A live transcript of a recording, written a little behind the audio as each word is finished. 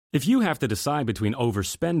If you have to decide between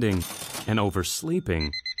overspending and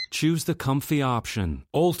oversleeping, choose the comfy option.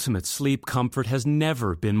 Ultimate sleep comfort has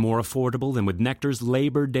never been more affordable than with Nectar's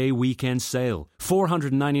Labor Day weekend sale.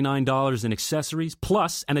 $499 in accessories,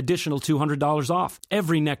 plus an additional $200 off.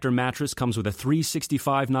 Every Nectar mattress comes with a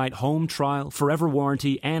 365-night home trial, forever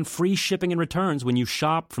warranty, and free shipping and returns when you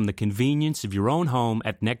shop from the convenience of your own home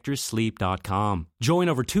at NectarSleep.com. Join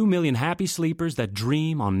over 2 million happy sleepers that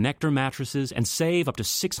dream on Nectar mattresses and save up to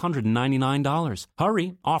 $699.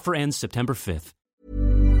 Hurry, offer ends September 5th.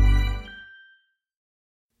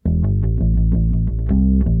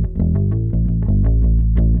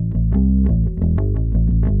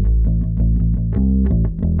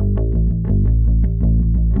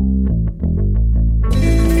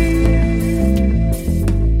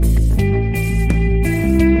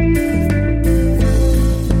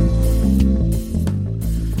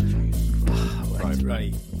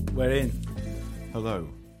 We're in. Hello.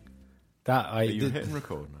 Are you hitting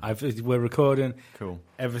record now? We're recording. Cool.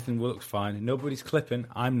 Everything looks fine. Nobody's clipping.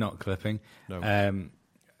 I'm not clipping. No.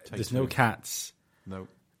 There's no cats. No.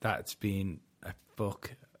 That's been a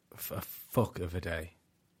fuck of a day.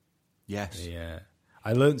 Yes. Yeah.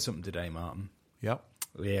 I learned something today, Martin. Yep.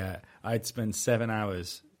 Yeah. I'd spent 7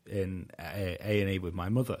 hours in A&E with my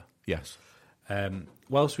mother. Yes.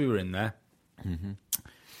 Whilst we were in there,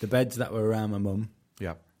 the beds that were around my mum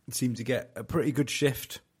seemed to get a pretty good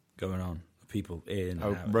shift going on. People in and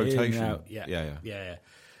out. Rotation. In and out. Yeah.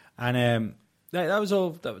 And that was all.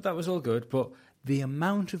 That was all good. But the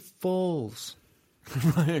amount of falls.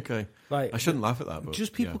 Right. Okay. Like I shouldn't laugh at that. But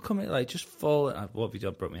just people coming like just fall. What have you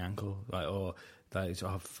done? Broke my ankle. Like or like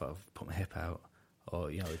I've put my hip out.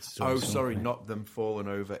 Or it's. Sorry, not them falling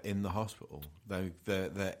over in the hospital. They're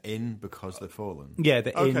in because they've fallen. Yeah,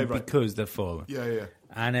 they're in because they've fallen. Yeah.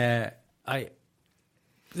 And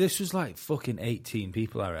this was like fucking 18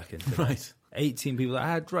 people, I reckon. Today. Right. 18 people that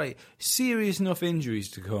had serious enough injuries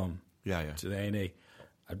to come. Yeah. To the A&E.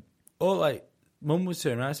 Mum was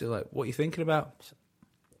turning around and said, what are you thinking about?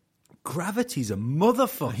 Gravity's a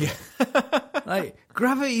motherfucker. Yeah.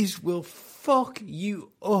 Gravities will fuck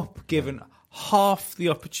you up given half the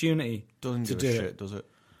opportunity. Doesn't to give do a shit, it. does it?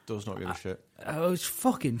 Does not give a shit. It was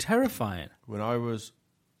fucking terrifying. When I was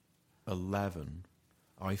 11,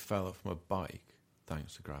 I fell off my bike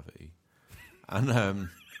thanks to gravity. And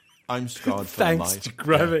I'm scarred for life. Thanks to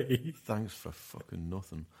gravity. Yeah, thanks for fucking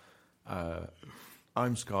nothing.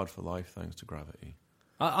 I'm scarred for life thanks to gravity.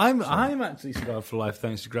 I'm actually scarred for life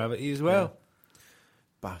thanks to gravity as well. Yeah.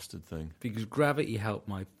 Bastard thing. Because gravity helped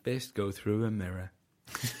my fist go through a mirror.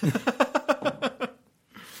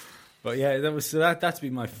 But yeah, that's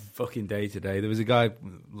been my fucking day today. There was a guy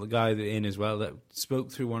in as well that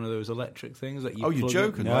spoke through one of those electric things that you. Oh, you're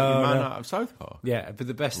joking? No, like your man out of South Park? Yeah, but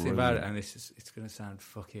the best thing about it, and it's going to sound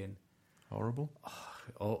fucking horrible.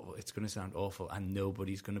 Oh, it's going to sound awful, and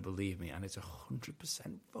nobody's going to believe me, and it's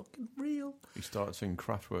 100% fucking real. He started singing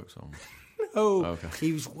Kraftwerk songs. No, okay.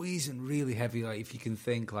 He was wheezing really heavy, like if you can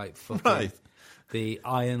think, like fucking the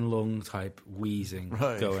iron lung type wheezing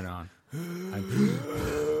going on. And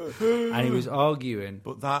he was arguing,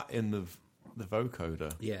 but that in the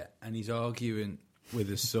vocoder, and he's arguing with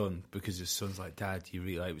his son because his son's like, "Dad, you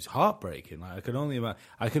really it was heartbreaking." Like I could only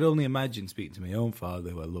imagine speaking to my own father,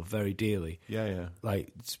 who I love very dearly. Yeah.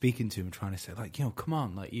 Like speaking to him, trying to say, come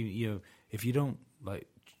on, like you, if you don't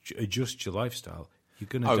adjust your lifestyle, you're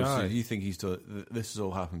gonna die. So you think he's done? This has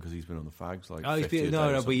all happened because he's been on the fags? But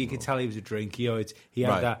you could tell he was a drink. He had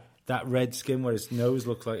that red skin where his nose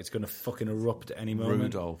looked like it's going to fucking erupt at any moment.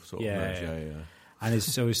 Rudolph sort of nose, yeah. And his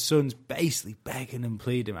son's basically begging and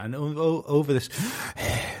pleading, and over this,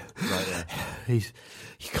 you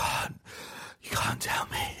can't tell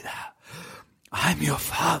me that I'm your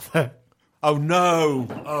father. Oh no!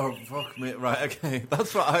 Oh fuck me! Right, okay,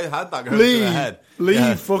 that's what I had that going through my head.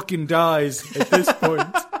 Lee fucking dies at this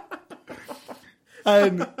point,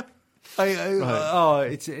 and.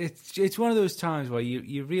 It's one of those times where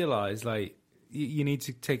you realise you need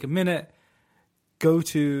to take a minute, go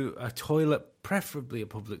to a toilet, preferably a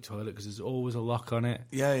public toilet because there's always a lock on it.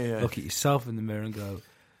 Yeah. Look at yourself in the mirror and go,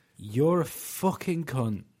 "You're a fucking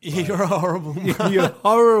cunt. You're a horrible man. You're a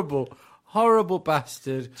horrible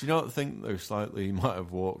bastard." Do you not think though slightly he might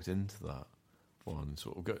have walked into that one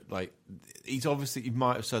sort of he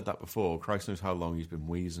might have said that before. Christ knows how long he's been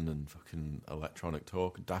wheezing and fucking electronic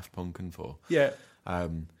talk and Daft Punkin' for. Yeah.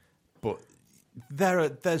 But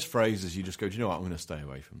there's phrases you just go, do you know what? I'm going to stay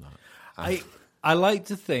away from that. I like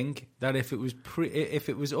to think that if it was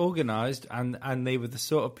organised and they were the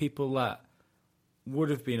sort of people that would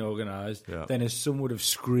have been organised, Yeah. then his son would have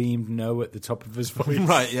screamed no at the top of his voice.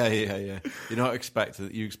 Right, yeah. You don't expect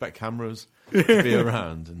it. You expect cameras to be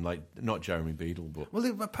around and like not Jeremy Beadle, but Well,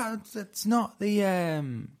 apparently it's not the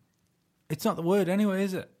word anyway,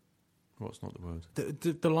 is it? what's not the word?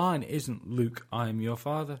 The line isn't Luke, I am your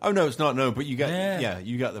father. Oh no, it's not. No, but you get Yeah.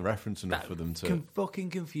 you get the reference enough for them to.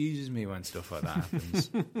 Fucking confuses me when stuff like that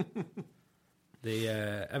happens.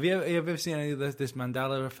 Have you ever seen any of this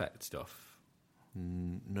Mandela effect stuff?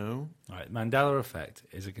 No, Right, Mandela effect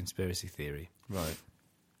is a conspiracy theory, right.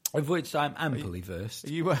 of which I'm amply versed.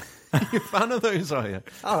 Are you a fan of those? Are you?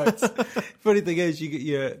 Oh, funny thing is, you get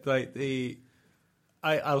your like the.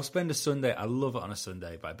 I'll spend a Sunday. I love it on a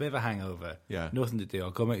Sunday, but a bit of a hangover. Yeah. Nothing to do. I'll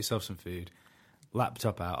go make yourself some food.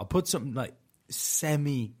 Laptop out. I'll put something like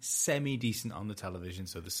semi decent on the television,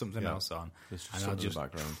 so there's something else on, There's and something I'll in the just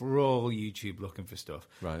background. crawl YouTube looking for stuff.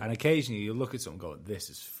 Right. And occasionally you'll look at something and go, "This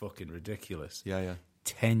is fucking ridiculous." Yeah.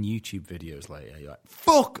 10 YouTube videos later, you're like,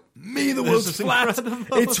 fuck me, the world's is flat.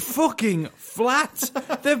 incredible. It's fucking flat.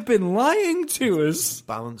 They've been lying to us.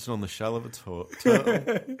 Balancing on the shell of a turtle.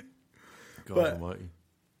 God But- almighty.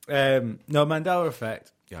 No, Mandela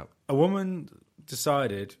effect. Yeah. A woman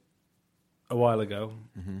decided a while ago,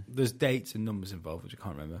 Mm-hmm. there's dates and numbers involved, which I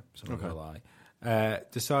can't remember, so I'm not going to lie,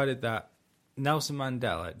 decided that Nelson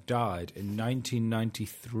Mandela died in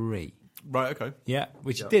 1993. Right. Okay. Yeah,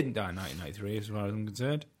 which he didn't die in 1993, as far as I'm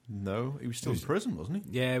concerned. No, he was still in prison, wasn't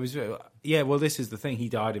he? Yeah, it was. Yeah, well, this is the thing. He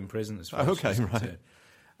died in prison. As far as Okay, she's right. concerned.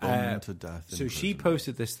 Gone to death. in So she prison.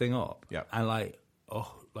 posted this thing up, Yeah. and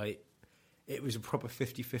it was a proper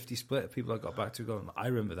 50-50 split. People I got back to going, I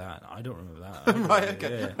remember that, and I don't remember that. I don't Right. remember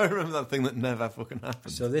Okay. it, I remember that thing that never fucking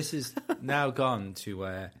happened. So this is now gone to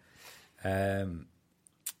where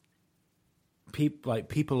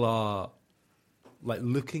people are like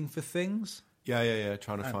looking for things. Yeah.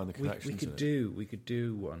 Trying to And find the connections. we could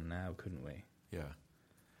do one now, couldn't we? Yeah.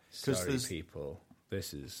 'Cause Sorry, there's- people.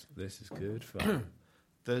 This is good fun.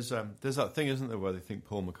 There's that thing, isn't there, where they think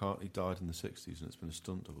Paul McCartney died in the 60s and it's been a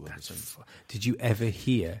stunt double ever since. Did you ever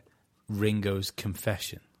hear Ringo's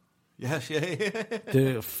confession? Yes, yeah.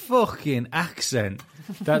 The fucking accent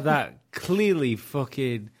that clearly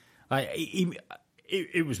fucking like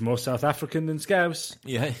it was more South African than Scouse.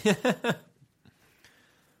 Yeah.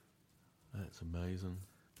 That's amazing.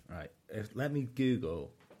 Right, let me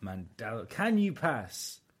Google Mandela. Can you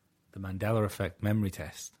pass the Mandela effect memory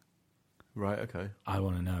test? Right, okay. I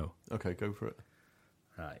want to know. Okay, go for it.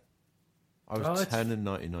 Right, I was Oh, it's- 10 in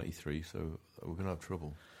 1993, so we're going to have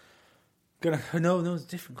trouble. no, there's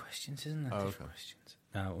different questions, isn't there? Oh, Different okay. questions.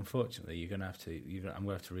 Now, unfortunately, you're gonna have to. I'm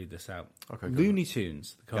gonna have to read this out. Okay, go Looney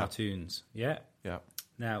Tunes, the cartoons. Yeah. Yeah.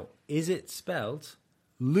 Now, is it spelled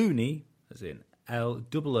loony, as in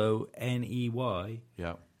LOONEY,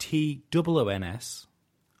 Yeah. TOONS,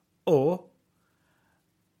 or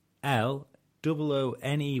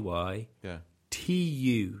LOONEY, Yeah.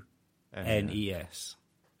 TUNES?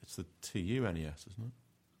 It's the TUNES, isn't it?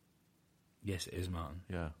 Yes, it is, Martin.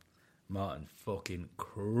 Yeah. Martin fucking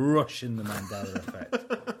crushing the Mandela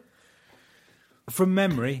effect. From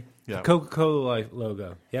memory, Yeah. the Coca-Cola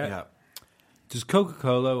logo. Yeah? Yeah. Does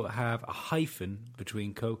Coca-Cola have a hyphen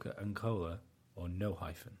between Coca and Cola, or no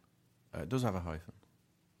hyphen? It does have a hyphen.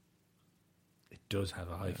 It does have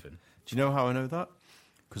a hyphen. Do you know how I know that?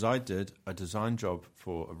 Because I did a design job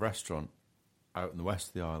for a restaurant out in the west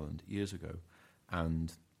of the island years ago.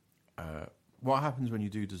 And what happens when you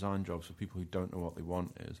do design jobs for people who don't know what they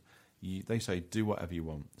want is they say, do whatever you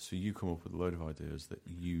want. So you come up with a load of ideas that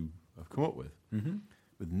you have come up with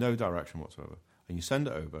no direction whatsoever. And you send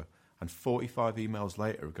it over, and 45 emails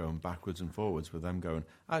later are going backwards and forwards with them going,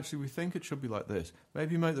 actually, we think it should be like this.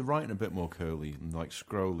 Maybe make the writing a bit more curly and like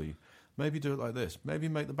scrolly. Maybe do it like this. Maybe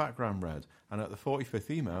make the background red. And at the 45th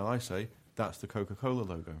email, I say, that's the Coca-Cola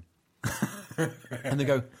logo. And they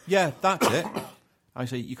go, yeah, that's it. I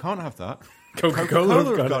say, you can't have that. Coca-Cola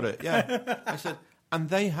Coca-Cola have got it. Yeah. I said, and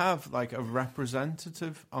they have like a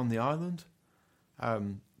representative on the island.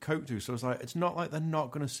 Coke do. So I was like, it's not like they're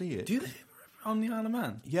not going to see it. Do you live on the Isle of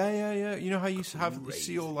Man? Yeah. You know how you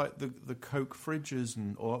see all like the Coke fridges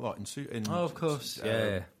and all that lot in Oh, of course.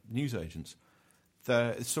 Yeah. news agents.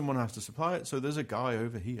 Someone has to supply it. So there's a guy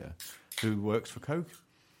over here who works for Coke.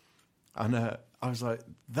 And I was like,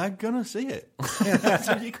 they're going to see it.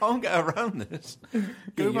 So you can't get around this.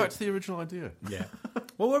 Go back to the original idea. Yeah.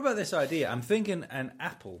 Well, what about this idea? I'm thinking an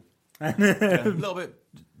apple. Yeah, a little bit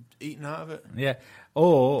eaten out of it. Yeah.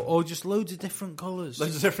 Or just loads of different colours.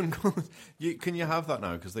 Loads of different colours. Can you have that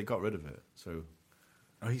now? Because they got rid of it. So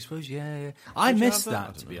I suppose, yeah. I Would you missed have that? I that,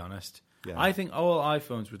 don't to be know. honest. Yeah. I think all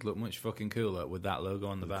iPhones would look much fucking cooler with that logo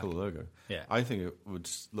on the back. Cool logo. Yeah. I think it would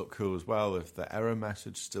look cool as well if the error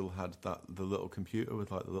message still had the little computer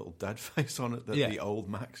with like the little dead face on it that the old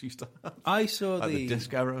Macs used to have. I saw like the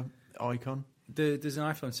disk error icon. There's an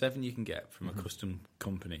iPhone 7 you can get from a custom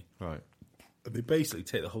company. Right. They basically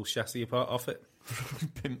take the whole chassis apart off it.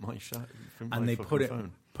 Pimp my And they put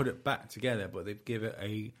phone. it back together, but they give it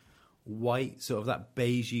a white, sort of that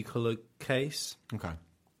beigey coloured case. Okay.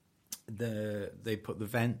 They put the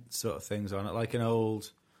vent sort of things on it, like an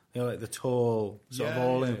old, like the tall sort of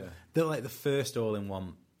all-in. Yeah. They're like the first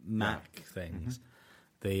all-in-one Mac things,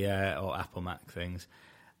 or Apple Mac things,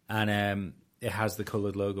 and it has the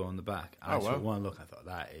coloured logo on the back. I one look, I thought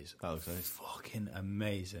that looks fucking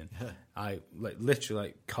amazing. Yeah. I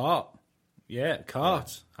literally cart. Yeah,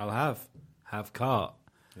 cart. Yeah. I'll have cart.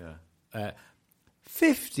 Yeah.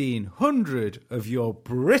 1,500 of your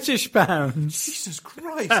British pounds. Jesus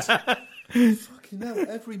Christ! Fucking hell!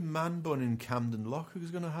 Every man bun in Camden Lock is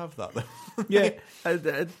going to have that. Yeah, I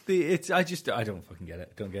don't fucking get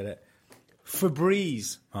it. Don't get it.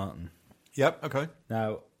 Febreze, Martin. Yep. Okay.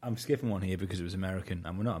 Now I'm skipping one here because it was American,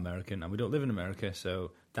 and we're not American, and we don't live in America,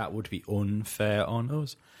 so that would be unfair on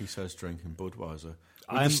us. He says drinking Budweiser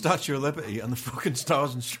with the Statue of Liberty and the fucking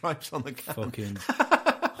Stars and Stripes on the can. Fucking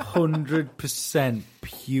 100%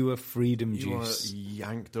 pure freedom juice. You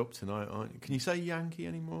are yanked up tonight, aren't you? Can you say Yankee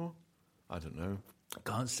anymore? I don't know. I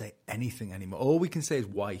can't say anything anymore. All we can say is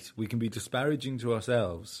white. We can be disparaging to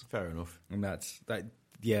ourselves. Fair enough. And that's it.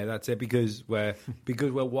 Because we're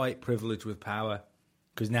white privilege with power.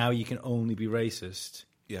 Because now you can only be racist.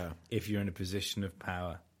 Yeah. If you're in a position of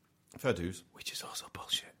power. Fair dues. Which is also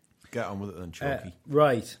bullshit. Get on with it then, Chalky.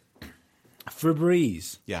 Right.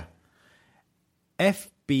 Febreze. Yeah.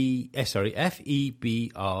 F-E-B-R.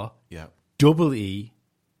 Yeah. E-E-Z-E.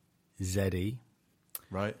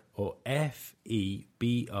 Right. Or F-E-B-R-E-Z-E.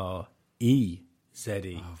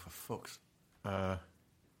 Oh, for fuck's... I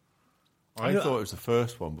thought it was the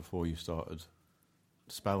first one before you started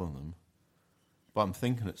spelling them. But I'm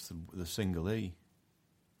thinking it's the single E.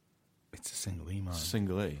 It's a single E, man.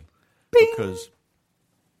 Single E. Bing! Because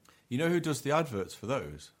you know who does the adverts for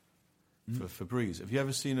those? For Febreze. Have you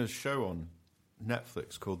ever seen a show on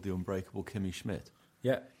Netflix called The Unbreakable Kimmy Schmidt?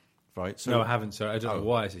 Yeah. Right. So, no, I haven't, sir. I don't know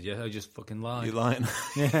why I said yes. I just fucking lied. You're lying.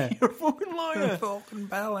 Yeah. You're a fucking liar. You're a fucking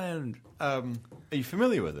bellend. Are you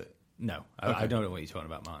familiar with it? No. Okay. I don't know what you're talking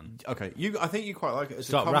about, Martin. Okay. I think you quite like it. It's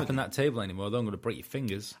Stop wrapping that table anymore, though I'm going to break your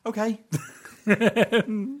fingers. Okay.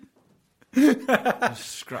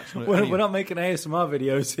 Scratch my... We're not making ASMR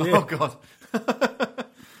videos here. Oh, God.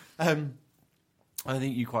 I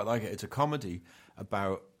think you quite like it. It's a comedy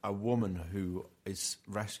about a woman who is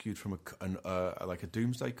rescued from a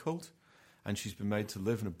doomsday cult, and she's been made to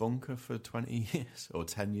live in a bunker for 20 years or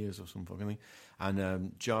 10 years or some fucking thing.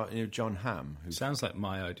 And John Hamm, who sounds like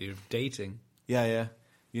my idea of dating. Yeah.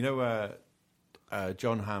 You know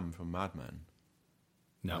John Hamm from Mad Men?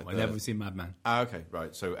 No, I've never seen Mad Men. Okay,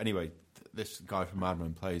 right. So anyway, this guy from Mad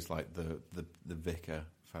Men plays like the vicar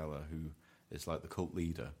fella who is like the cult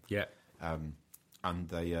leader. Yeah. And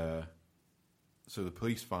they, so the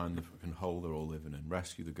police find the fucking hole they're all living in,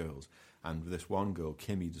 rescue the girls, and this one girl,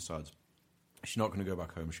 Kimmy, decides she's not going to go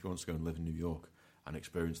back home. She wants to go and live in New York and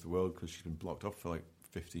experience the world because she's been blocked off for like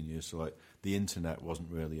 15 years. So like the internet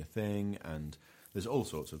wasn't really a thing, and there's all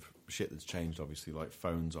sorts of shit that's changed. Obviously, like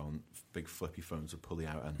phones on big flippy phones with pulley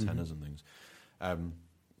out antennas and things.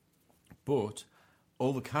 But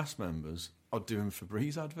all the cast members are doing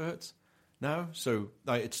Febreze adverts now. So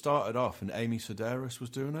like it started off, and Amy Sedaris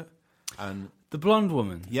was doing it, and the blonde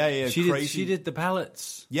woman. Yeah. She did the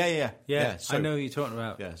palettes. Yeah. So, I know who you're talking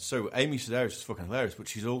about. Yeah. So Amy Sedaris is fucking hilarious, but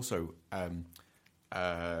she's also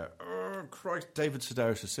David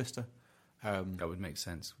Sedaris' sister. That would make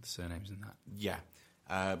sense with the surnames in that. Yeah.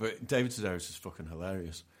 But David Sedaris is fucking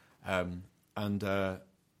hilarious.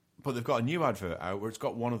 But they've got a new advert out where it's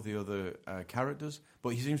got one of the other characters,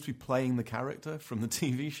 but he seems to be playing the character from the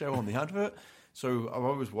TV show on the advert. So I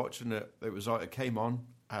was watching it. It came on,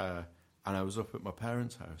 and I was up at my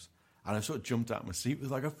parents' house, and I sort of jumped out of my seat. It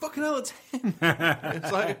was like, oh, fucking hell, it's him.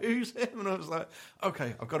 It's like, who's him? And I was like,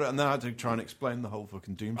 okay, I've got it. And then I had to try and explain the whole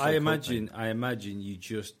fucking doomsday. I imagine you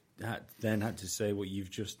just had to say what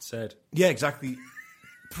you've just said. Yeah, exactly.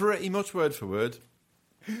 Pretty much word for word.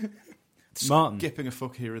 Martin. Skipping a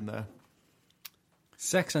fuck here and there.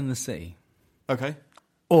 Sex and the City. Okay.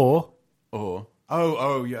 Or. Oh,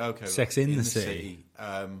 yeah, okay. Sex in the City.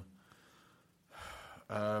 Sex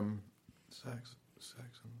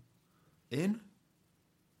in?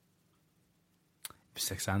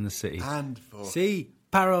 Sex and the City. And for... See?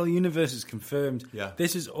 Parallel universe is confirmed. Yeah.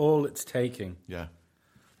 This is all it's taking. Yeah.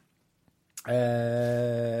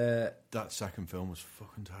 Mr. That second film was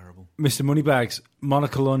fucking terrible. Moneybags,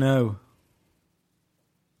 monocle or no?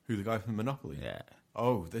 Who, the guy from Monopoly? Yeah.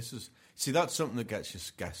 Oh, this is... See, that's something that gets you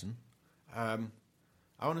guessing. I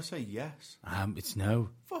want to say yes. It's no.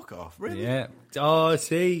 Fuck off, really? Yeah. Oh,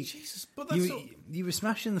 see. Jesus, but that's... You were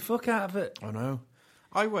smashing the fuck out of it. I know.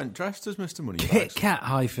 I went dressed as Mr. Moneybags. Kit Kat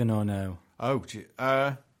hyphen or no? Oh,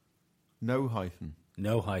 no hyphen.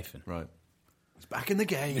 No hyphen. Right. It's back in the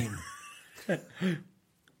game.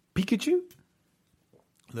 Pikachu?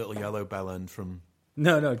 Little yellow bell end from...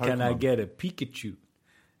 No, Pokemon. can I get a Pikachu?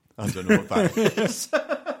 I don't know what that is.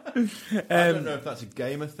 I don't know if that's a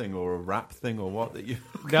gamer thing or a rap thing or what that you...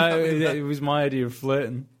 No, it was my idea of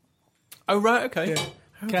flirting. Oh, right, okay. Yeah.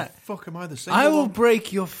 How the fuck am I the same? I will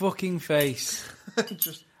break your fucking face.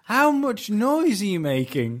 Just... How much noise are you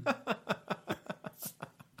making?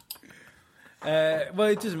 Well,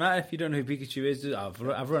 it doesn't matter if you don't know who Pikachu is. I've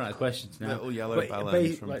run out of questions now. Little yellow bell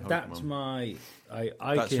end from Pokemon. That's my...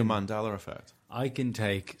 That's your Mandela effect. I can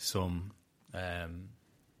take some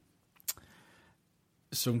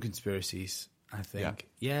conspiracies, I think.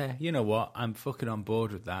 Yeah, you know what? I'm fucking on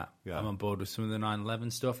board with that. Yeah. I'm on board with some of the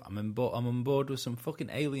 9/11 stuff. I'm on board with some fucking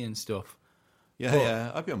alien stuff. Yeah,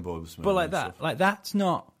 yeah, I'd be on board with some. But like that, stuff. like that's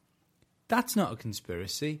not a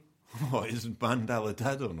conspiracy. What, is Mandela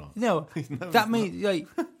dead or not? No, that means like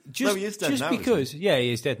just, No, he is dead just now, because. isn't Yeah,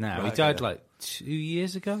 he is dead now. Right, he died yeah. like 2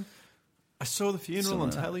 years ago. I saw the funeral on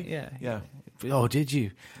telly. Yeah. Oh, did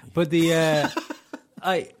you? But the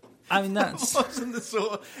I mean that's Wasn't the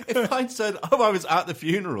sort of, if I'd said, "Oh, I was at the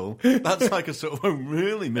funeral," that's like a sort of, "Oh,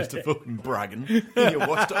 really, Mr. fucking bragging? You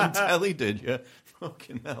watched it on telly, did you?"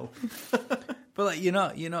 Fucking hell. But like you're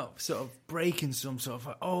not sort of breaking some sort of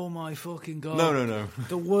like, oh my fucking god. No.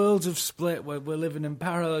 The worlds have split. We're living in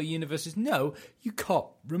parallel universes. No, you can't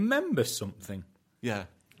remember something. Yeah.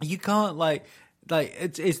 You can't like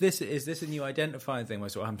is this a new identifying thing? Where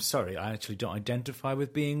so I'm sorry, I actually don't identify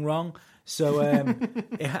with being wrong. So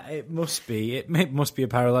it must be a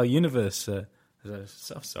parallel universe. So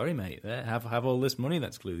sorry, mate. There, have all this money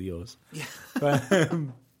that's clearly yours. Yeah. But,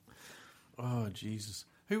 oh Jesus.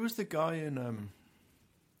 Who was the guy in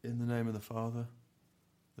The Name of the Father,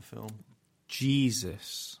 the film?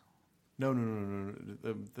 Jesus. No.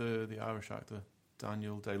 The Irish actor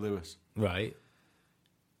Daniel Day-Lewis. Right.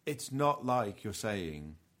 It's not like you're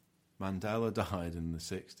saying Mandela died in the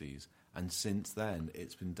 60s, and since then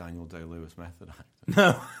it's been Daniel Day-Lewis method acting.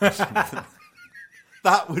 No.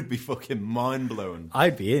 That would be fucking mind blowing.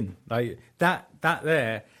 I'd be in. Like that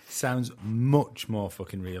there sounds much more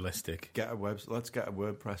fucking realistic. Let's get a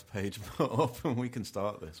WordPress page put up, and we can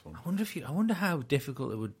start this one. I wonder how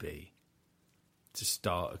difficult it would be to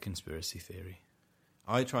start a conspiracy theory.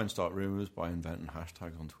 I try and start rumours by inventing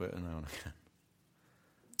hashtags on Twitter now and again.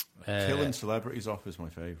 Killing celebrities off is my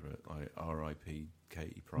favourite, like R.I.P.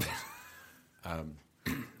 Katie Price.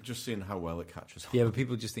 Just seeing how well it catches on. Yeah, but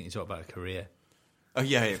people just think you talk about a career. Oh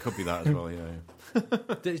yeah, it could be that as well. Yeah.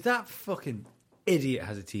 That fucking idiot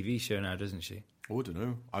has a TV show now, doesn't she? Oh, I don't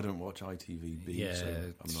know. I don't watch ITVB. Yeah, so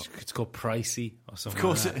I'm not. It's called Pricey or something. Of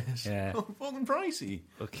course like it that. is. Yeah, Oh, fucking pricey.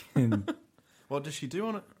 fucking. What does she do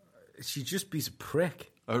on it? She just be a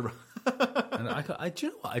prick. Oh, right. And do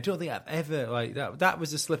you know what? I don't think I've ever like that. That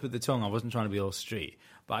was a slip of the tongue. I wasn't trying to be all street,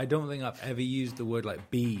 but I don't think I've ever used the word like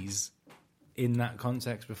bees in that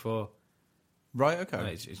context before. Right. Okay.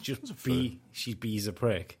 Like, it's just bee. She bees a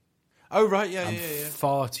prick. Oh, right. Yeah. I'm Yeah.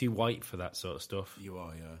 far too white for that sort of stuff. You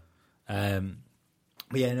are. Yeah.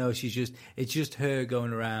 But yeah, no, it's just her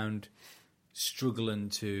going around struggling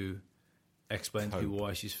to explain to people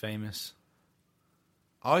why she's famous.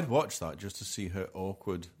 I'd watch that just to see her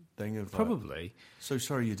awkward thing of Probably. Like, so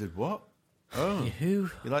sorry, you did what? Oh,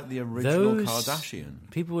 Who? you like the original Those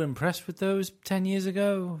Kardashian? People were impressed with those 10 years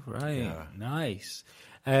ago, right? Yeah. Nice.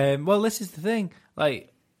 Well, this is the thing.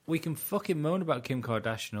 Like, we can fucking moan about Kim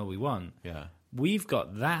Kardashian all we want. Yeah. We've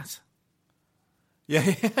got that.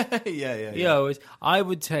 Yeah. Yeah. You know, I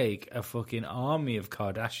would take a fucking army of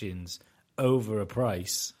Kardashians over a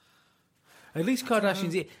price. At least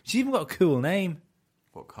Kardashians. She's even got a cool name.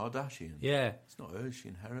 What, Kardashian? Yeah. It's not her. She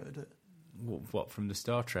inherited it. What from the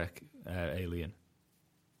Star Trek alien?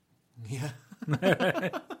 Yeah.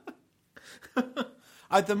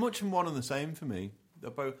 They're much in one and the same for me.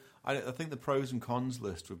 They're both. I think the pros and cons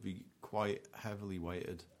list would be quite heavily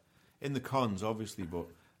weighted. In the cons, obviously, but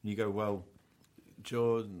you go, well,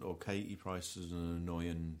 Jordan or Katie Price is an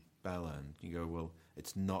annoying bell end. You go, well,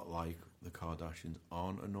 it's not like the Kardashians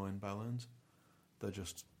aren't annoying bell ends. They're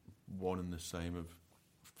just one and the same of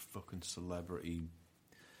fucking celebrity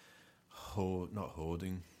not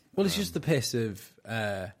hoarding. Well, it's just the piss of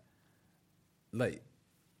like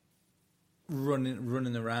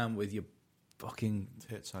running around with your fucking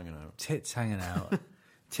tits hanging out. Tits hanging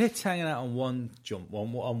out on one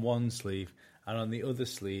on one sleeve, and on the other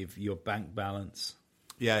sleeve your bank balance.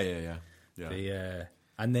 Yeah.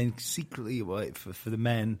 And then secretly, for the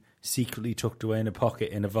men, secretly tucked away in a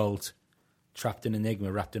pocket in a vault, trapped in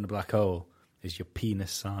Enigma, wrapped in a black hole, is your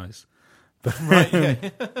penis size.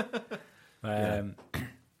 Right. Yeah.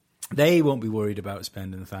 They won't be worried about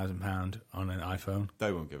spending £1,000 on an iPhone.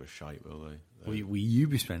 They won't give a shite, will they? Will you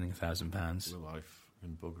be spending £1,000? Will I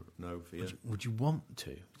fucking bugger? No, for you. Would you want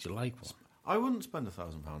to? Would you like one? I wouldn't spend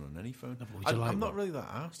 £1,000 on any phone. No, I'm not really that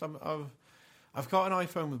asked. I've got an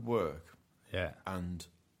iPhone with work. Yeah. And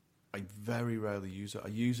I very rarely use it. I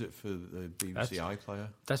use it for the BBC iPlayer.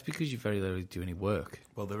 That's because you very rarely do any work.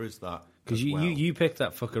 Well, there is that. Because you pick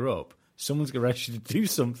that fucker up, someone's going to ask you to do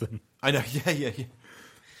something. I know, yeah.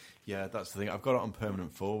 Yeah, that's the thing. I've got it on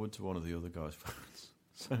permanent forward to one of the other guys' phones.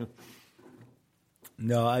 So,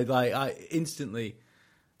 no, I instantly.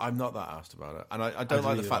 I'm not that asked about it, and I don't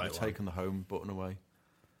like the fact they've taken the home button away.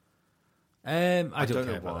 I don't know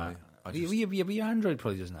care about why. that. But your Android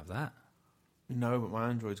probably doesn't have that. No, but my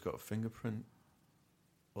Android's got a fingerprint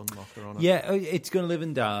unlocker on it. Yeah, it's going to live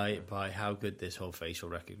and die by how good this whole facial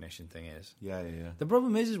recognition thing is. Yeah. The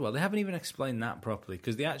problem is, as well, they haven't even explained that properly,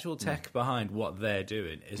 because the actual tech behind what they're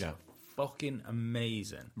doing is fucking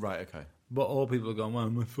amazing. Right, okay. But all people are going, well,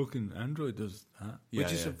 my fucking Android does that.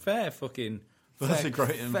 Which is a fair fucking... That's a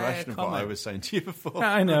great impression of what I was saying to you before.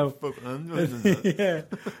 I know. Fucking Android, yeah.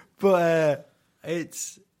 But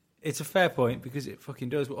it's a fair point, because it fucking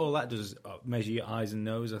does. But all that does is measure your eyes and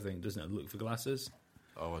nose, I think, doesn't it? Look for glasses.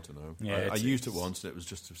 Oh, I don't know. Yeah, I used it once, and it was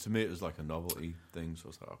just, to me, it was like a novelty thing. So I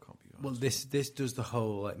was like, I can't be honest. Well, this does the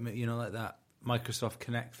whole, like that Microsoft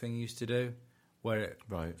Connect thing used to do, where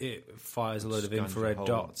it fires a load of infrared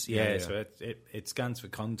dots. Yeah, so it scans for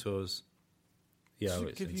contours. Yeah, does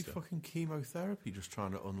it give you fucking chemotherapy just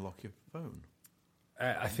trying to unlock your phone?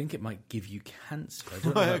 I think it might give you cancer. I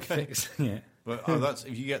don't know about fixing it. But that's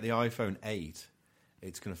if you get the iPhone 8.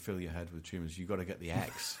 It's going to fill your head with tumours. You've got to get the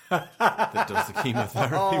X that does the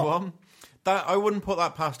chemotherapy one. That I wouldn't put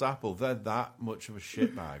that past Apple. They're that much of a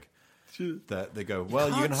shitbag that they go, well,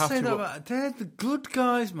 you're going to have to... They're the good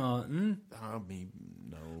guys, Martin. No.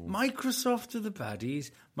 Microsoft are the baddies.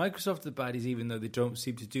 Microsoft are the baddies, even though they don't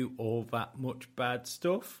seem to do all that much bad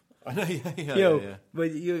stuff. I know, yeah.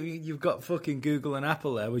 But you've got fucking Google and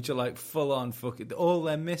Apple there, which are like full on fucking. All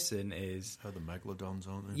they're missing is the megalodons,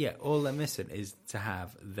 aren't they? Yeah, all they're missing is to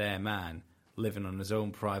have their man living on his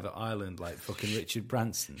own private island, like fucking Richard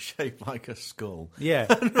Branson, shaped like a skull. Yeah,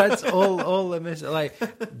 that's all they're missing. Like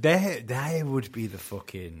they would be the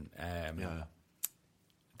fucking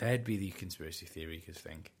They'd be the conspiracy theory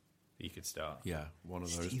thing that you could start. Yeah, one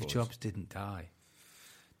of those. Steve Jobs didn't die.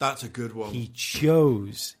 That's a good one. He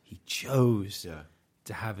chose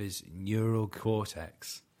to have his neural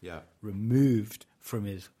cortex removed from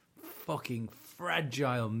his fucking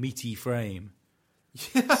fragile, meaty frame.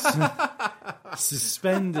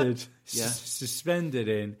 Suspended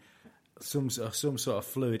in some sort of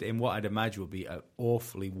fluid in what I'd imagine would be an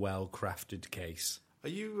awfully well-crafted case. Are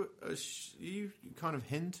you kind of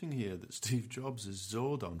hinting here that Steve Jobs is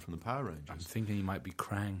Zordon from the Power Rangers? I'm thinking he might be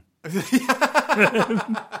Krang.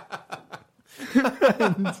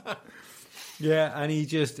 And he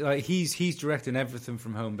just he's directing everything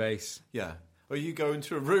from home base. Yeah. Or you go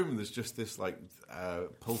into a room and there's just this like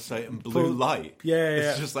pulsating blue light.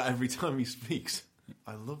 It's just like every time he speaks.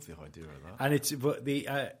 I love the idea of that. And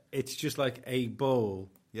it's just like a bowl.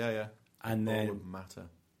 Yeah. And a then bowl of matter.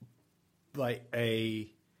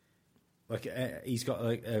 He's got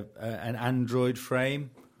like an android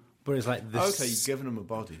frame. But it's like you've given him a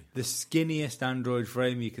body. The skinniest Android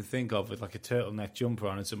frame you can think of, with like a turtleneck jumper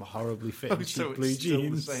on and some horribly fitting cheap blue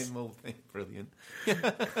jeans. Still the same old thing. Brilliant.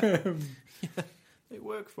 It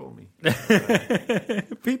worked for me.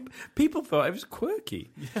 People thought it was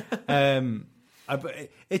quirky. But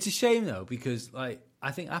it's a shame though, because like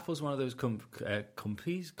I think Apple's one of those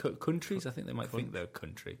countries. I think they might think they're a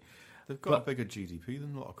country. They've got a bigger GDP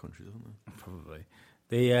than a lot of countries, haven't they? Probably.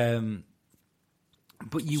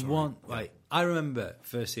 But I remember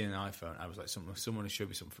first seeing an iPhone, I was like, someone showed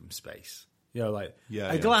me something from space.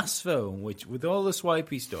 A glass phone, which with all the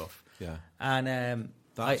swipey stuff. Yeah. And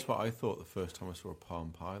that's what I thought the first time I saw a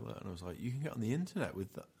Palm Pilot, and I was like, you can get on the internet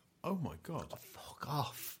with that. Oh my God. Oh, fuck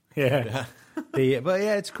off. Yeah. But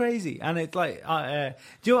it's crazy. And it's like,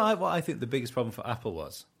 do you know what I think the biggest problem for Apple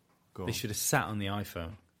was? They should have sat on the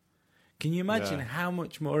iPhone. Can you imagine how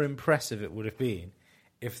much more impressive it would have been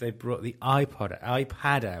if they brought the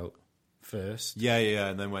iPad out first. Yeah,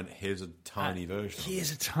 and then went, here's a tiny version.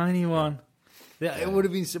 Here's a tiny one. Yeah. It would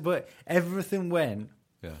have been, but everything went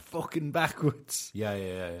fucking backwards.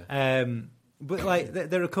 Yeah. But like,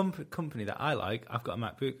 they're a company that I like. I've got a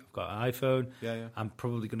MacBook, I've got an iPhone. Yeah. I'm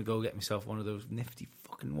probably going to go get myself one of those nifty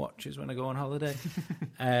fucking watches when I go on holiday.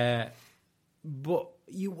 But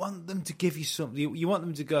you want them to give you something. You want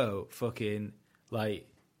them to go fucking like,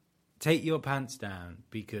 take your pants down,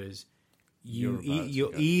 because you're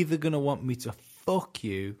either going to want me to fuck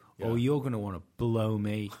you or you're going to want to blow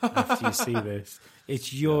me after you see this.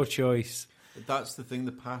 It's your choice. That's the thing.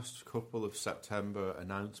 The past couple of September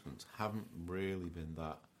announcements haven't really been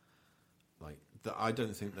that. Like, I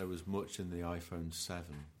don't think there was much in the iPhone 7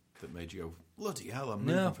 that made you go, bloody hell, I'm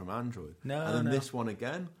moving from Android. And then this one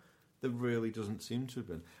again, there really doesn't seem to have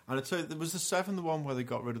been. And I'd say, there was the 7 the one where they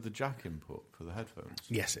got rid of the jack input for the headphones?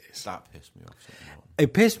 Yes, it is. That pissed me off.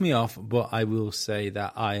 It pissed me off, but I will say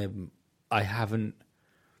that I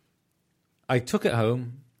took it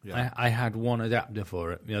home. Yeah. I had one adapter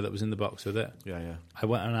for it, that was in the box with it. Yeah. I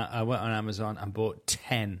went on Amazon and bought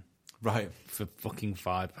 10. Right. For fucking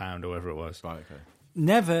 £5 or whatever it was. Right, okay.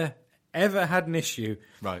 Never, ever had an issue.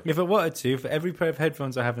 Right. If I wanted to, for every pair of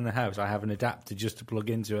headphones I have in the house, I have an adapter just to plug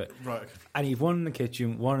into it. Right. I need one in the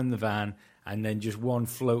kitchen, one in the van, and then just one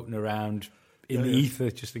floating around in the ether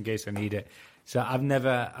just in case I need it. So I've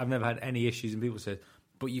never had any issues. And people said,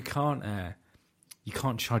 but you can't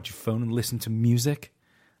charge your phone and listen to music.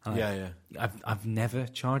 I've never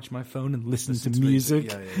charged my phone and listened to music.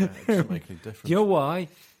 Yeah. It doesn't make any difference. You know why?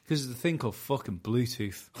 Because there's a thing called fucking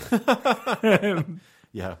Bluetooth.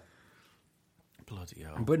 Yeah. Bloody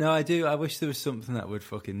hell. But no, I do. I wish there was something that would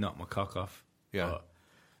fucking knock my cock off. Yeah.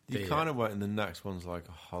 You kind of wait, and the next one's like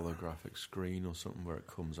a holographic screen or something where it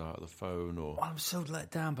comes out of the phone. Or I'm so let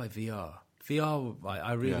down by VR. VR, like,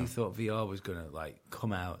 I really thought VR was going to like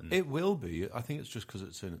come out. And it will be. I think it's just because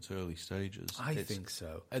it's in its early stages. I think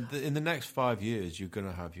so. In the next 5 years, you're going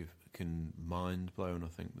to have your fucking mind blown, I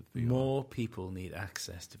think, with VR. More people need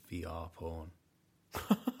access to VR porn.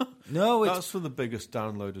 That's for the biggest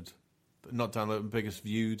biggest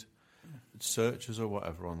viewed searches or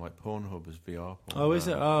whatever on like Pornhub is VR porn. Oh, is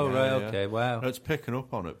it? Oh, yeah, right, okay, wow. No, it's picking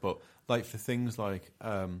up on it, but like for things like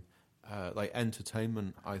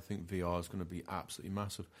entertainment, I think VR is going to be absolutely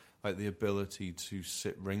massive. Like the ability to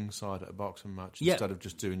sit ringside at a boxing match instead of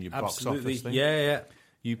just doing your box office thing. Yeah.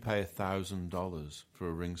 You pay $1,000 for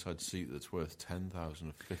a ringside seat that's worth $10,000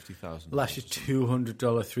 or $50,000. Last your $200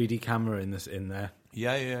 3D camera in there.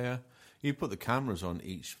 Yeah. You put the cameras on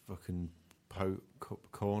each fucking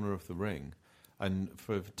corner of the ring, and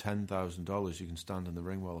for $10,000 you can stand in the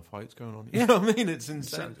ring while the fight's going on. You know what I mean? It's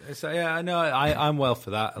insane. So yeah, I know. I'm well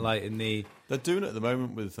for that. Like they're doing it at the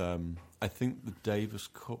moment with I think the Davis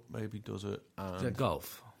Cup maybe does it. Is it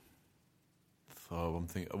golf? Oh, I'm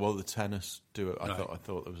thinking. Well, the tennis do it. I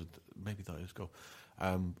thought there was maybe that is golf.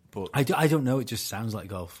 But I don't know. It just sounds like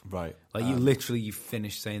golf, right? Like you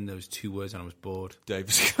finished saying those two words and I was bored.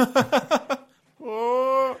 Davis.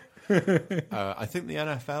 I think the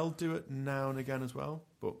NFL do it now and again as well,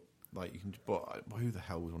 but like you can. But who the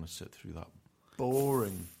hell would want to sit through that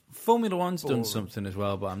boring? Formula One's done something as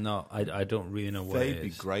well, but I'm not. I don't really know what it is. They'd be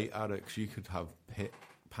great at it because you could have pit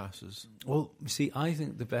passes. Well, see, I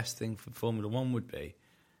think the best thing for Formula One would be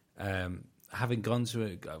having gone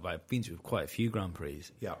to I've been to quite a few Grand Prix.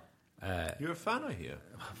 Yeah, you're a fan, I hear.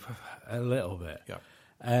 A little bit. Yeah.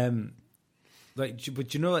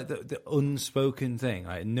 But you know, like the unspoken thing.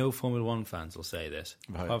 Like, no Formula One fans will say this,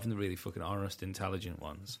 right. Apart from the really fucking honest, intelligent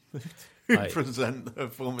ones who present the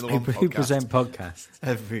Formula One podcast. Who present podcasts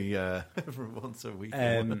every once a week.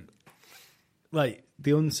 Like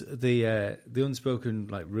the unspoken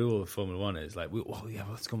like rule of Formula One is like,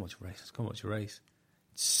 let's go watch a race. Let's go watch a race.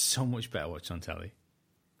 It's so much better watched on telly.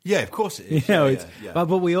 Yeah, of course it is. But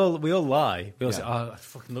we all lie. We all say, "Oh, I'd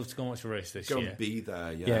fucking love to go and watch a race this year." Go and be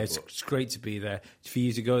there. Yeah, it's great to be there. For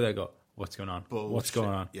you to go there, go, what's going on? Bullshit. What's going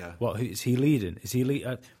on? Yeah. What? Who, is he leading? Is he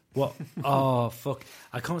lead? What? Oh fuck!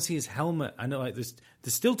 I can't see his helmet. I know, like there's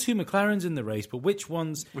still two McLarens in the race, but which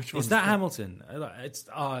one's is that Hamilton? It's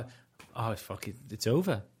fuck it. It's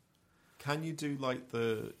over. Can you do like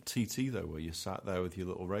the TT though, where you sat there with your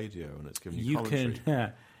little radio and it's giving you commentary?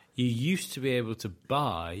 Can. You used to be able to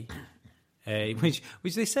buy, which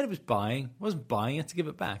they said it was buying. It wasn't buying. You had to give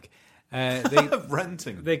it back.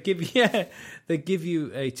 Renting. They give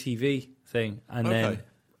you a TV thing, and then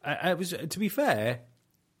it was, to be fair,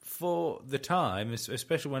 for the time,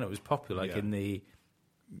 especially when it was popular, like in the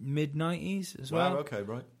mid-90s as well. Wow, okay,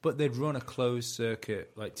 right. But they'd run a closed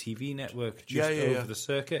circuit, like TV network, just over the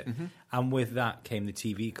circuit. Mm-hmm. And with that came the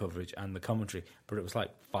TV coverage and the commentary. But it was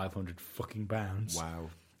like £500 fucking pounds. Wow.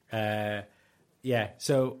 Yeah,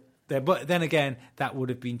 so... But then again, that would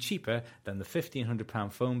have been cheaper than the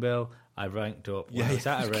 £1,500 phone bill I ranked up when I was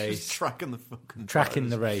at a race. Tracking the fucking Tracking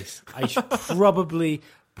the race. I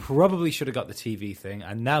probably should have got the TV thing.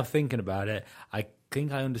 And now thinking about it, I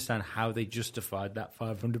think I understand how they justified that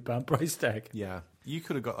 £500 price tag. Yeah. You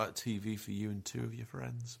could have got that TV for you and 2 of your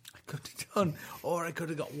friends. I could have done. Or I could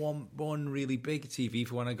have got one really big TV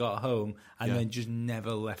for when I got home and then just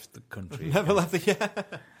never left the country. Never left the...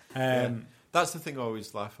 Yeah. That's the thing I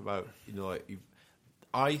always laugh about. You know, like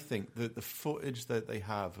I think that the footage that they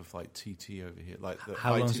have of like TT over here, like the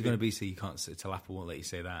how long is it going to be? So you can't say till Apple won't let you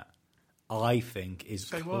say that. I think is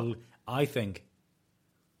say cool. What? I think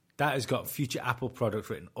that has got future Apple product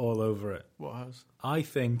written all over it. What has? I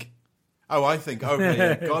think. Oh, I think. Okay,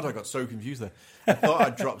 yeah. God, I got so confused there. I thought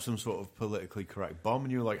I'd dropped some sort of politically correct bomb,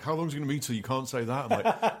 and you were like, "How long is it going to be till you can't say that?" I'm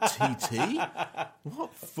like, "TT?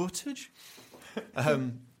 What footage?"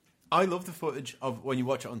 I love the footage of when you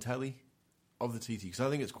watch it on telly of the TT because I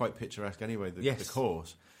think it's quite picturesque anyway, the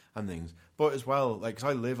course and things. But as well, like, 'cause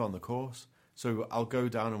I live on the course, so I'll go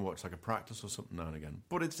down and watch like a practice or something now and again.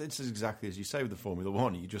 But it's exactly as you say with the Formula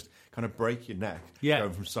One, you just kind of break your neck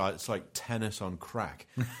going from side. It's like tennis on crack,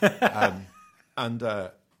 and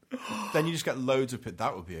then you just get loads of it.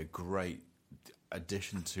 That would be a great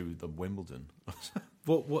addition to the Wimbledon.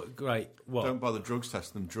 What? Great. What? Don't bother drugs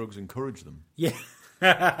testing them. Drugs encourage them. Yeah.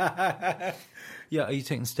 Yeah, are you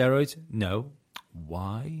taking steroids? No.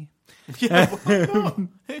 Why? Yeah, why not?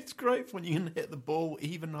 It's great when you can hit the ball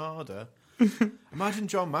even harder. Imagine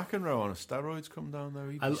John McEnroe on a steroids come down there.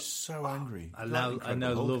 He'd be so angry. I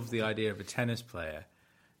love the idea of a tennis player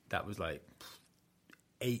that was like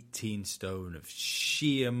 18 stone of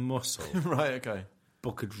sheer muscle. Right, okay.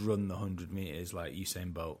 But could run the 100 metres like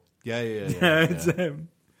Usain Bolt. Yeah.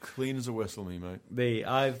 Clean as a whistle, me, mate.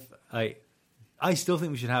 I still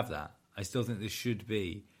think we should have that. I still think there should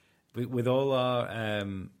be, with all our,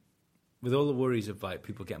 with all the worries of like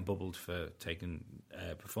people getting bubbled for taking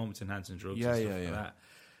performance enhancing drugs and stuff like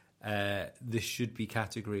that. There should be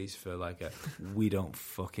categories for like a we don't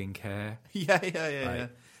fucking care. Yeah.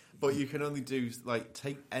 But you can only do like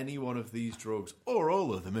take any one of these drugs or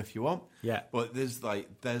all of them if you want. Yeah. But there's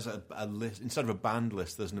a list instead of a banned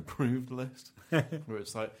list. There's an approved list where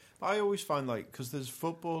it's like. I always find like because there's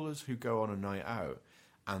footballers who go on a night out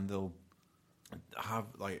and they'll have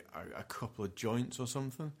like a couple of joints or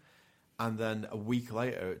something, and then a week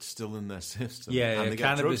later it's still in their system. Yeah, and they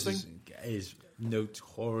cannabis get is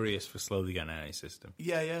notorious for slowly getting out of your system.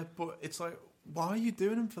 Yeah, but it's like, why are you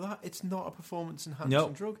doing them for that? It's not a performance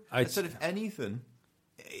enhancing drug. I said, if anything,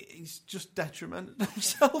 he's just detrimented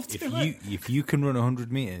himself to it. If you can run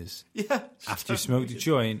 100 metres after you smoked a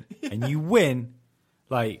joint and you win,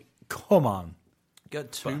 like, come on.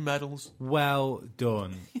 Get 2 medals. Well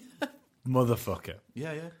done, motherfucker.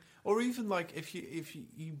 Yeah. Or even like if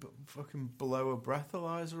you fucking blow a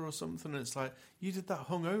breathalyzer or something, and it's like you did that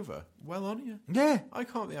hungover. Well on you. Yeah. I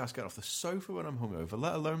can't be asked to get off the sofa when I'm hungover,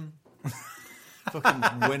 let alone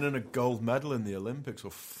fucking winning a gold medal in the Olympics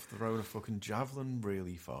or throwing a fucking javelin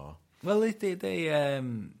really far. Well, I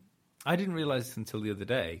didn't realise until the other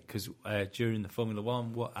day because during the Formula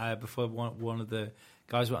One, before one of the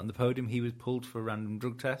guys went on the podium, he was pulled for a random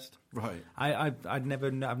drug test. Right. I've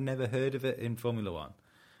never heard of it in Formula One.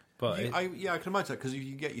 But I can imagine that because if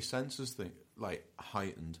you get your senses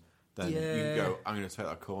heightened, then you can go, I'm going to take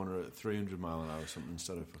that corner at 300 mile an hour or something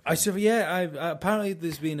instead of... apparently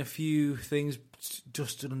there's been a few things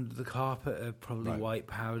dusted under the carpet, probably white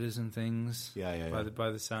powders and things.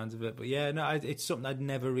 By the sounds of it. But it's something I'd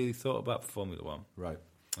never really thought about for Formula One. Right.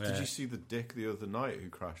 Did you see the dick the other night who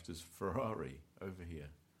crashed his Ferrari over here?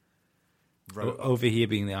 Over here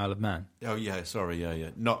being the Isle of Man? Oh, yeah, sorry,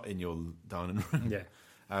 yeah. Not in your dining room.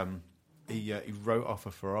 Yeah. He wrote off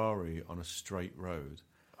a Ferrari on a straight road,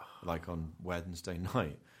 like on Wednesday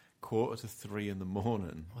night, 2:45 in the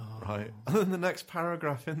morning, right? And then the next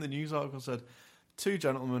paragraph in the news article said, 2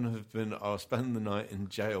 gentlemen are spending the night in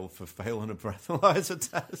jail for failing a breathalyzer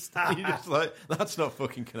test. And you're just like, that's not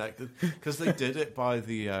fucking connected. Because they did it by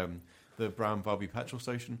the Brown Bobby petrol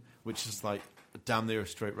station, which is like damn near a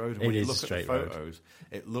straight road. And when you look at the photos,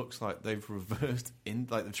 it looks like they've reversed in,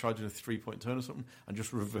 like they've tried doing a 3-point turn or something and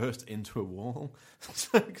just reversed into a wall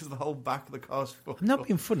because the whole back of the car's fucked I'm not up.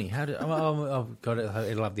 being funny. Oh God,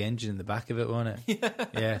 it'll have the engine in the back of it, won't it?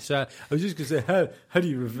 Yeah. So I was just going to say, how do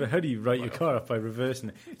you write your car off by reversing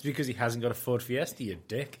it? It's because he hasn't got a Ford Fiesta, you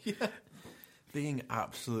dick. Yeah. being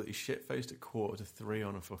absolutely shit-faced at 2:45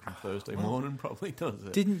 on a fucking Thursday morning probably does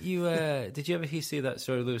it. Didn't you? Did you ever see that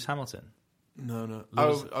story of Lewis Hamilton? No.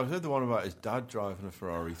 Lewis- I've heard the one about his dad driving a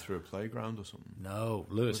Ferrari through a playground or something. No,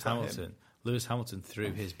 Lewis Hamilton. Lewis Hamilton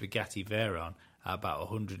threw his Bugatti Veyron at about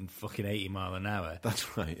 180 mile an hour.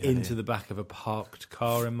 That's right. Into the back of a parked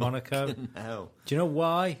car in Monaco. Fucking hell. Do you know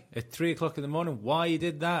why? At 3:00 in the morning, why he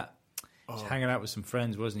did that? He was hanging out with some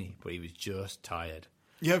friends, wasn't he? But he was just tired.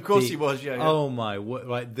 Yeah, of course he was. Yeah. Oh my!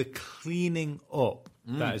 Like the cleaning up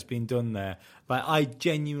that has been done there. Like I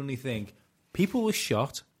genuinely think people were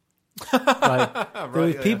shot. Like there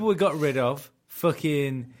was people we got rid of.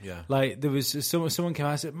 Fucking like there was someone came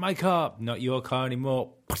out and said, "My car, not your car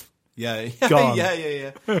anymore." Yeah. Gone.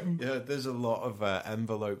 Yeah. There's a lot of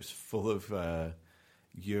envelopes full of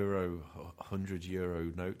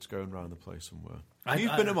 €100 notes going around the place somewhere.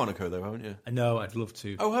 You've been to Monaco though, haven't you? No, I'd love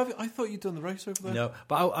to. Oh, have you? I thought you'd done the race over there. No,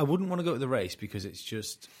 but I wouldn't want to go to the race because it's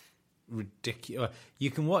just ridiculous.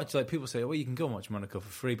 You can watch, like people say, well, you can go and watch Monaco for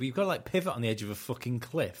free, but you've got to like pivot on the edge of a fucking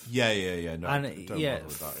cliff. Yeah. No, And don't bother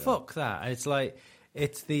with that, fuck that. It's like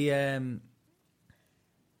it's the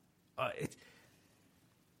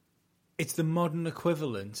it's the modern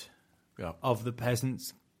equivalent of the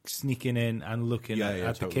peasants sneaking in and looking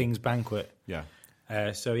at the king's banquet. Yeah.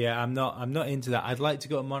 So I'm not into that. I'd like to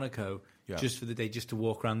go to Monaco just for the day, just to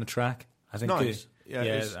walk around the track. I think nice.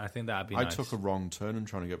 I think that'd be nice. I took a wrong turn and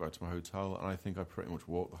trying to get back to my hotel, and I think I pretty much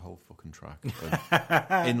walked the whole fucking track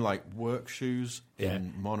in like work shoes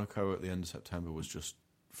in Monaco at the end of September was just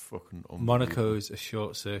fucking unbelievable. Monaco's a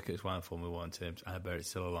short circuit as well in Formula 1 terms. I bet it's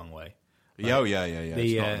still a long way. Yeah.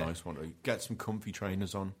 It's not a nice one. Get some comfy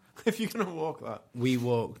trainers on if you're going to walk that. We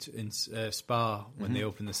walked in Spa when they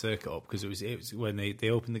opened the circuit up because it was when they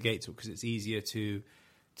opened the gates up because it's easier to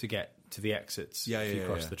get to the exits if you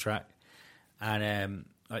cross the track. And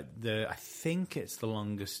I think it's the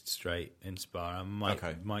longest straight in Spa. I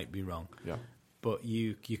might be wrong. Yeah. But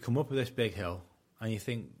you come up with this big hill and you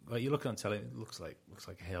think, like, you look on telly, it looks like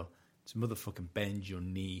a hill. It's a motherfucking bend your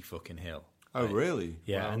knee fucking hill. Oh, right? really?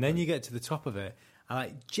 Yeah. Wow, and then you get to the top of it, and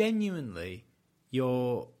like genuinely,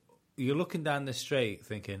 you're looking down the straight,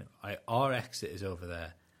 thinking, our exit is over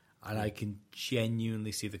there, and I can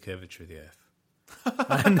genuinely see the curvature of the earth.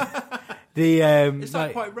 And is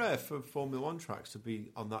that quite rare for Formula 1 tracks to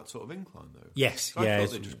be on that sort of incline, though? Yes, I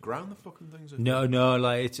thought they just ground the fucking things. No,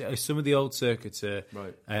 like it's some of the old circuits are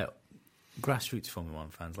right. Grassroots Formula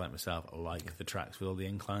 1 fans like myself like the tracks with all the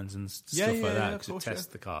inclines and stuff like that because it tests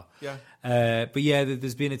the car. Yeah. But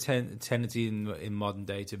there's been a tendency in modern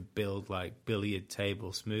day to build like billiard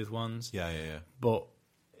table smooth ones. Yeah. But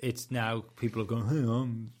it's now people are going, hey,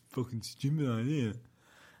 I'm fucking stupid idea.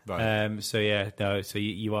 Right. So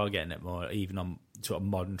you are getting it more even on sort of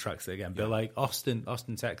modern tracks that again. But like Austin,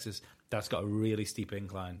 Texas, that's got a really steep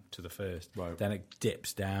incline to the first. Right. Then it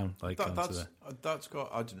dips down like onto the. That's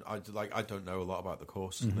got. I don't know a lot about the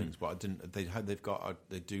courses and things, but I didn't. They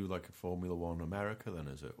do like a Formula 1 America. Then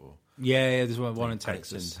is it or? Yeah. There's one in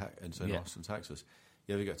Texas. In Austin, Texas.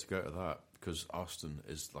 Yeah, we get to go to that because Austin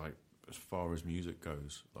is like, as far as music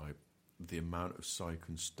goes, like the amount of psych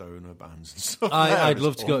and stoner bands and stuff. I'd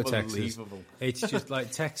love to go to Texas. It's just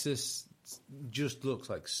like Texas just looks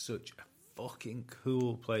like such a fucking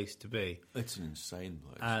cool place to be. It's an insane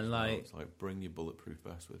place, and like it's like bring your bulletproof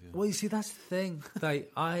vest with you. Well, you see, that's the thing.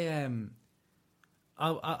 Like I'll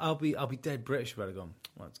be dead British about it. Going,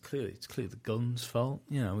 well, it's clearly the guns' fault.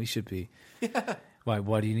 You know, we should be. Yeah.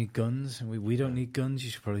 Why do you need guns? We don't need guns.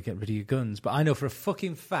 You should probably get rid of your guns. But I know for a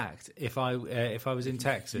fucking fact, if I was in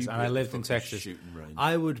Texas and I lived in Texas,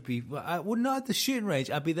 I would be. Well, I would not at the shooting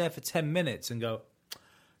range. I'd be there for 10 minutes and go.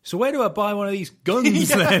 So where do I buy one of these guns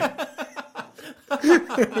then?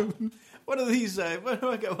 What are these? Where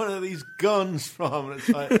do I get one of these guns from? And it's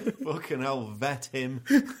like, fucking hell, vet him.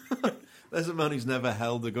 There's a man who's never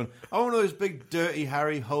held a gun. I want those big, dirty,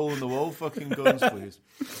 hairy, hole-in-the-wall fucking guns, please.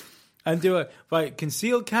 And do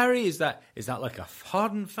concealed carry? Is that like a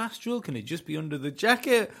hard and fast rule? Can it just be under the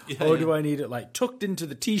jacket, or do I need it like tucked into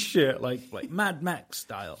the t-shirt, like Mad Max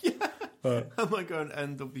style? Yeah. Am I going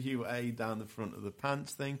NWA down the front of the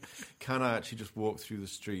pants thing? Can I actually just walk through the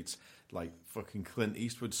streets like fucking Clint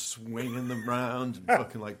Eastwood, swinging them round and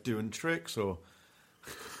fucking like doing tricks? Or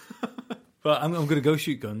well, I'm going to go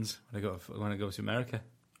shoot guns when I go to America.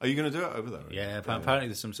 Are you going to do it over there? Right? Yeah, apparently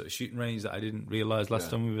there's some sort of shooting range that I didn't realise last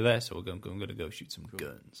time we were there, so I'm going to go shoot some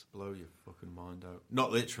guns. Blow your fucking mind out.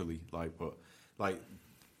 Not literally, but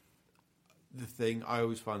the thing, I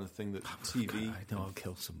always find the thing that TV... God, I know I'll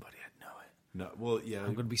kill somebody, I know it. No, well, yeah. I'm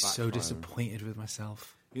going to be so disappointed with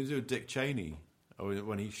myself. You do a Dick Cheney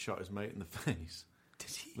when he shot his mate in the face. Did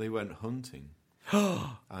he? They went hunting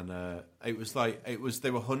And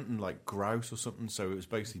they were hunting like grouse or something, so it was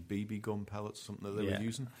basically BB gun pellets or something that they were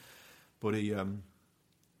using. But he, I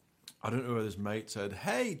don't know whether his mate said,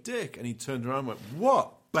 "Hey, Dick," and he turned around and went,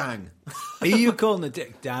 "What?" Bang. Are you calling a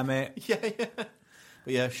dick? Damn it! Yeah.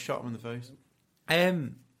 But yeah, shot him in the face.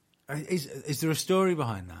 Is there a story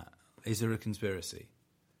behind that? Is there a conspiracy?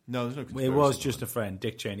 No, there's no conspiracy. It was just a friend.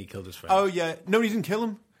 Dick Cheney killed his friend. Oh yeah, no, he didn't kill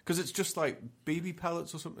him because it's just like BB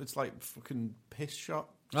pellets or something. It's like fucking piss shot.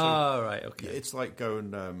 So right, okay. It's like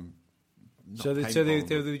going. So they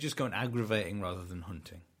were just going aggravating rather than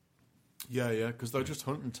hunting. Yeah, because they're just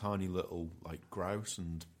hunting tiny little like grouse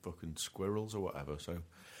and fucking squirrels or whatever. So,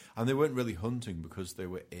 and they weren't really hunting because they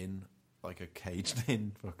were in like a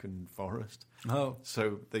caged-in fucking forest. Oh,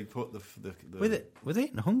 so they put the were they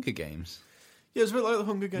in Hunger Games? Yeah, it's a bit like the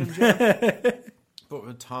Hunger Games, yeah. But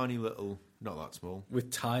with tiny little, not that small,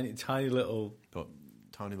 with tiny little, but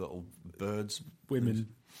tiny little birds, women.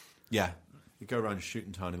 Yeah, you go around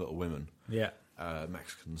shooting tiny little women. Yeah,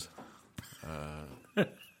 Mexicans,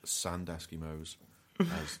 sand Eskimos,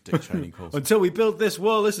 as Dick Cheney calls. Until we build this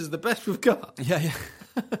wall, this is the best we've got. Yeah.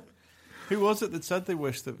 Who was it that said they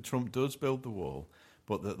wish that Trump does build the wall,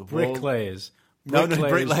 but that the bricklayers? No,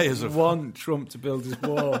 bricklayers want Trump to build his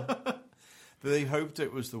wall. They hoped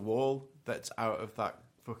it was the wall that's out of that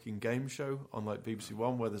fucking game show on like BBC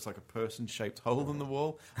One where there's like a person-shaped hole in the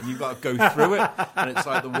wall and you've got to go through it and it's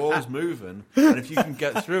like the wall's moving and if you can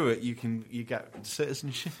get through it you get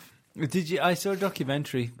citizenship. I saw a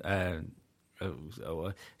documentary.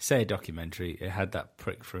 Say a documentary. It had that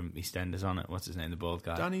prick from EastEnders on it. What's his name? The bald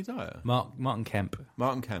guy. Danny Dyer. Martin Kemp.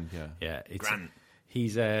 Martin Kemp. Yeah. Yeah. Grant.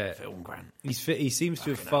 He's film Grant. He seems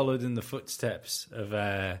to have followed in the footsteps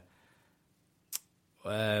of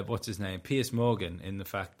what's his name? Piers Morgan, in the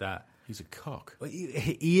fact that he's a cock. Well,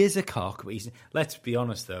 he is a cock, but let's be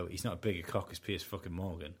honest though, he's not as big a cock as Piers fucking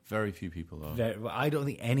Morgan. Very few people are. I don't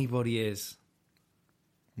think anybody is.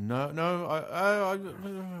 No,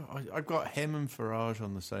 I've got him and Farage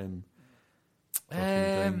on the same fucking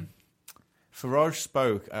thing. Farage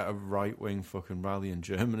spoke at a right-wing fucking rally in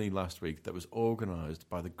Germany last week that was organised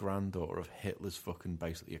by the granddaughter of Hitler's fucking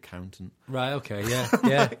basically accountant. Right? Okay. Yeah.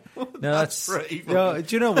 No, that's pretty. Do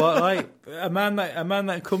you know what? Like a man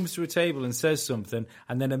that comes to a table and says something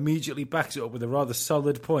and then immediately backs it up with a rather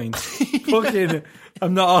solid point. Fucking,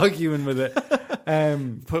 I'm not arguing with it.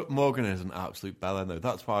 Put Morgan is an absolute bellend though.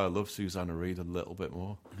 That's why I love Susanna Reid a little bit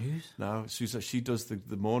more. Who's? No, she does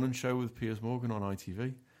the morning show with Piers Morgan on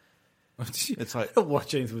ITV. It's like I don't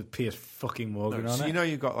watch anything with Piers fucking Morgan on it. You know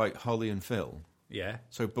you've got like Holly and Phil. Yeah.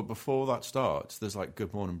 So, but before that starts, there's like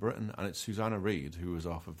Good Morning Britain, and it's Susanna Reid, who was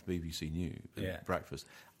off of BBC News Breakfast,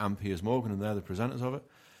 and Piers Morgan, and they're the presenters of it.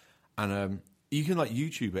 And you can like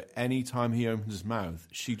YouTube it. Any time he opens his mouth,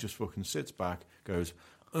 she just fucking sits back, goes,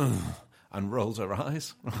 ugh, and rolls her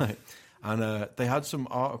eyes, right? And they had some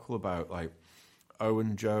article about like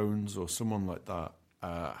Owen Jones or someone like that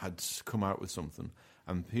had come out with something.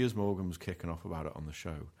 And Piers Morgan was kicking off about it on the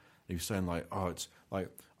show. He was saying like, "Oh, it's like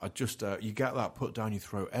I just you get that put down your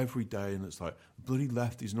throat every day, and it's like bloody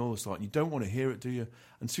lefties and all this like. And you don't want to hear it, do you?"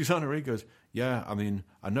 And Susanna Reid goes, "Yeah, I mean,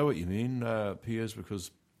 I know what you mean, Piers,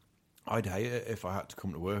 because I'd hate it if I had to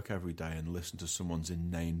come to work every day and listen to someone's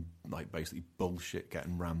inane, like basically bullshit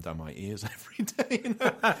getting rammed down my ears every day." You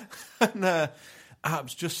know? And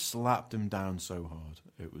Abs just slapped him down so hard.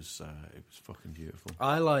 It was fucking beautiful.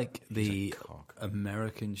 I like the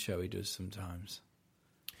American show he does sometimes.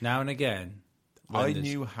 Now and again. I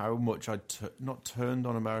knew how much I'd not turned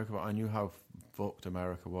on America, but I knew how fucked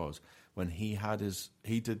America was when he had was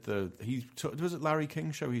it Larry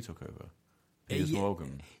King show he took over? Piers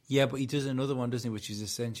Morgan. Yeah, but he does another one, doesn't he, which is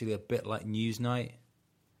essentially a bit like Newsnight.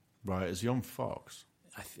 Right, is he on Fox?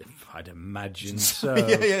 I'd imagine so.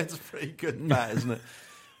 Yeah, it's a pretty good bet, isn't it?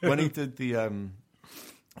 When he did the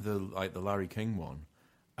Larry King one,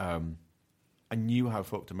 I knew how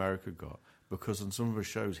fucked America got because on some of his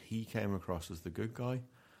shows he came across as the good guy,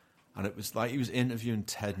 and it was like he was interviewing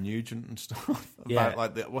Ted Nugent and stuff about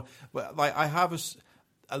like I have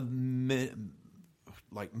a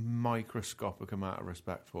microscopic amount of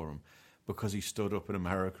respect for him. Because he stood up in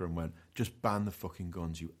America and went, just ban the fucking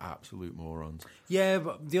guns, you absolute morons. Yeah,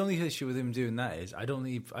 but the only issue with him doing that is I don't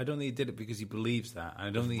think he did it because he believes that.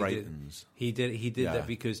 I don't think he did that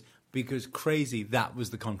because crazy. That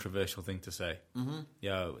was the controversial thing to say. Mm-hmm.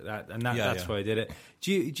 That's why I did it.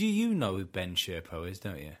 Do you know who Ben Sherpo is?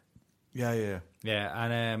 Don't you? Yeah.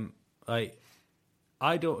 And like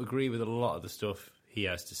I don't agree with a lot of the stuff he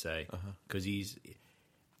has to say because he's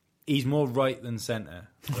more right than centre.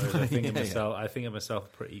 Whereas I think of myself, I think of myself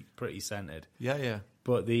pretty centred. Yeah.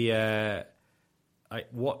 But the like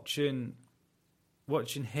watching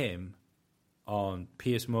him on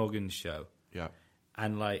Piers Morgan's show. Yeah.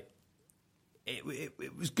 And like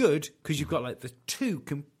it was good because you've got like the two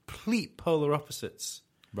complete polar opposites.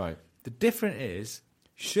 Right. The difference is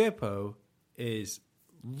Sherpo is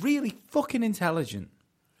really fucking intelligent.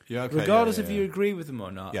 Yeah. Okay, Regardless yeah, if you agree with him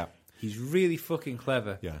or not. Yeah. He's really fucking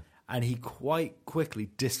clever. Yeah. And he quite quickly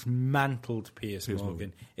dismantled Piers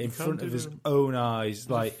Morgan in You front can't of do his that. own eyes. He's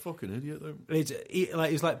Like a fucking idiot, though.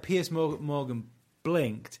 it's like Piers Morgan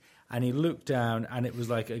blinked and he looked down and it was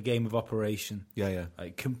like a game of Operation. Yeah, yeah.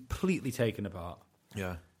 Like completely taken apart.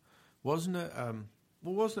 Yeah. Wasn't it?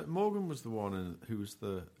 Wasn't it? Morgan was the one who was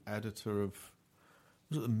the editor of.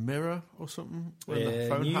 Was it the Mirror or something? When the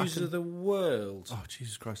phone News hacking? of the World. Oh,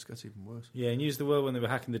 Jesus Christ! It gets even worse. Yeah, News of the World when they were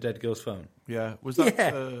hacking the dead girl's phone. Yeah. Was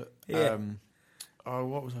that? Yeah. Oh,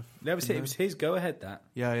 what was that? That was it was his go ahead. That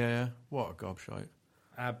Yeah. What a gobshite.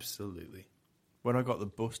 absolutely. When I got the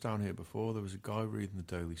bus down here before, there was a guy reading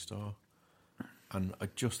the Daily Star, and I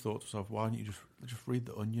just thought to myself, why don't you just read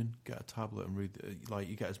the Onion, get a tablet and read like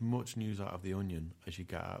you get as much news out of the Onion as you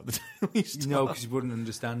get out of the Daily Star. No, because you wouldn't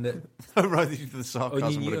understand it. Right, the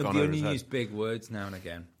sarcasm would have gone the over his Onion head. use big words now and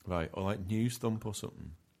again. Right, or like News Thump or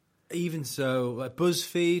something. Even so, like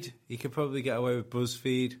BuzzFeed, you could probably get away with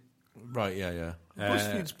BuzzFeed. Right, yeah.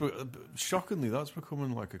 BuzzFeed's shockingly, that's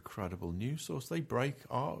becoming like a credible news source. They break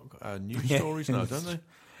news stories now, don't they?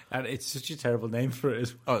 And it's such a terrible name for it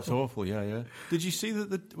as well. Oh, it's awful, yeah. Did you see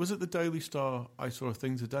that? Was it the Daily Star? I saw a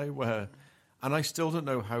thing today where, and I still don't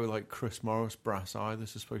know how like Chris Morris brass eye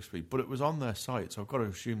this is supposed to be, but it was on their site, so I've got to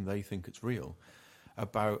assume they think it's real.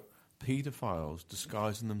 About paedophiles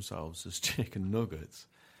disguising themselves as chicken nuggets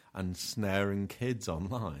and snaring kids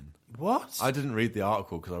online. What? I didn't read the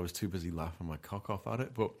article because I was too busy laughing my cock off at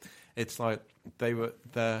it, but it's like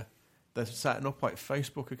they're setting up like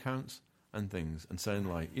Facebook accounts and things and saying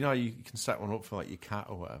like, you can set one up for like your cat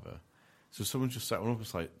or whatever. So someone's just set one up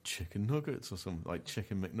as like chicken nuggets or something, like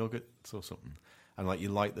chicken McNuggets or something. And like you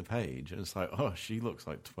like the page and it's like, oh, she looks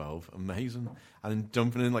like 12, amazing. And then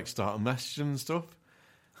jumping in like starting messaging and stuff.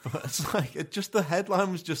 But it's like, just the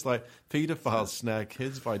headline was just like, paedophiles snare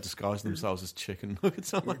kids by disguising themselves as chicken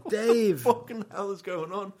nuggets. I'm like, Dave, what the fucking hell is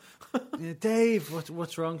going on? Yeah, Dave,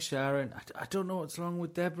 what's wrong, Sharon? I don't know what's wrong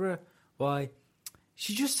with Deborah. Why?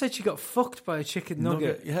 She just said she got fucked by a chicken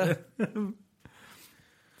nugget. Yeah.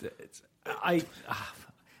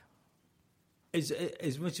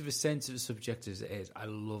 As much of a sensitive subject as it is, I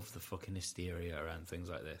love the fucking hysteria around things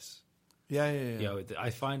like this. Yeah. I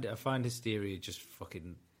find hysteria just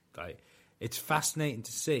fucking like it's fascinating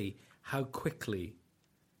to see how quickly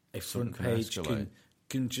a front page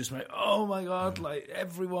can just make, oh my god, like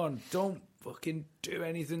everyone don't fucking do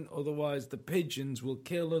anything, otherwise the pigeons will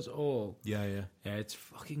kill us all. Yeah. Yeah, it's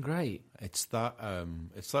fucking great. It's that.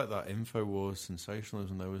 It's like that InfoWars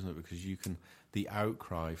sensationalism, though, isn't it? Because the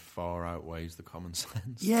outcry far outweighs the common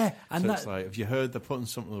sense. Yeah, and so it's like if you heard they're putting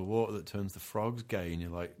something in the water that turns the frogs gay, and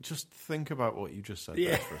you're like, just think about what you just said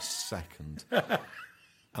there for a second.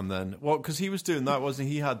 And then, because he was doing that, wasn't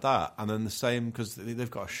he? He had that, and then the same, because they've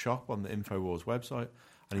got a shop on the InfoWars website,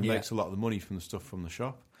 and he makes a lot of the money from the stuff from the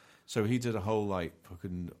shop. So he did a whole like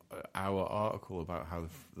fucking hour article about how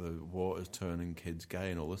the water's turning kids gay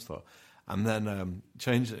and all this stuff, and then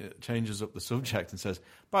changes up the subject and says,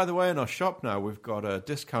 "By the way, in our shop now we've got a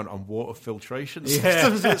discount on water filtration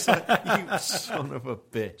systems." It's like, you son of a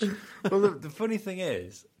bitch. Well, the funny thing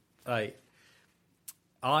is, like,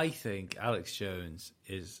 I think Alex Jones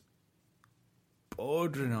is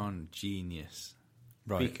bordering on genius,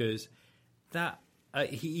 Right? Because that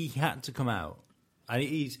he had to come out. And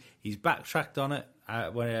he's backtracked on it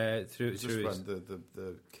through his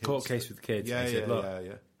the court case with the kids. Yeah, he said, look,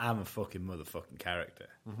 yeah. I'm a fucking motherfucking character.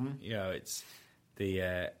 Mm-hmm. It's the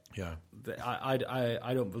I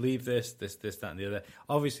don't believe this, that, and the other.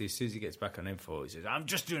 Obviously, as soon as he gets back on info, he says, I'm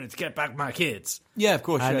just doing it to get back my kids. Yeah, of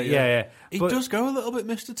course. And, yeah. He does go a little bit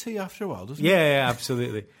Mr. T after a while, doesn't he? Yeah,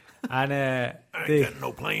 absolutely. And I ain't getting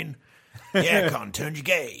no plane. Yeah, can't turn you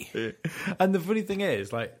gay. And the funny thing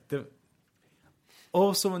is, like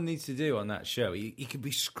all someone needs to do on that show, he could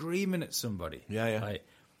be screaming at somebody. Yeah. Like,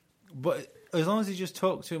 but as long as he just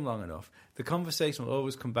talks to him long enough, the conversation will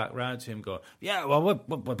always come back round to him going, yeah, well,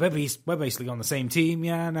 we're basically on the same team,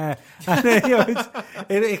 yeah.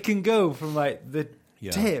 And it can go from like the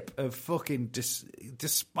tip of fucking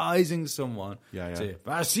despising someone to,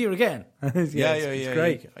 I'll see you again. It's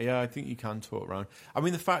great. I think you can talk around. I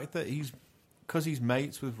mean, the fact that because he's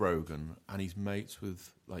mates with Rogan and he's mates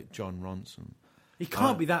with like John Ronson. He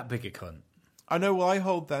can't be that big a cunt. I know, well, I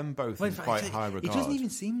hold them both in quite high regard. He doesn't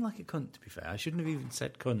even seem like a cunt, to be fair. I shouldn't have even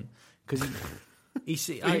said cunt, because You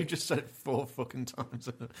just said it 4 fucking times.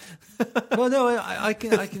 Well, no, I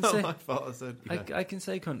can Not say my fault. I said, yeah. I can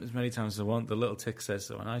say cunt as many times as I want. The little tick says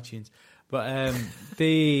so on iTunes. But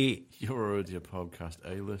the You're already a podcast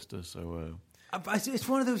A-lister, so... it's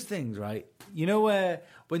one of those things, right? You know where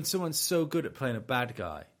when someone's so good at playing a bad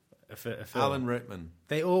guy, a film, Alan Rickman.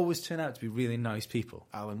 they always turn out to be really nice people.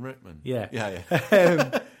 Alan Rickman. Yeah.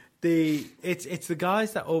 Yeah. It's the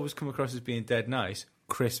guys that always come across as being dead nice,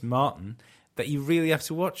 Chris Martin, that you really have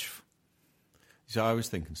to watch. So I was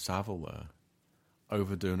thinking Savile there,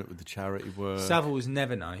 overdoing it with the charity work. Savile was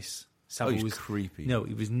never nice. Savile he was creepy. No,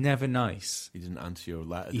 he was never nice. He didn't answer your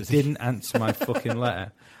letter. He didn't answer my fucking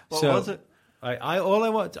letter. What was it? I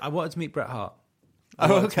wanted to meet Bret Hart.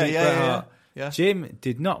 Oh, okay, yeah. Jim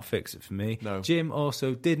did not fix it for me. No. Jim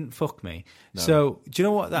also didn't fuck me. No. So do you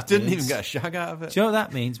know what that Didn't means? even get a shag out of it. Do you know what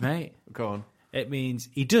that means, mate? Go on. It means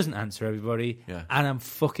he doesn't answer everybody, Yeah. and I'm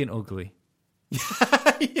fucking ugly.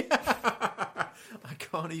 I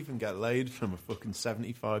can't even get laid from a fucking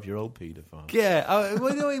 75-year-old paedophile. Yeah,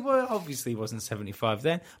 well, obviously he wasn't 75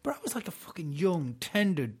 then, but I was like a fucking young,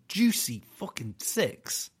 tender, juicy fucking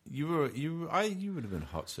 6. You would have been a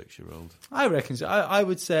hot 6-year-old. I reckon so. I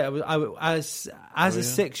would say as a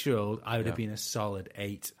 6-year-old, I would have Yeah. been a solid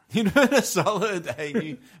 8. You know, a solid 8.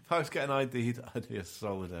 If I was getting ID'd, I'd be a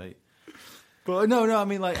solid 8. But no, I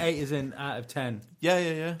mean like 8 is in out of 10.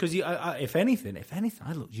 Yeah. Because if anything,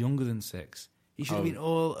 I looked younger than 6. You should have been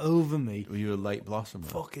all over me. Were you a late blossomer?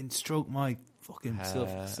 Fucking stroke my fucking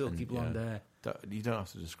silky blonde hair. You don't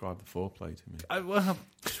have to describe the foreplay to me. I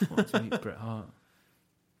just want to meet Bret Hart.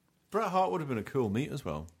 Bret Hart would have been a cool meet as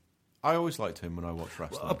well. I always liked him when I watched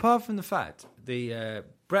wrestling. Well, apart from the fact, the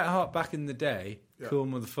Bret Hart back in the day, cool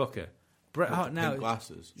motherfucker. Bret Hart now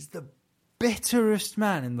glasses. is the bitterest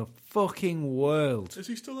man in the fucking world. Is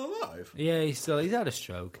he still alive? Yeah, he's had a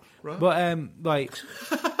stroke. Right. But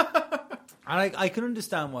I can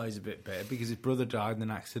understand why he's a bit bitter because his brother died in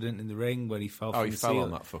an accident in the ring when he fell. Oh, from he the fell ceiling.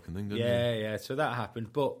 on that fucking thing, didn't he? Yeah. So that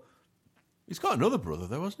happened, but He's got another brother,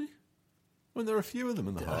 though, hasn't he? When there are a few of them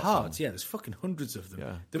in the Hart. Hearts, yeah, there's fucking hundreds of them.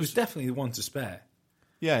 Yeah. There was definitely one to spare.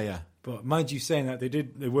 Yeah. But mind you, saying that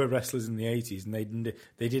they were wrestlers in the 80s, and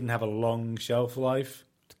they didn't have a long shelf life.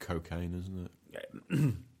 It's cocaine, isn't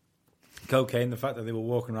it? Cocaine, the fact that they were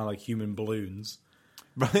walking around like human balloons.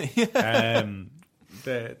 Right. Yeah. And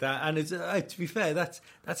it's, to be fair, that's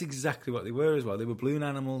exactly what they were as well. They were balloon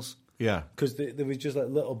animals. Yeah. Because there was just like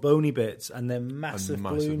little bony bits, and then massive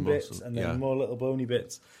balloon bits, muscle, and then more little bony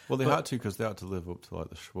bits. Well, they had to because they had to live up to like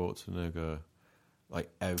the Schwarzenegger, like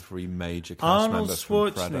every major cast Arnold member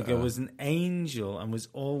from Predator. Schwarzenegger was an angel and was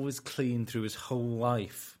always clean through his whole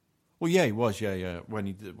life. Well, yeah, he was. Yeah. When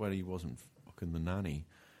he wasn't fucking the nanny.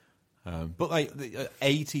 But like the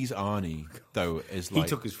 80s Arnie though is like He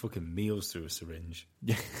took his fucking meals through a syringe.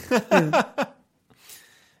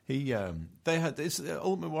 Yeah. They had is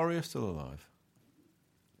Ultimate Warrior still alive?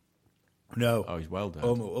 No. Oh, he's well dead.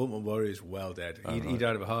 Ultimate Warrior's well dead. He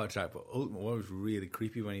died of a heart attack, but Ultimate Warrior was really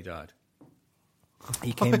creepy when he died.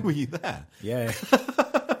 He came. Were you there? Yeah.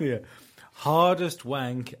 Yeah. Hardest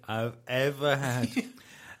wank I've ever had.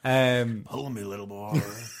 Pull me, little boy.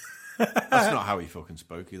 That's not how he fucking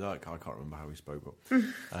spoke either. I can't remember how he spoke.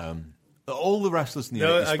 But, all the wrestlers in the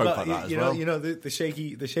 80s spoke like that as well. You know the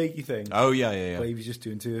shaky thing. Oh, yeah. But he was just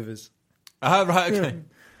doing 2 of his. Ah, right, okay.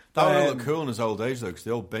 That would have looked cool in his old age, though, because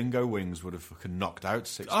the old bingo wings would have fucking knocked out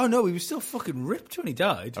 6. Oh, no, he was still fucking ripped when he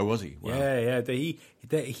died. Oh, was he? Wow. Yeah.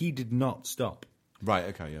 He did not stop. Right,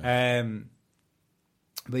 okay, yeah.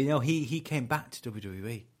 But, he came back to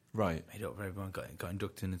WWE. Right. Made up for everyone, got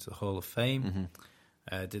inducted into the Hall of Fame.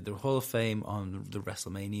 Mm-hmm. Did the Hall of Fame on the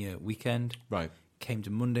WrestleMania weekend. Right. Came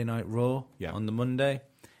to Monday Night Raw on the Monday.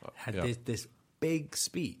 Had this big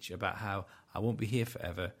speech about how I won't be here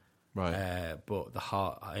forever. Right. But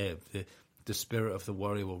the spirit of the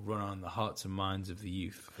warrior will run on the hearts and minds of the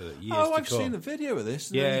youth for years to come. I've seen a video of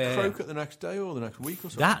this. And then he croak it the next day or the next week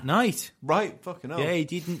or something. That night. Right, fucking hell. Yeah, he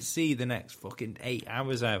didn't see the next fucking 8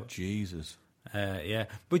 hours out. Jesus. Yeah.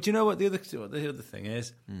 But you know what the other thing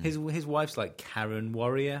is? His wife's like Karen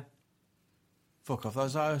Warrior. Fuck off,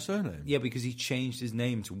 that's her surname? Yeah, because he changed his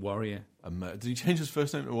name to Warrior. Did he change his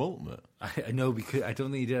first name to Ultimate? I know, because I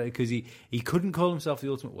don't think he did, because he couldn't call himself the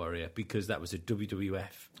Ultimate Warrior because that was a WWF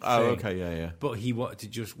Oh, thing. okay, yeah. But he wanted to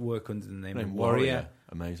just work under the name of Warrior.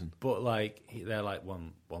 Amazing. But they're like, well,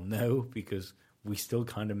 no, because we still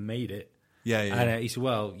kind of made it. Yeah. And he said,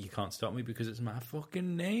 well, you can't stop me because it's my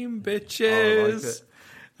fucking name, bitches. Oh, I like it.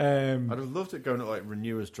 I'd have loved it going to like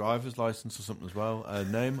renew his driver's license or something as well.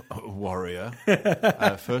 Name Warrior.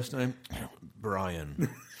 First name Brian.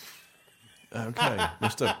 Okay,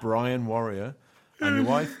 Mr. Brian Warrior. And your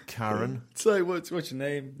wife, Karen. It's like, what's your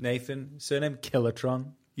name? Nathan. Surname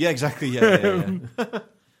Killatron. Yeah, exactly. Yeah. What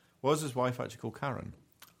was his wife actually called? Karen?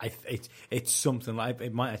 It's something like,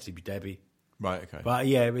 it might actually be Debbie. Right, okay. But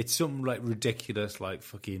yeah, it's something like ridiculous, like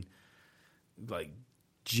fucking, like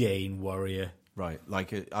Jane Warrior. Right,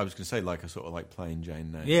 like I was going to say, like a sort of like plain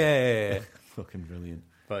Jane name. Yeah. Fucking brilliant.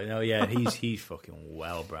 But no, yeah, he's fucking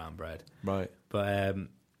well brown bread. Right. But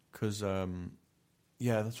because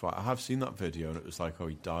yeah, that's right. I have seen that video, and it was like, oh,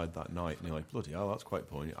 he died that night, and you're like, bloody hell, that's quite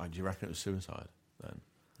poignant. Do you reckon it was suicide then?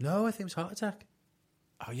 no, I think it was heart attack.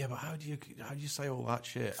 Oh yeah, but how do you say all that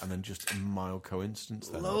shit and then just a mild coincidence?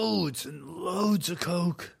 Then Loads and loads of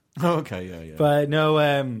coke. Oh, okay, yeah. But no,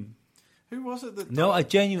 Who was it that? no, I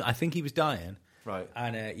think he was dying. Right.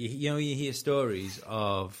 And you hear stories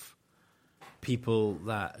of people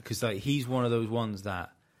that, because like he's one of those ones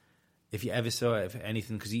that if you ever saw it, if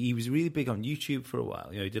anything, because he was really big on YouTube for a while.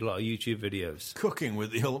 He did a lot of YouTube videos. Cooking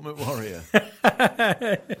with the Ultimate Warrior.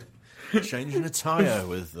 Changing a tyre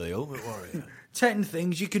with the Ultimate Warrior. 10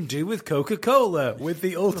 things you can do with Coca-Cola with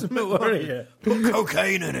the Ultimate Warrior. Put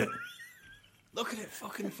cocaine in it. Look at it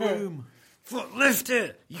fucking fume. Lift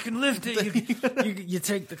it. You can lift it. You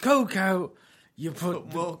take the coke out. You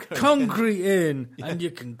put more coke concrete in, and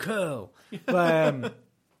you can curl. But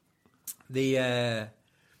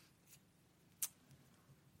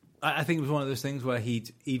I think it was one of those things where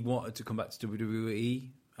he'd wanted to come back to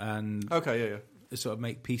WWE and sort of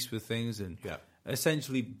make peace with things and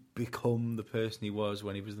essentially become the person he was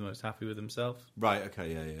when he was the most happy with himself. Right.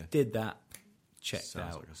 Okay. Yeah. Did that. Checked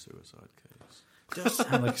Sounds out. like a suicide case. Does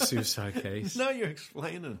sound like a suicide case. No, you're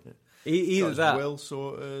explaining it. Either that. Well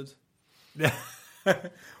sorted.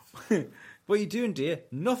 What are you doing, dear?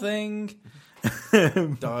 Nothing.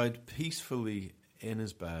 Died peacefully in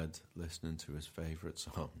his bed listening to his favourite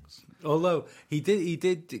songs. Although he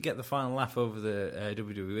did get the final laugh over the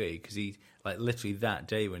WWE because he literally that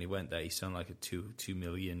day when he went there he signed like a $2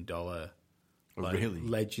 million really?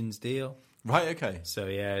 Legends deal. Right. Okay. So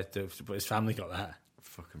yeah, but his family got that.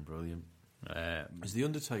 Fucking brilliant. Is the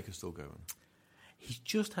Undertaker still going? He's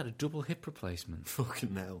just had a double hip replacement.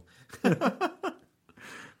 Fucking hell.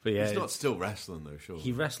 But yeah, he's not still wrestling though, sure.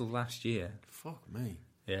 He wrestled last year. Fuck me.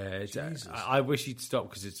 Yeah, Jesus. I wish he'd stop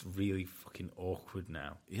because it's really fucking awkward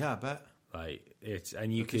now. Yeah, I bet. Like it's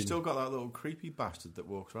and you Look, can he's still got that little creepy bastard that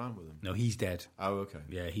walks around with him. No, he's dead. Oh, okay.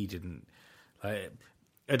 Yeah, he didn't.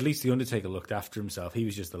 At least the Undertaker looked after himself. He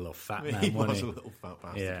was just a little fat man. He wasn't was a little fat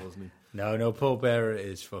bastard, wasn't he? No, Paul Bearer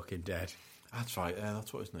is fucking dead. That's right. Yeah,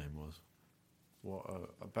 that's what his name was. What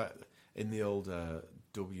I bet in the old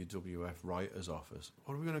WWF writer's office.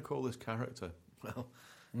 What are we going to call this character? Well,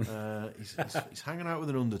 he's hanging out with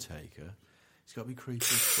an Undertaker. He's got to be creepy as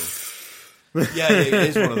fuck. Yeah, it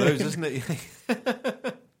is one of those, isn't it?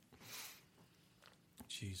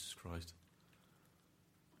 Jesus Christ.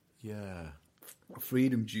 Yeah.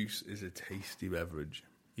 Freedom juice is a tasty beverage.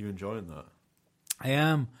 You enjoying that? I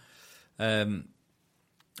am.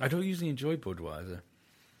 I don't usually enjoy Budweiser,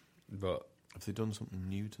 but have they done something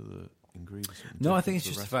new to the ingredients? No, I think it's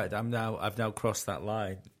just the fact I've now crossed that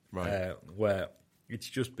line, right? Where it's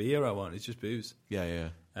just beer I want. It's just booze. Yeah.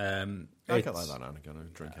 I get like that now and again. I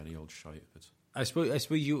drink any old shite. I suppose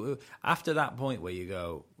you after that point where you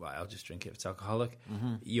go, right, I'll just drink it if it's alcoholic.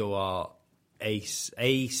 Mm-hmm. You are a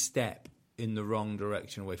step in the wrong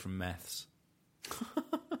direction away from meths.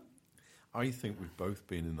 I think we've both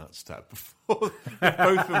been in that step before. We've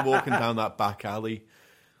both been walking down that back alley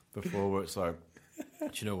before where it's like, do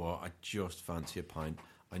you know what? I just fancy a pint.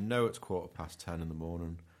 I know it's 10:15 in the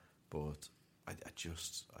morning, but I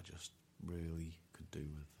just really could do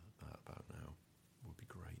with that about now. Would be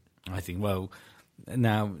great. I think. Well,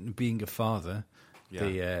 now being a father,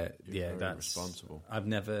 you're that's responsible. I've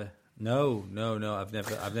never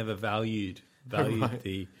valued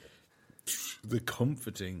Right. the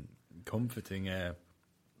comforting Numbingness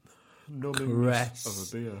caress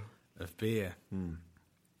of a beer.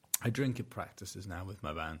 I drink at practices now with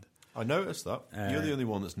my band. I noticed that. You're the only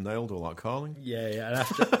one that's nailed all that carling. Yeah. And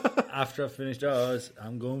after I've finished ours,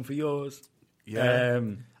 I'm going for yours. Yeah.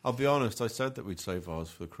 I'll be honest, I said that we'd save ours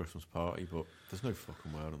for the Christmas party, but there's no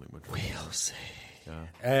fucking way I don't think we're drinking. We'll see.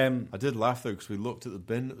 Yeah. I did laugh, though, because we looked at the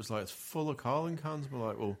bin. It was like, it's full of carling cans. We're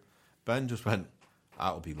like, well, Ben just went,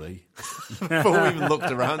 that'll be Lee. Before we even looked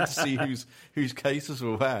around to see whose cases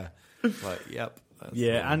were where. Like, yep.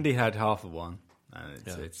 Yeah, Andy had half of one, and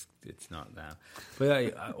it's not now.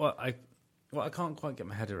 But what I can't quite get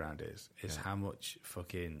my head around is how much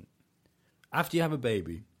fucking... After you have a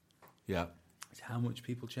baby... Yeah. It's how much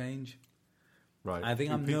people change. Right. I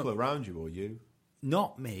think people around you or you?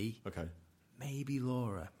 Not me. Okay. maybe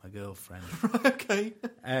Laura, my girlfriend. Okay.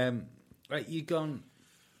 Right, you've gone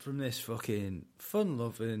from this fucking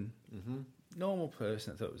fun-loving, normal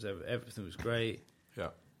person that thought everything was great, Yeah.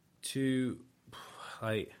 to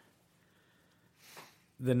like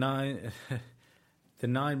the 9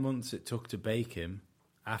 months it took to bake him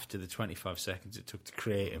after the 25 seconds it took to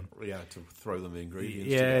create him. Yeah, to throw them the ingredients.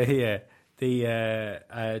 Yeah, together.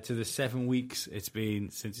 yeah. To the 7 weeks it's been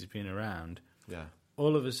since he's been around. Yeah.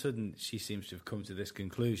 All of a sudden, she seems to have come to this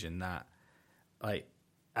conclusion that, like,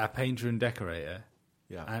 our painter and decorator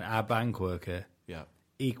Yeah. and our bank worker Yeah.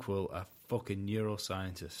 equal a fucking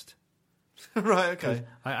neuroscientist. Right, okay.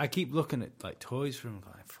 I keep looking at, like, toys from him,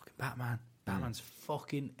 going, fucking Batman. Batman's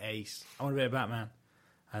fucking ace. I want to be a Batman.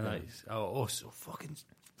 And, like, so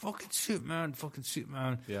fucking Superman,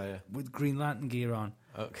 Yeah, yeah. with Green Lantern gear on.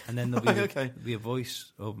 Okay. And then there'll Right, be a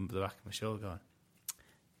voice over the back of my shoulder going,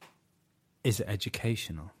 is it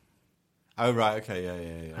educational? Oh, right, okay,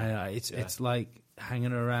 yeah. It's like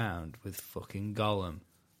hanging around with fucking Gollum.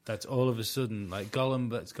 That's all of a sudden, like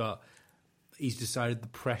Gollum he's decided the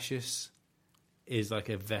precious is like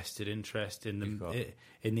a vested interest in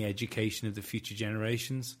the education of the future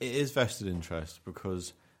generations. It is vested interest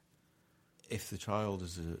because if the child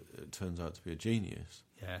turns out to be a genius,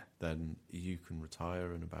 then you can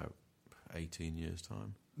retire in about 18 years'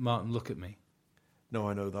 time. Martin, look at me. No,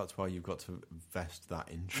 I know, that's why you've got to vest that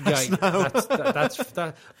interest now. That's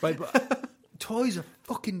right, but toys are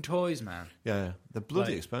fucking toys, man. Yeah, they're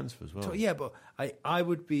bloody expensive as well. Yeah, but I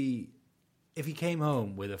would be, if he came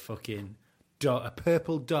home with a fucking a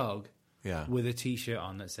purple dog with a T-shirt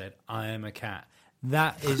on that said, I am a cat.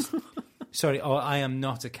 That is, sorry, or I am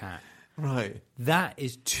not a cat. Right. That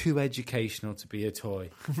is too educational to be a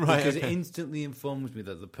toy. Right, because okay. it instantly informs me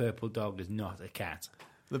that the purple dog is not a cat.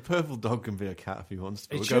 The purple dog can be a cat if he wants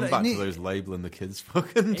to. We're should- going back it to those labelling the kids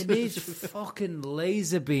fucking. It needs fucking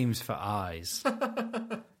laser beams for eyes.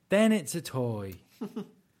 Then it's a toy.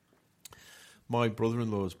 My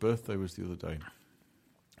brother-in-law's birthday was the other day.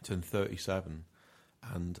 He turned 37,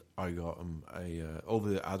 and I got him all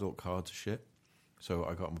the adult cards are shit. So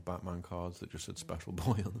I got him Batman cards that just said "Special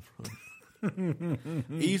Boy" on the front.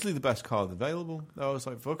 Easily the best card available. I was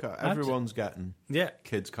like, "Fuck it, everyone's getting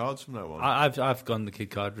kids cards from now on." I've gone the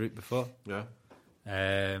kid card route before. Yeah,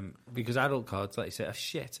 because adult cards, like you say, are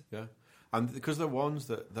shit. yeah, and because they're ones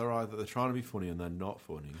that they're trying to be funny and they're not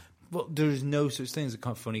funny. But there is no such thing as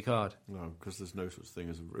a funny card. No, because there's no such thing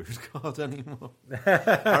as a rude card anymore.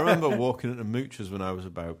 I remember walking into Mooch's when I was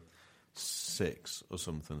about 6 or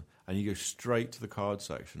something, and you go straight to the card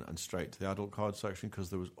section and straight to the adult card section because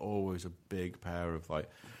there was always a big pair of like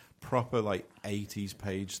proper like 80s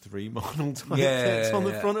page 3 model type kits on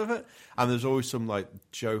the front of it, and there's always some like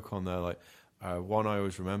joke on there. Like one I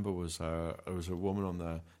always remember was there was a woman on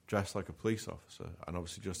there dressed like a police officer and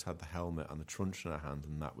obviously just had the helmet and the truncheon in her hand,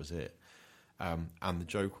 and that was it. And the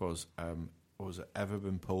joke was it ever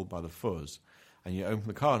been pulled by the fuzz? And you open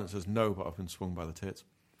the card and it says, no, but I've been swung by the tits.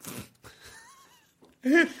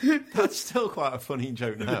 That's still quite a funny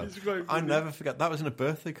joke now. I never forget. That was in a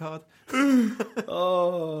birthday card.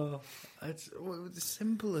 Oh, it's the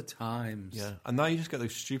simpler times. Yeah, and now you just get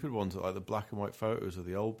those stupid ones that like the black and white photos of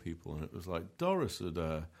the old people, and it was like Doris had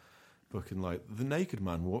fucking like the naked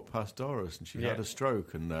man walked past Doris and she had a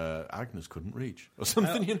stroke, and Agnes couldn't reach or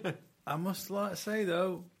something. You know, I must like say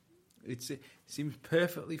though, it seems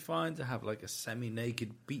perfectly fine to have like a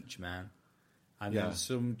semi-naked beach man. And then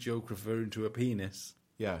some joke referring to a penis.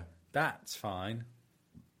 Yeah. That's fine.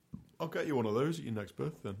 I'll get you one of those at your next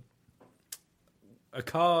birthday then. A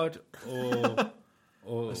card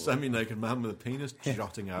or a semi-naked man with a penis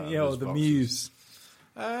jotting out of or his the boxes. muse.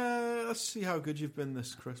 Let's see how good you've been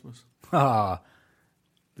this Christmas.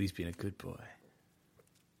 Lee's been a good boy.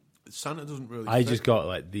 Santa doesn't really I just got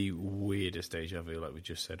like the weirdest deja vu, like we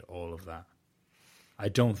just said all of that. I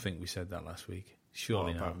don't think we said that last week.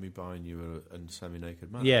 Surely not. About me buying you a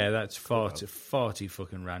semi-naked man? Yeah, that's far too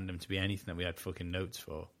fucking random to be anything that we had fucking notes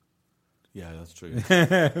for. Yeah, that's true.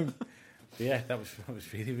 Yeah, that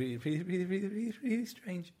was really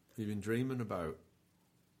strange. You've been dreaming about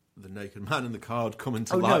the naked man in the card coming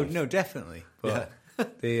to Oh life. no, definitely. But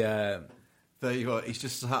the there you are. He's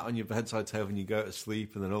just sat on your bedside table and you go to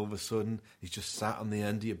sleep, and then all of a sudden he's just sat on the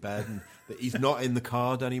end of your bed, and he's not in the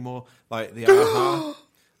card anymore, like the aha.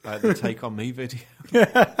 Like the Take On Me video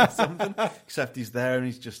or something. Except he's there and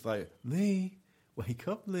he's just like, Lee, wake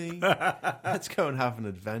up, Lee. Let's go and have an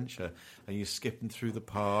adventure. And you're skipping through the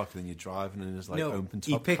park, and then you're driving in his like open top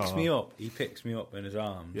he picks car. me up. He picks me up in his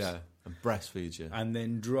arms. Yeah, and breastfeeds you. And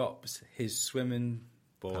then drops his swimming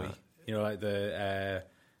boy. You know, like the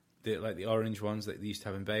orange ones that they used to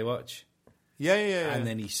have in Baywatch. Yeah. And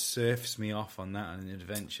then he surfs me off on that on an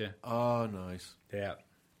adventure. Oh, nice. Yeah.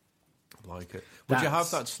 Like it. Would you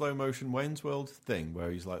have that slow motion Wayne's World thing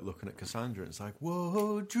where he's like looking at Cassandra and it's like,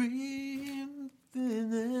 whoa, dream,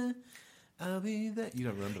 I'll be there. You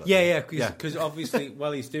don't remember that? Yeah, because obviously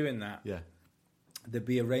while he's doing that, yeah, there'd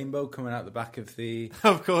be a rainbow coming out the back of the...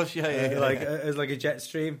 Of course, yeah. As like a jet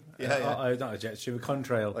stream. Yeah. Not a jet stream, a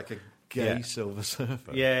contrail. Like a gay Silver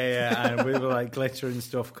Surfer. Yeah, and we were like glitter and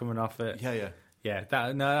stuff coming off it. Yeah. Yeah,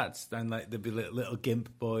 that's... And like there'd be little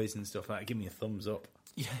gimp boys and stuff like that. Give me a thumbs up.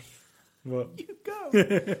 Yeah. What? You go.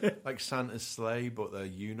 Like Santa's sleigh, but they're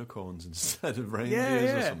unicorns instead of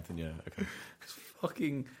reindeers or something. Yeah, okay. It's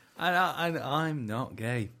fucking... And I'm not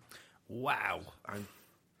gay. Wow. I'm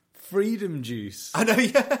freedom juice. I know,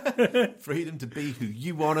 yeah. Freedom to be who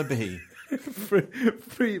you want to be.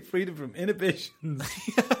 Freedom from inhibitions.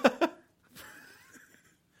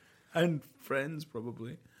 And friends,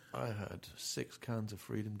 probably. I had 6 cans of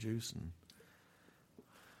freedom juice and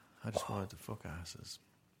I just wanted to fuck asses.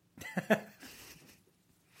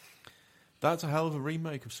 That's a hell of a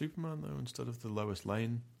remake of Superman, though, instead of the Lois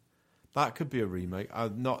Lane. That could be a remake.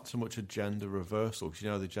 Not so much a gender reversal, because you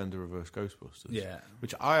know the gender reverse Ghostbusters. Yeah.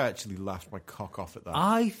 Which I actually laughed my cock off at that.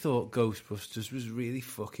 I thought Ghostbusters was really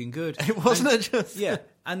fucking good. It wasn't it just? Yeah,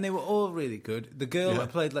 and they were all really good. The girl that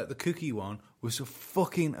played like the cookie one was so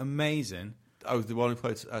fucking amazing. Oh, the one who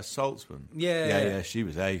played Saltzman? Yeah, she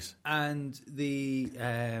was ace. And the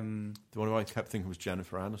one who I kept thinking was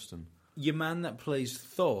Jennifer Aniston. Your man that plays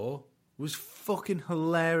Thor was fucking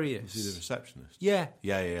hilarious. Was he the receptionist? Yeah.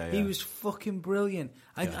 Yeah. He was fucking brilliant.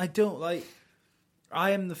 I don't like...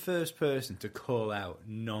 I am the first person to call out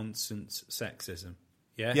nonsense sexism.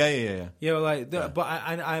 Yeah? Yeah. You know, like... But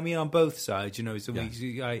I mean on both sides, you know, something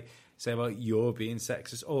like say about you're being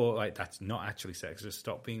sexist, or like that's not actually sexist,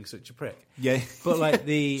 stop being such a prick. Yeah. But like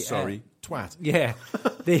the... Sorry, twat. Yeah.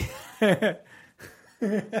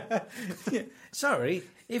 Sorry,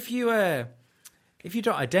 if you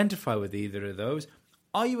don't identify with either of those,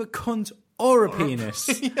 are you a cunt or a penis?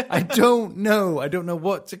 I don't know. I don't know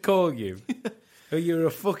what to call you. Or you're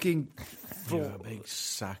a fucking... You're a big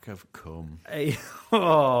sack of cum.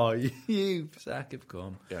 You sack of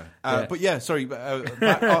cum. Yeah. But yeah, sorry. Back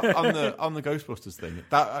on the Ghostbusters thing,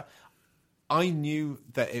 that I knew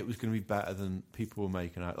that it was going to be better than people were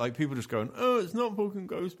making out. Like people just going, "Oh, it's not fucking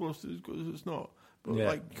Ghostbusters because it's not." But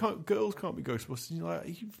like, girls can't be Ghostbusters. And you're like, are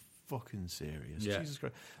you fucking serious? Yeah. Jesus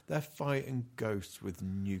Christ. They're fighting ghosts with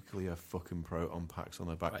nuclear fucking proton packs on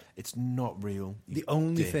their back. Right. It's not real. The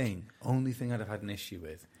only thing I'd have had an issue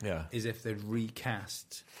with is if they'd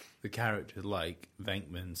recast the characters like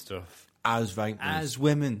Venkman and stuff as Venkman. As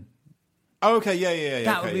women. Oh, okay, yeah.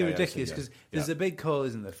 That okay, would be yeah, ridiculous because there's a big call,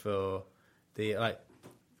 isn't there, for the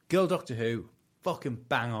girl Doctor Who. Fucking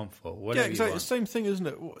bang on for whatever exactly. you want. It's the same thing, isn't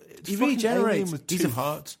it? It's he regenerates with two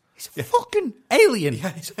hearts. He's a fucking alien. Yeah,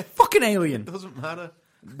 he's a fucking alien. It doesn't matter.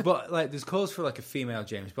 But like, there's calls for like a female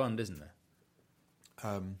James Bond, isn't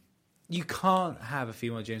there? You can't have a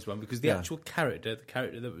female James Bond because the actual character, the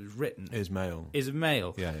character that was written, is male.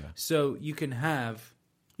 Yeah. So you can have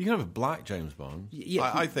a black James Bond.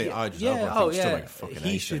 Yeah, I think yeah, I just yeah. I think still like fucking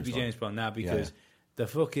he should be James Bond now because the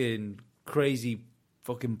fucking crazy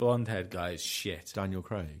fucking blonde haired guy is shit. Daniel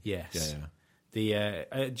Craig. Yes. Yeah.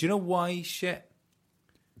 Do you know why he's shit?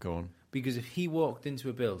 Go on. Because if he walked into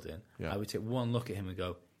a building, Yeah. I would take one look at him and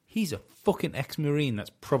go, he's a fucking ex-Marine that's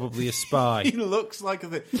probably a spy. He looks like a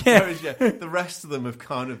bit. Yeah. Whereas, the rest of them have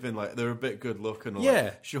kind of been like, they're a bit good looking. Or Yeah.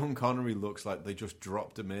 Like, Sean Connery looks like they just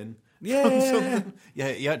dropped him in. Yeah. From something. Yeah,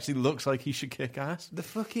 he actually looks like he should kick ass. The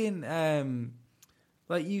fucking,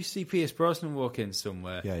 like you see Pierce Brosnan walk in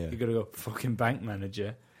somewhere, Yeah. you're going to go, fucking bank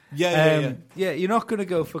manager. Yeah. Yeah, you're not going to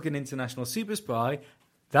go fucking international super spy.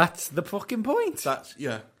 That's the fucking point.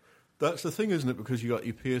 That's the thing, isn't it? Because you got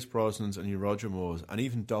your Pierce Brosnans and your Roger Moores and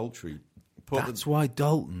even Daltrey. That's why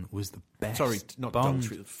Dalton was the best. Sorry, not Bond.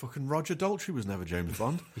 Daltrey. Fucking Roger Daltrey was never James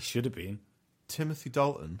Bond. He should have been. Timothy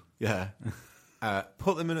Dalton,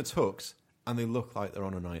 put them in a tux and they look like they're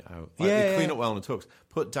on a night out. Like, they clean up well in a tux.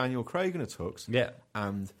 Put Daniel Craig in a tux. Yeah.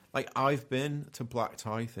 And like I've been to black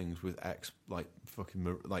tie things with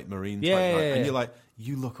Marine Yeah, type, yeah. and you're like,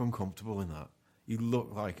 you look uncomfortable in that. You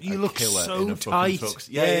look like You a look killer so in a tight. fucking tux.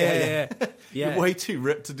 Yeah. You're way too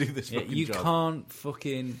ripped to do this fucking You job.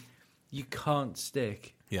 you can't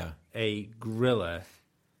stick Yeah. a gorilla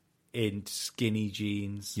in skinny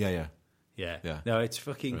jeans. Yeah. No, it's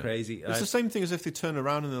fucking crazy. It's the same thing as if they turn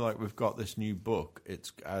around and they're like, we've got this new book.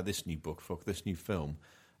 It's this new film.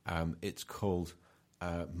 It's called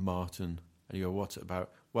Martin And you go, what's it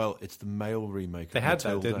about? Well, it's the male remake. They of had that,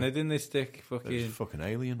 Matilda. didn't they? Didn't they stick It fucking... was fucking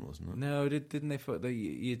Alien, wasn't it? No, didn't they put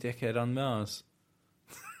your dickhead on Mars?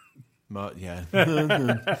 Yeah.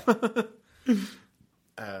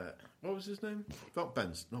 What was his name? Not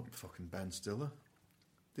fucking Ben Stiller.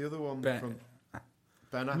 The other one from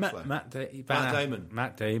Ben Affleck. Matt Damon.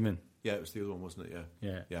 Matt Damon. Yeah, it was the other one, wasn't it?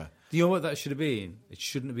 Yeah. Yeah. Do you know what that should have been? It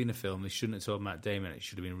shouldn't have been a film. They shouldn't have told Matt Damon. It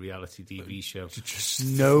should have been a reality TV show.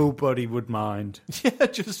 Nobody would mind. Yeah,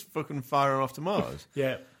 just fucking firing off to Mars.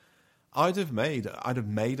 Yeah. I'd have made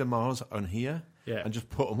a Mars on here. Yeah. And just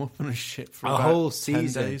put them up on a ship for A about whole 10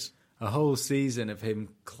 season. days. A whole season of him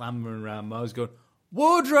clambering around Mars going,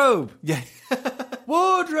 wardrobe! Yeah.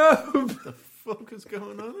 Wardrobe! The fuck is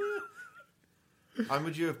going on here? And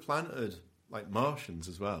would you have planted like Martians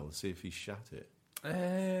as well? See if he shat it.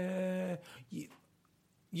 I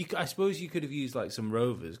suppose you could have used like some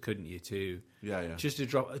rovers, couldn't you? To just to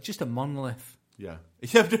drop just a monolith. Yeah,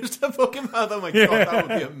 just a fucking mouth. Oh my god, that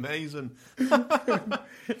would be amazing.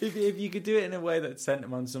 if you could do it in a way that sent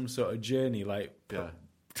him on some sort of journey, like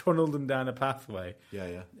tunneled him down a pathway.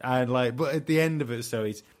 Yeah. And but at the end of it, so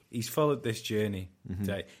he's followed this journey.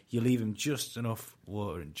 Mm-hmm. You leave him just enough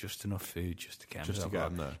water and just enough food just to get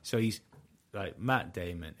him there. So he's like Matt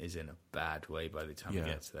Damon is in a bad way by the time he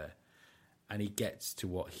gets there, and he gets to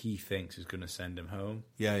what he thinks is going to send him home.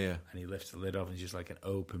 Yeah. And he lifts the lid off, and it's just like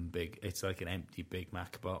it's like an empty Big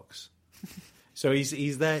Mac box. So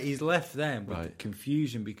he's there. He's left there with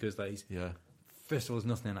confusion because first of all, there's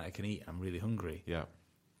nothing I can eat. I'm really hungry. Yeah.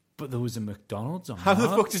 But there was a McDonald's on How Mars.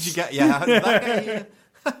 the fuck did you get? Yeah, how did that get here?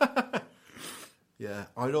 Yeah,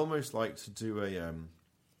 I'd almost like to do a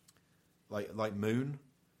like Moon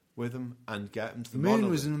with him and get him to the monolith.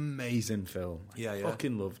 Moon was an amazing film. Yeah.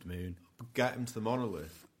 Fucking loved Moon. Get him to the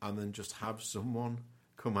monolith and then just have someone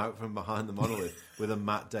come out from behind the monolith with a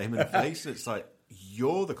Matt Damon face. And it's like,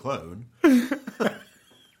 you're the clone.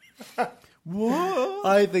 What?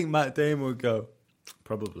 I think Matt Damon would go,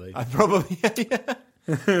 probably. I've been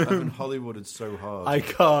Hollywooded so hard.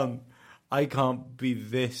 I can't be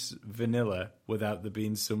this vanilla without there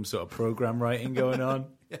being some sort of program writing going on.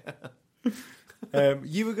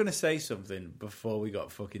 You were going to say something before we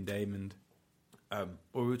got fucking Damoned. Well,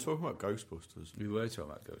 we were talking about Ghostbusters. We were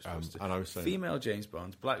talking about Ghostbusters. And I was saying... Female James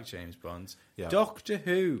Bonds, black James Bonds, Yeah. Doctor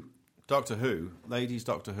Who. Doctor Who, ladies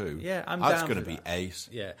Doctor Who. Yeah, I'm That's down going to for be that. ace.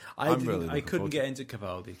 Yeah, really I couldn't get into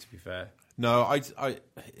Capaldi, to be fair. No, I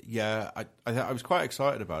was quite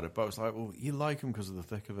excited about it, but I was like, well, you like him because of the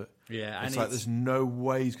thick of it. Yeah, it's like there's no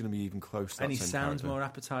way he's going to be even close to that. And he same sounds character. more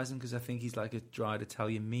appetising because I think he's like a dried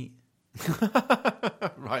Italian meat.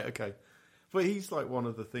 Right, okay. But he's like one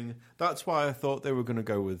of the things. That's why I thought they were going to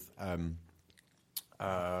go with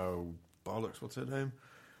bollocks. What's her name?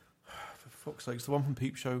 For fuck's sake, it's the one from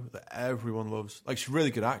Peep Show that everyone loves. Like, she's a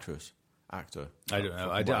really good actor. I don't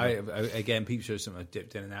know. I again, Peep Show is something I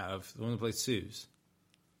dipped in and out of. The one who played Suze.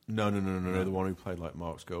 No. The one who played like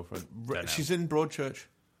Mark's girlfriend. She's in Broadchurch.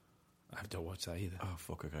 I don't watch that either. Oh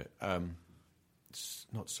fuck. Okay. It's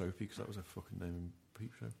not Sophie because that was her fucking name in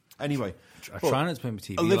Peep Show. Anyway, I try not to play my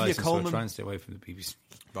TV Olivia license, Colman. so I try and stay away from the BBC.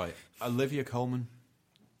 Right, Olivia Colman,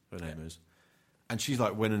 her name is, and she's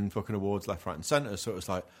like winning fucking awards left, right, and centre. So it was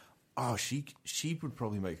like, oh, she would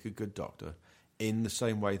probably make a good Doctor in the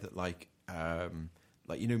same way that like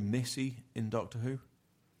Missy in Doctor Who,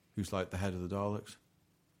 who's like the head of the Daleks,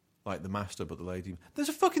 like the Master, but the lady. There's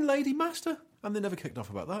a fucking lady Master, and they never kicked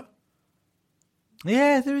off about that.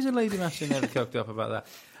 Yeah, there is a lady master never cooked up about that.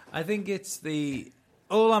 I think it's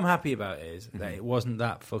all I'm happy about is that it wasn't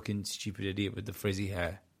that fucking stupid idiot with the frizzy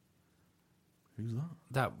hair. Who's that?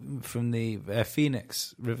 That from the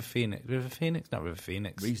Phoenix, River Phoenix. Not River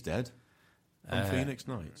Phoenix. He's dead. On Phoenix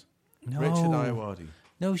Nights. No. Richard Ayoade.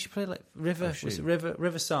 No, she played like River. Was it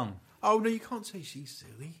River Song? Oh no, you can't say she's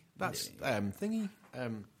silly. That's thingy.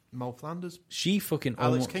 Mel Flanders. She fucking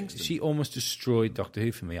Alex Kingston. She almost destroyed Doctor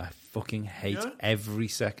Who for me. I fucking hate every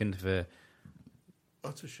second of her.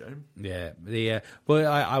 That's a shame. Yeah, but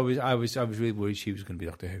I was really worried she was going to be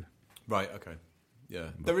Doctor Who. Right. Okay. Yeah.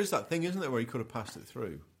 There is that thing, isn't there, where he could have passed it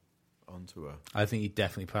through onto her. I think he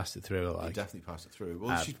definitely passed it through. He definitely passed it through.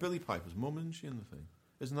 Well, she's Billie Piper's mum, isn't she? In the thing,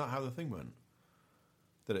 isn't that how the thing went?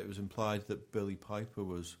 That it was implied that Billie Piper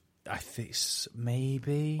was. I think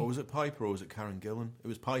maybe. Or was it Piper or was it Karen Gillan? It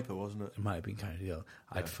was Piper, wasn't it? It might have been Karen Gillan.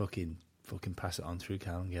 I'd fucking pass it on through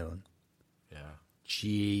Karen Gillan. Yeah.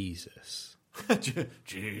 Jesus.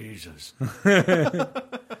 Jesus. I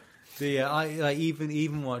like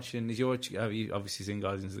even watching. Have you obviously seen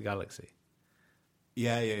Guardians of the Galaxy?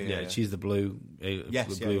 Yeah. She's the blue,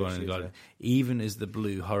 blue one in the Guardian. Yeah. Even as the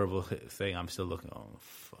blue horrible thing, I'm still looking. Oh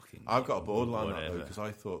fuck. fucking. I've got a borderline that whatever. though because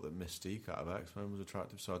I thought that Mystique out of X-Men was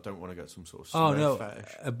attractive, so I don't want to get some sort of Oh smurf no,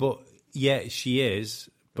 fetish. but yeah, she is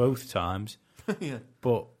both times. Yeah,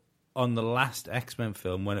 But on the last X-Men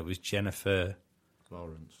film, when it was Jennifer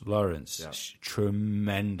Lawrence, Yeah.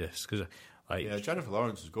 tremendous because like yeah, Jennifer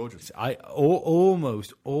Lawrence is gorgeous.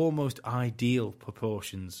 almost ideal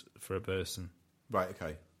proportions for a person. Right,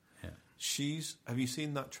 okay. Yeah. Have you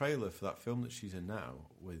seen that trailer for that film that she's in now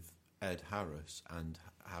with Ed Harris and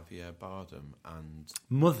Javier Bardem and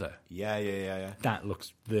Mother, yeah. that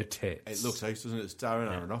looks the tits. It looks ace, doesn't it? It's Darren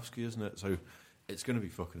Aronofsky, isn't it? So it's going to be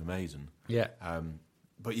fucking amazing. Yeah.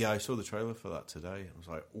 But yeah, I saw the trailer for that today. And I was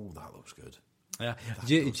like, oh, that looks good. Yeah.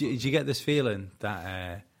 Do you get this feeling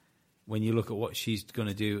that when you look at what she's going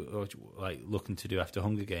to do, or like looking to do after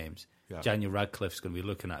Hunger Games, Daniel Radcliffe's going to be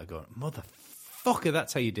looking at her going, "Motherfucker,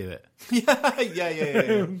 that's how you do it."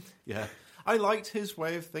 Yeah. I liked his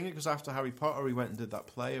way of thinking because after Harry Potter, he went and did that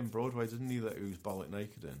play in Broadway, didn't he? That he was bollock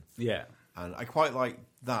naked in. Yeah. And I quite liked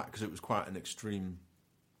that because it was quite an extreme,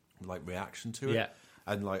 like, reaction to it. Yeah.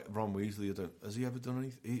 And like Ron Weasley, has he ever done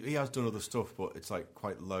anything? He has done other stuff, but it's like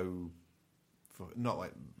quite low, not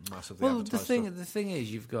like massively. Well, advertised the thing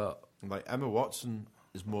is, you've got like Emma Watson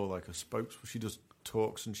is more like a spokesperson. She does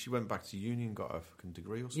talks, and she went back to uni and got a fucking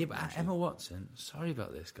degree or something. Yeah, but Emma Watson, sorry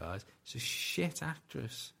about this, guys, she's a shit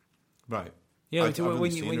actress. Right. Yeah, I've only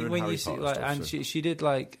when seen her in you Harry see, Potter like, stuff, and so- she did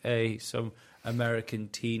like some American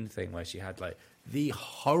teen thing where she had like the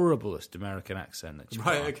horriblest American accent that she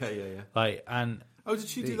Right. got. Okay. Yeah. Like, and Oh, did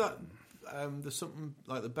she do that? There's something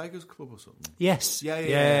like the Beggars Club or something. yes,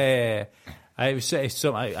 Yeah. It's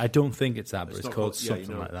some, I don't think it's that, but it's not called called-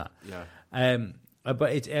 something like that. Yeah.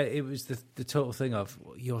 But it was the total thing of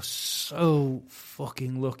you're so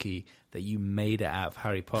fucking lucky that you made it out of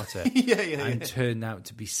Harry Potter and turned out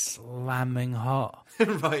to be slamming hot.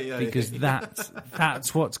 Right. Yeah. Because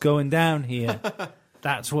that's what's going down here.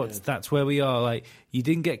 That's where we are. Like, you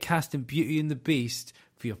didn't get cast in Beauty and the Beast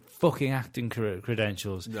for your fucking acting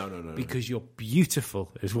credentials. No. Because you're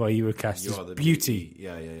beautiful is why you were cast You as are the beauty.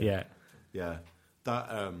 Yeah.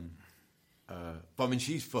 That. But I mean,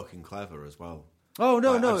 she's fucking clever as well. Oh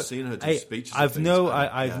no, Like, no! I've seen her do speeches. I've and things,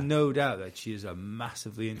 I've no doubt that she is a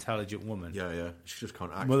massively intelligent woman. Yeah. She just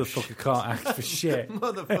can't act. Motherfucker can't act for shit.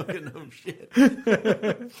 Motherfucking no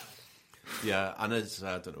shit. Yeah, and it's,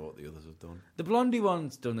 I don't know what the others have done. The blondie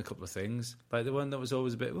one's done a couple of things, like the one that was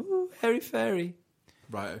always a bit airy fairy.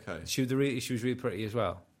 Right. Okay. She was really pretty as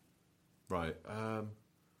well. Right.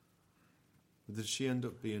 Did she end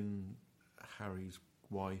up being Harry's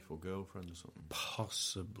wife or girlfriend or something?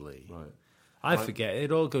 Possibly. Right. I forget.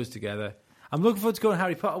 It all goes together. I'm looking forward to going to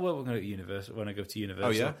Harry Potter World. We're going to Universal when I go to Universal.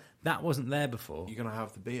 Oh, yeah? That wasn't there before. You're gonna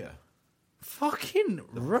have the beer. Fucking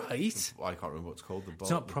right. I can't remember what it's called. It's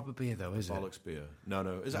not proper beer though, is it? Bollocks beer.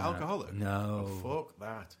 No. Is it alcoholic? No. Oh, fuck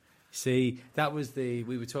that. See, that was we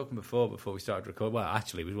were talking before we started recording. Well,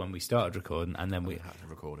 actually, it was when we started recording, and then we had to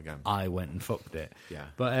record again. I went and fucked it. Yeah.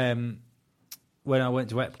 But when I went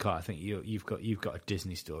to Epcot, I think you've got a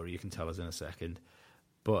Disney story. You can tell us in a second.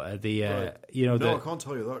 But Right. No, I can't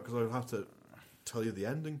tell you that because I'll have to tell you the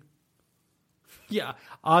ending. Yeah,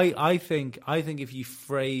 I think if you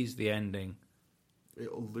phrase the ending,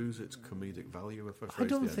 It'll lose its comedic value if I I phrase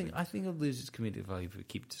don't the think ending. I think it'll lose its comedic value if we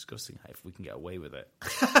keep discussing it. If we can get away with it.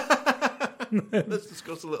 Let's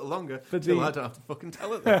discuss a little longer But until the- I don't have to fucking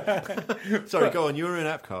tell it then. Sorry, go on. You were in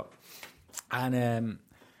Epcot. And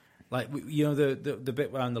like the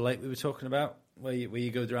bit around the lake we were talking about, where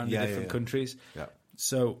you go around the different countries. Yeah.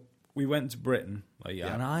 So we went to Britain,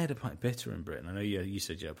 Yeah. and I had a pint of bitter in Britain. I know you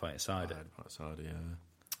said you had a pint of cider, I had a cider,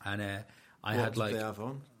 yeah. and I What had did like they have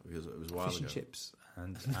on? Because it was a while fish and ago. chips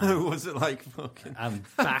and Was it like fucking and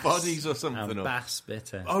bass, bodies or something? and or- bass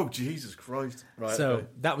bitter. Oh, Jesus Christ. Right. So okay.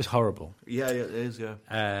 that was horrible. Yeah, it is, yeah.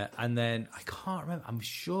 And then I can't remember. I'm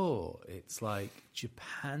sure it's like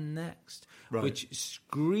Japan next, Right. which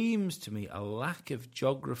screams to me a lack of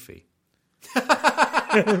geography.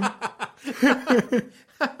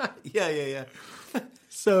 Yeah.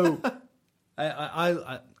 So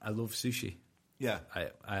I love sushi. Yeah.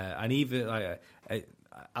 And even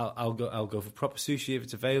I'll go for proper sushi if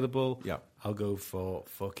it's available. Yeah. I'll go for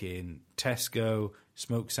fucking Tesco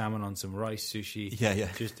smoked salmon on some rice sushi. Yeah.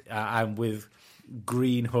 Just and with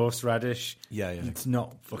green horseradish. Yeah. It's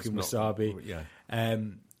not fucking It's not- wasabi. yeah.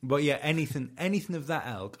 But yeah, anything of that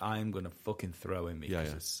ilk, I'm gonna fucking throw in me because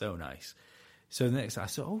Yeah. it's so nice. So the next I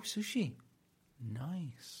saw, sushi,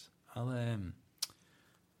 nice. I'll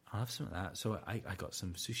have some of that. So I got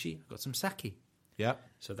some sushi. I got some sake. Yeah.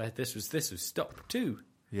 So this was stop 2.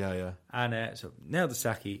 Yeah. And so nailed the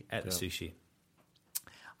sake, ate the sushi.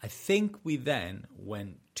 I think we then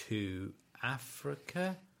went to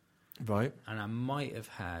Africa. Right. And I might have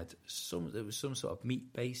had there was some sort of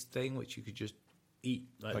meat-based thing which you could just eat.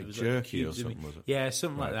 Like it was jerky or cubes of something, meat. was it? Yeah,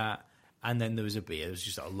 something like that. And then there was a beer. It was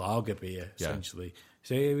just a lager beer, Yeah. essentially.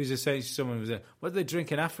 So it was essentially someone was like, what do they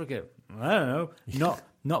drink in Africa? I don't know.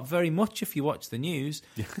 Not very much if you watch the news.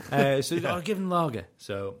 So I'll give them lager.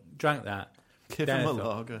 So drank that. Give them a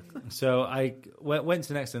lager. So I went to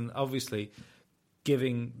the next, and obviously,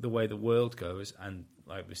 giving the way the world goes, and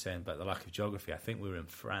like we were saying about the lack of geography, I think we were in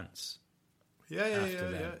France. Yeah.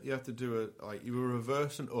 You have to do you were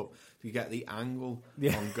reversing up. If you get the angle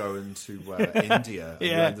on going to India, and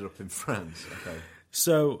you ended up in France. Okay.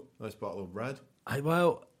 So Nice bottle of red.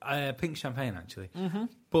 Pink champagne actually. Mm-hmm.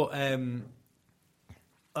 But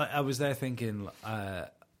I was there thinking,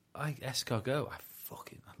 escargot.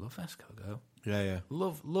 I love escargot. Yeah.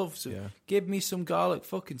 Love. So give me some garlic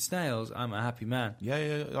fucking snails. I'm a happy man. Yeah.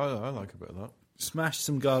 I like a bit of that. Smash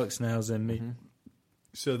some garlic snails in me. Mm-hmm.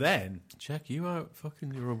 So then, check you out.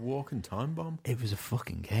 Fucking, you're a walking time bomb. it was a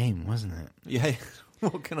fucking game, wasn't it? Yeah.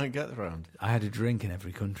 What can I get around? I had a drink in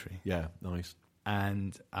every country, Yeah, nice.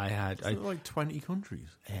 and I had Like 20 countries.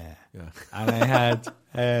 yeah, Yeah. and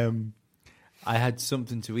I had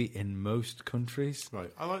something to eat in most countries.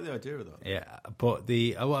 Right. I like the idea of that. Yeah, but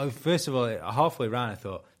first of all, halfway around, I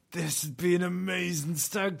thought this would be an amazing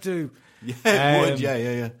stag do. Yeah, it would.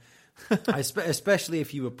 Yeah. Especially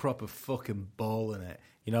if you were proper fucking balling it.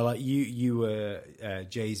 You know, like you were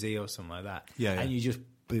Jay-Z or something like that. Yeah. And you just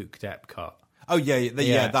booked Epcot. Oh,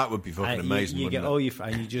 yeah, that would be fucking And amazing, You wouldn't get it? all your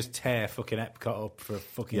and you just tear fucking Epcot up for a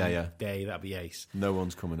fucking day. That'd be ace. No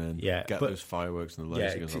one's coming in. Yeah, Get but- those fireworks and the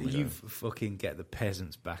laser guns on the you go. fucking get the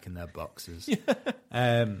peasants back in their boxes.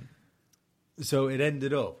 So it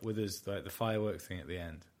ended up with us like the firework thing at the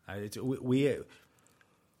end.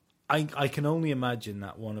 I can only imagine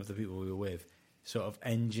that one of the people we were with sort of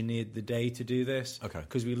engineered the day to do this. Okay.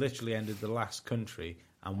 Because we literally ended the last country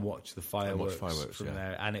and watched the fireworks, from yeah.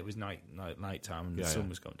 there, and it was night time, and the Yeah, sun yeah.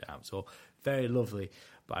 was going down. So very lovely.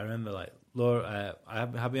 But I remember like Laura, I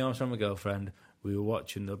had my arms around my girlfriend. We were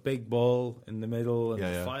watching the big ball in the middle and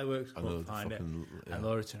the fireworks going behind it. And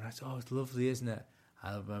Laura turned around and said, "Oh, it's lovely, isn't it?"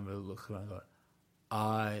 I remember looking around and going,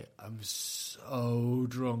 I am so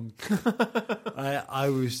drunk. I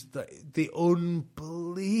was the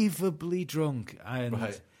unbelievably drunk, and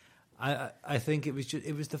Right. I think it was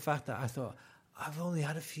the fact that I thought I've only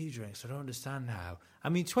had a few drinks. I don't understand how. I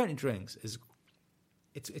mean, 20 drinks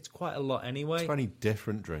it's quite a lot anyway. 20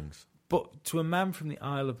 different drinks. But to a man from the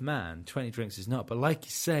Isle of Man, 20 drinks is not. But like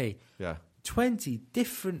you say, 20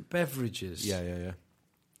 different beverages. Yeah.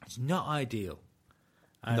 It's not ideal.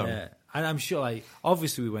 And, No. And I'm sure, like,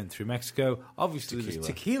 obviously we went through Mexico. Obviously there's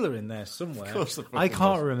tequila in there somewhere. Of course there I fucking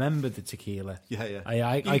can't was. remember the tequila. Yeah.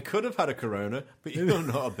 I You could have had a Corona, but you're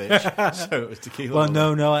not a bitch, so it was tequila. Well,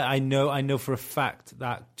 no, I know for a fact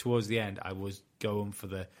that towards the end I was going for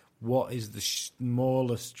what is the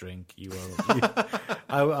smallest drink you are?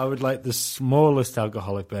 I would like the smallest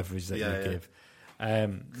alcoholic beverage that you give.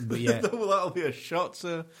 But yeah, well, that'll be a shot,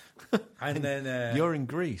 sir. and then You're in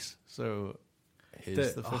Greece, so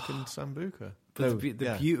here's the fucking sambuca. But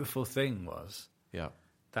the beautiful thing was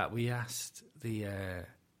that we asked the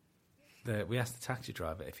taxi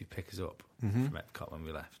driver if he'd pick us up from Epcot when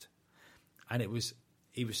we left, and he was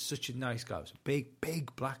such a nice guy. He was a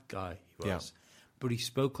big black guy. He was, but he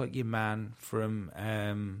spoke like your man from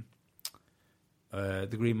the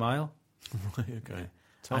Green Mile. Right, okay.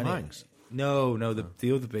 Tom Hanks. No,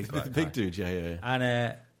 the other big black The big guy. dude, yeah.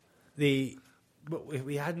 And but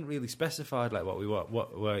we hadn't really specified like what we want.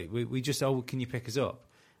 We just can you pick us up?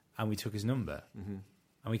 And we took his number, and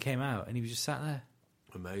we came out, and he was just sat there.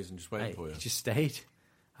 Amazing, just waiting for you. He just stayed.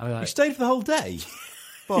 I was like, You stayed for the whole day?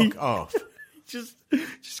 Fuck off.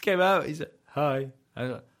 just came out. He said, "Hi." I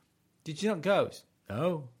was like, "Did you not go?" He said,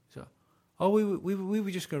 "No." So, we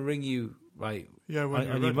were just going to ring you right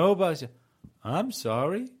on your mobile. I said, "I'm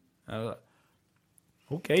sorry." I was like,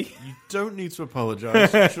 "Okay." You don't need to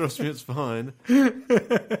apologise. Trust me, it's fine.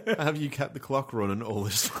 Have you kept the clock running all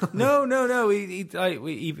this time? No.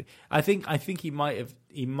 I think he might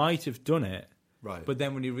have done it. Right. But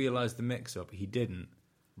then when he realised the mix-up, he didn't.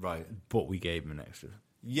 Right. But we gave him an extra.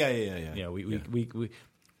 Yeah. Yeah,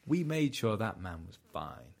 we made sure that man was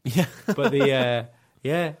fine. Yeah. But I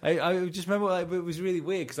just remember like, it was really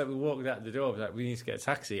weird because like we walked out the door, I was like, we need to get a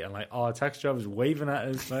taxi, and like our taxi driver was waving at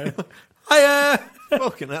us. Like, hiya!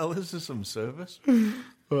 Fucking hell, this is some service.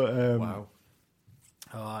 But Wow.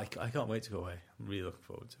 Oh, I can't wait to go away. I'm really looking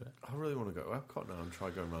forward to it. I really want to go to Epcot now and try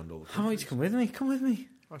going around all the How about you come with me? Come with me.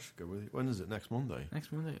 I should go with you. When is it? Next Monday?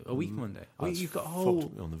 Next Monday? A week Monday? That's You've got a whole...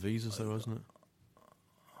 fucked me on the visas though, isn't it?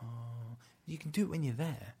 You can do it when you're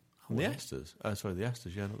there. The Esters? Sorry, the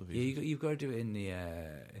Esters, yeah, not the visas. Yeah, you've got to do it in the...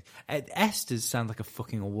 Esters sound like a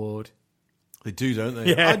fucking award. They do, don't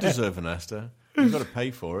they? Yeah. I deserve an Esther. You've got to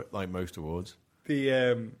pay for it, like most awards.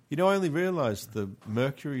 The You know, I only realised the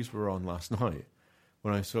Mercuries were on last night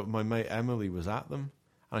when I saw my mate Emily was at them,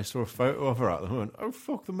 and I saw a photo of her at them and went, oh,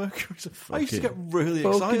 fuck, the Mercuries. I used to get really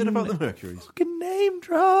excited about the Mercuries. Fucking name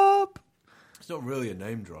drop! It's not really a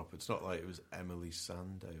name drop. It's not like it was Emily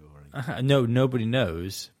Sande or anything. No, nobody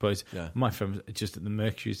knows, but Yeah. my friend was just at the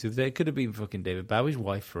Mercury's the other day. It could have been fucking David Bowie's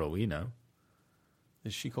wife for all we know.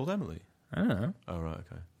 Is she called Emily? I don't know. Oh, right,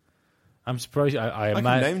 okay. I'm surprised. I can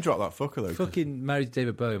imagine... name drop that fucker, though. 'cause Fucking married to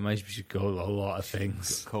David Bowie. Maybe she could call a lot of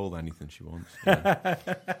things. call anything she wants. Yeah.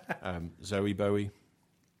 Zoe Bowie,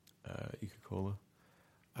 you could call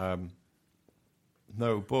her.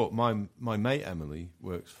 No, but my mate Emily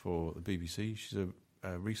works for the BBC. She's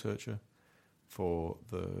a researcher for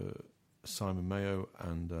the Simon Mayo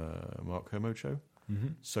and Mark Kermode show. Mm-hmm.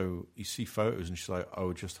 So you see photos, and she's like,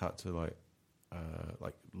 "Oh, just had to like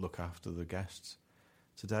look after the guests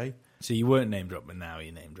today." So you weren't name dropping, now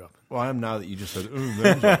you're name dropping. Well, I am now that you just said, "Ooh,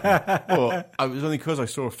 name dropping." But it was only because I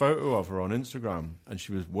saw a photo of her on Instagram, and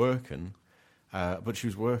she was working, but she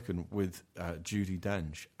was working with Judi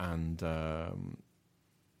Dench and fucking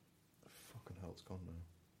hell, it's gone now.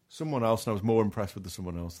 Someone else, and I was more impressed with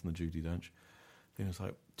someone else than the Judi Dench. I was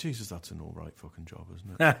like, Jesus, that's an all right fucking job,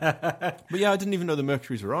 isn't it? But yeah, I didn't even know the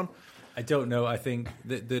Mercuries were on. I don't know. I think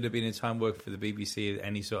that there'd have been a time working for the BBC,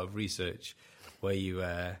 any sort of research, where you...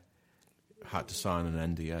 Had to sign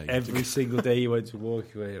an NDA. Every single day you went to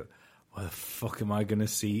work, you went, what the fuck am I going to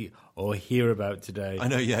see or hear about today? I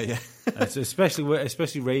know, yeah. So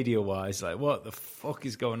especially radio-wise, like, what the fuck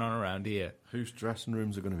is going on around here? Whose dressing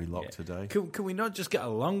rooms are going to be locked today? Can we not just get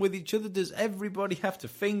along with each other? Does everybody have to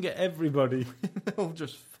finger everybody? They'll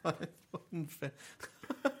just fucking...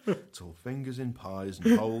 It's all fingers in pies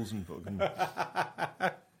and holes and fucking...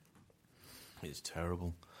 It's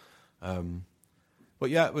terrible. But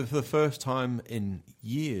yeah, for the first time in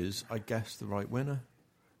years, I guessed the right winner.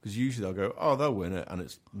 Because usually they'll go, oh, they'll win it, and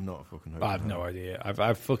it's not a fucking hope. I have no idea.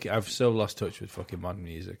 I've so lost touch with fucking modern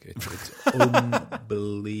music. It's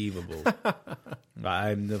unbelievable.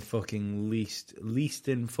 I'm the fucking least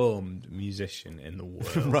informed musician in the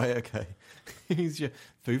world. Right, okay.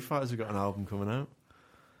 Foo Fighters have got an album coming out.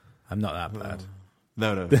 I'm not that bad.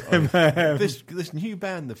 No. This new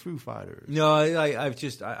band, the Foo Fighters. No,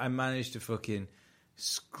 I managed to fucking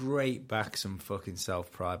scrape back some fucking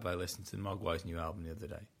self-pride by listening to the Mogwai's new album the other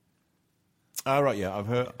day. Oh, right, yeah. I've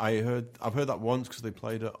heard that once because they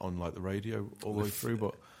played it on like the radio all the way through,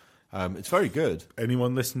 but it's very good.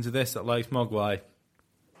 Anyone listening to this that likes Mogwai,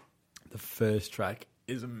 the first track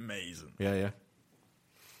is amazing. Yeah.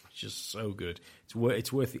 It's just so good.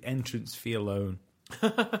 It's worth the entrance fee alone.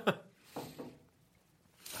 But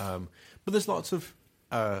there's lots of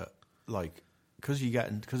because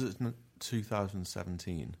it's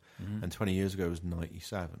 2017 and 20 years ago was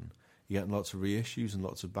 97. You're getting lots of reissues and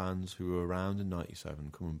lots of bands who were around in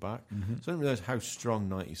 97 coming back. Mm-hmm. So I didn't realise how strong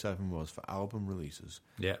 97 was for album releases.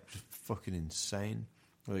 Yeah. Which is fucking insane.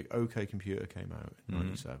 Like OK Computer came out in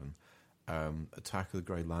 97. Attack of the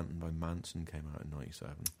Grey Lantern by Manson came out in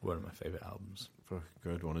 97. One of my favourite albums. Fucking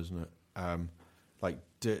good one, isn't it?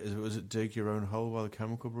 Was it Dig Your Own Hole by the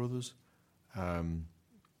Chemical Brothers?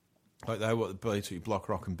 Basically Block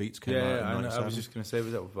Rock and Beats came out in 97. I was just going to say,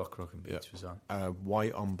 was that what Block Rock and Beats was on?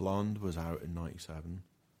 White on Blonde was out in 97.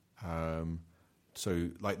 So,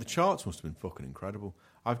 the charts must have been fucking incredible.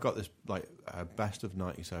 I've got this, best of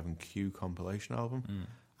 97 Q compilation album,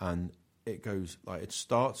 and it goes, it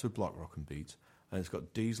starts with Block Rock and Beats, and it's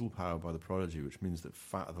got Diesel Power by The Prodigy, which means that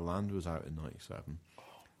Fat of the Land was out in 97. Oh,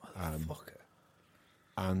 motherfucker.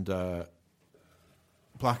 And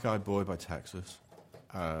Black Eyed Boy by Texas.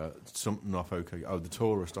 Something off OK. Oh, The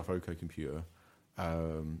Tourist off OK Computer.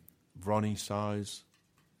 Ronnie Size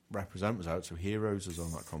Represent was out, so Heroes is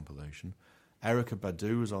on that compilation. Erykah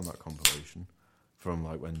Badu was on that compilation from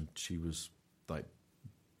when she was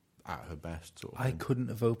at her best. Sort of I thing. couldn't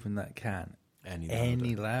have opened that can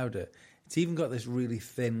any louder. It's even got this really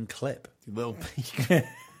thin clip. Little peak.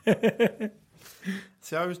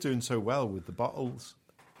 See, I was doing so well with the bottles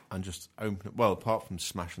and just opening. Well, apart from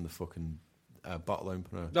smashing the fucking bottle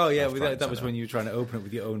opener. Oh yeah, that was when you were trying to open it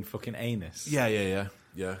with your own fucking anus.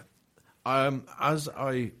 Yeah. As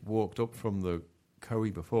I walked up from the Coe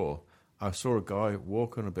before, I saw a guy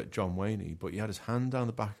walking a bit John Wayne-y, but he had his hand down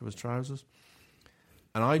the back of his trousers.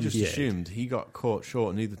 And I just assumed he got caught short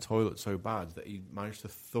and needed the toilet so bad that he managed to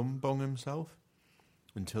thumb bung himself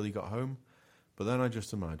until he got home. But then I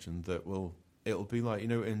just imagined that, well, it'll be like,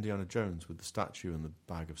 Indiana Jones with the statue and the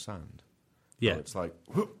bag of sand. Yeah. So it's like,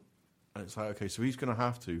 whoop, and it's like, okay, so he's going to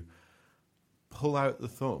have to pull out the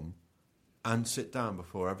thumb and sit down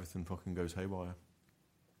before everything fucking goes haywire.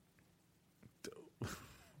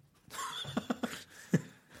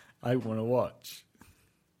 I want to watch.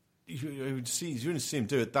 You're going to see him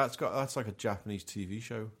do it. That's like a Japanese TV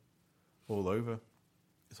show all over.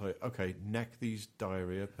 It's like, okay, neck these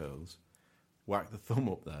diarrhea pills, whack the thumb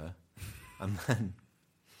up there, and then...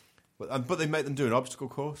 But they make them do an obstacle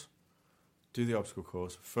course. Do the obstacle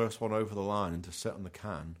course. First one over the line and to sit on the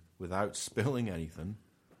can without spilling anything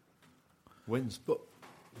wins. But,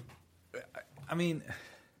 I mean...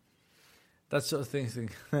 That sort of thing.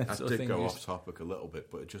 That did go off topic a little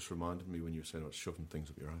bit, but it just reminded me when you were saying about shoving things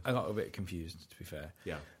up your ass. I got a bit confused, to be fair.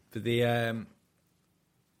 Yeah. But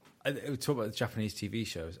I talk about the Japanese TV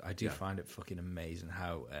shows. I do find it fucking amazing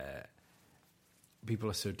how people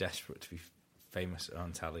are so desperate to be famous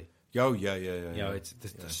on telly. Oh, yeah. It's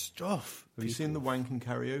the stuff. Have you seen the wanking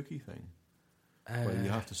karaoke thing? Where you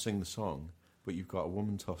have to sing the song, but you've got a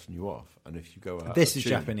woman tossing you off, and if you go out... This is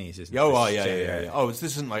Japanese, isn't it? Oh, yeah. Oh, this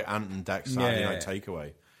isn't like Ant and Dec's Saturday Night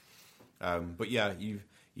Takeaway. But yeah, you've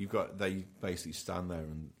got... They basically stand there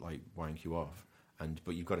and like wank you off,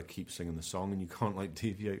 but you've got to keep singing the song, and you can't like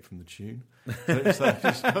deviate from the tune. It's like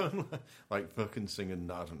just going, like fucking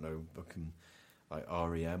singing, I don't know, fucking like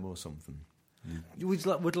REM or something. You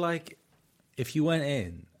would like... If you went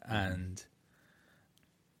in and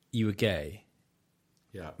you were gay...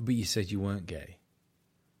 Yeah. But you said you weren't gay.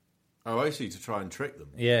 Oh, I see, to try and trick them.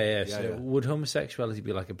 Yeah. So would homosexuality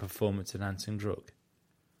be like a performance-enhancing drug?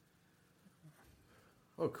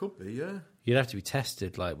 Oh, it could be, yeah. You'd have to be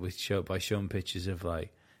tested like by showing pictures of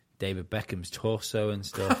like David Beckham's torso and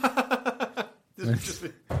stuff.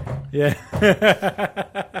 Yeah.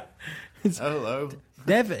 Hello.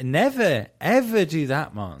 Never, ever do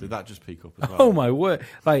that, man. Did that just peak up as well? Oh, my word.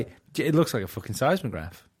 Like, it looks like a fucking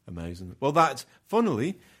seismograph. Amazing. Well, that's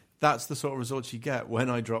the sort of results you get when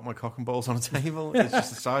I drop my cock and balls on a table. It's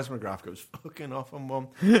just a seismograph goes fucking off on one,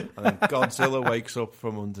 and then Godzilla wakes up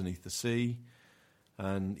from underneath the sea,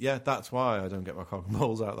 and yeah, that's why I don't get my cock and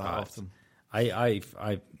balls out that often. I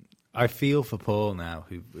feel for Paul now,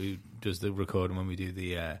 who does the recording when we do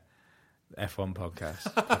the F1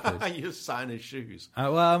 podcast. You just sign his shoes.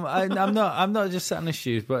 Well, I'm not just sat in his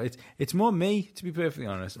shoes, but it's more me, to be perfectly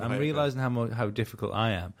honest. I'm realising how difficult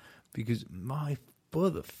I am because my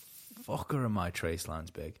motherfucker are my trace lines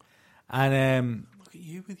big, and look at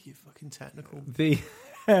you with your fucking technical. Check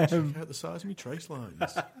out the size of my trace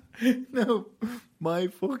lines. No, my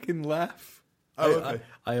fucking laugh. Oh, okay.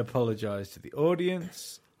 I apologise to the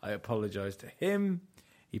audience. I apologise to him.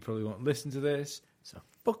 He probably won't listen to this. So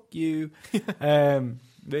fuck you. But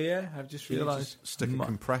yeah, I've just realised. Stick a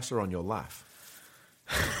compressor on your laugh.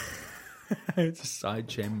 It's a side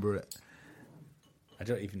chamber it. I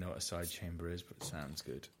don't even know what a side chamber is, but it sounds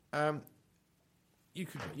good. You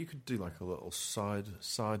could do like a little side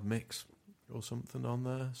mix or something on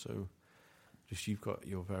there. So just you've got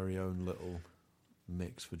your very own little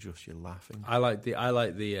mix for just your laughing. I like the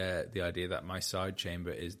idea that my side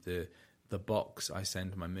chamber is the box I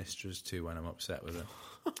send my mistress to when I'm upset with her.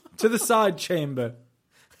 To the side chamber.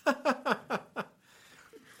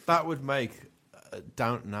 That would make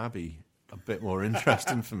Downton Abbey a bit more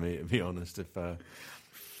interesting for me, to be honest. If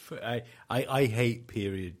I hate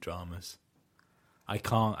period dramas. I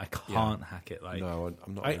can't hack it. Like no,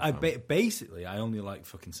 I'm not. Basically I only like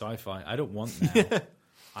fucking sci-fi. I don't want now.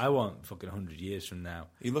 I want fucking 100 years from now. Are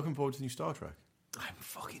you looking forward to new Star Trek? I'm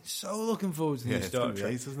fucking so looking forward to new Star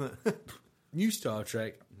Trek. Chase, isn't it? New Star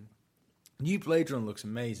Trek. New Blade Runner looks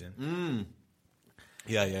amazing.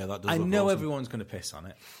 Yeah, that does. I look know awesome. everyone's going to piss on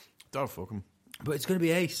it. Don't fuck them. But it's going to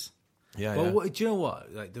be ace. Yeah, but yeah. Do you know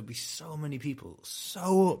what? Like, there'll be so many people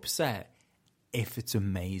so upset if it's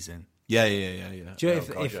amazing. Yeah. Do you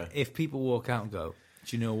know, if people walk out and go,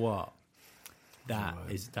 do you know what?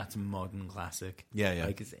 That's a modern classic. Yeah.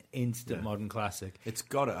 Like it's an instant modern classic. It's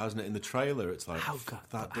got it, hasn't it? In the trailer, it's like how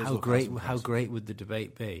great would the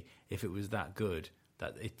debate be if it was that good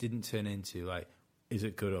that it didn't turn into like, is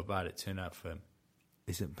it good or bad? It turned out for,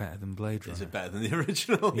 is it better than Blade Runner? Is it better than the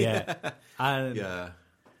original? Yeah. And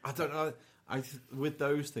I don't know. With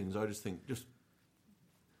those things, I just think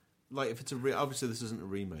like if it's obviously this isn't a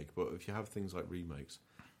remake, but if you have things like remakes,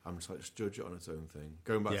 I'm just like, just judge it on its own thing.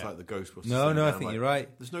 Going back to like the Ghostbusters. No, thing, I I'm think like, you're right.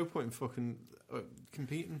 There's no point in fucking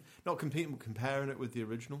competing. Not competing, but comparing it with the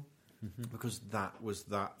original. Because that was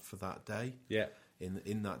that for that day. Yeah.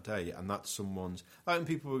 In that day, and that's someone's. Like when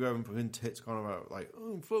people were going in tits, going about like,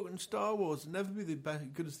 oh, fucking Star Wars will never be the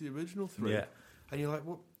best, good as the original 3. Yeah. And you're like,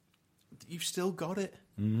 well, you've still got it.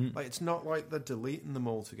 Like it's not like they're deleting them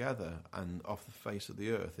all together and off the face of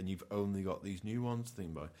the earth, and you've only got these new ones to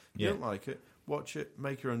think about. If you don't like it, watch it,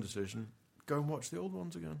 make your own decision, go and watch the old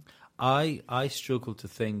ones again. I struggle to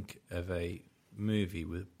think of a movie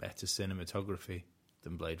with better cinematography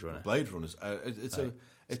than Blade Runner. Blade Runner's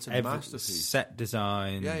it's a masterpiece. Set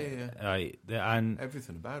design, and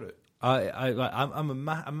everything about it. I'm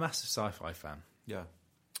a massive sci-fi fan. Yeah,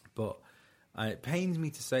 but it pains me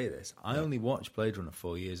to say this. I only watched Blade Runner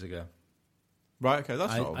 4 years ago. Right. Okay,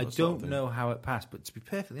 that's I don't know how it passed, but to be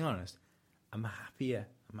perfectly honest, I'm happier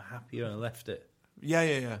I left it.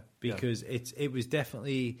 Yeah. Because it was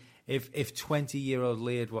definitely if 20-year-old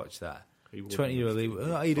Lee had watched that, 20-year-old Lee,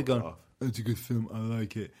 he'd have gone, it's a good film, I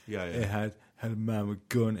like it. Yeah. It had a man with a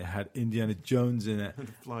gun, it had Indiana Jones in it,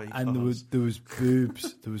 and cars. there was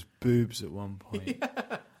boobs. There was boobs at one point.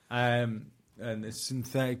 And it's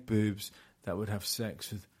synthetic boobs that would have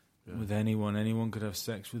sex with anyone. Anyone could have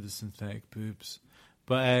sex with the synthetic boobs.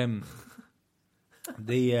 But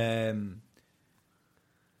the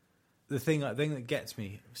thing that gets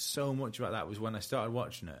me so much about that was when I started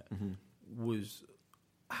watching it was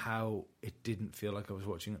how it didn't feel like I was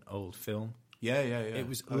watching an old film. Yeah. It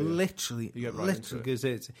was literally because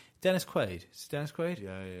it's Dennis Quaid. It's Dennis Quaid.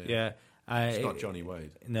 Yeah. It's not Johnny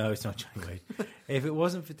Wade. No, it's not Johnny Wade. If it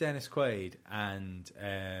wasn't for Dennis Quaid and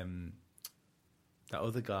that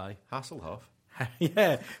other guy, Hasselhoff.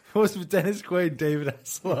 Yeah, if it wasn't for Dennis Quaid, David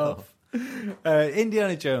Hasselhoff.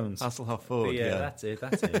 Indiana Jones. Hasselhoff Ford. Yeah, that's it.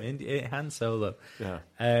 That's him. Han Solo. Yeah.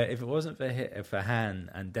 If it wasn't for Han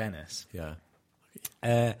and Dennis,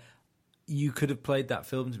 you could have played that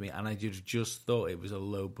film to me, and I just thought it was a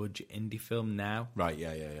low budget indie film. Now, right?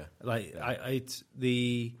 Yeah. Like it's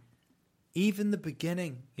even the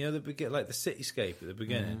beginning. You know, like the cityscape at the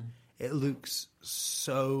beginning. It looks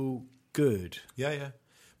so good. Yeah.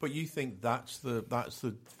 But you think that's the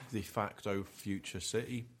de facto future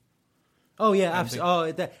city? Oh yeah,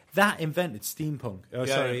 absolutely. That invented steampunk. Oh,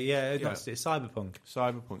 sorry, that's it's cyberpunk.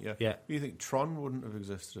 Cyberpunk, yeah. Yeah. You think Tron wouldn't have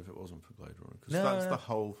existed if it wasn't for Blade Runner? Because that's the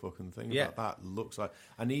whole fucking thing. Yeah. That looks like,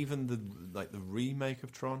 and even the remake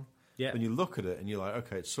of Tron. Yeah. When you look at it and you're like,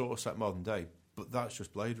 okay, it's sort of set modern day, but that's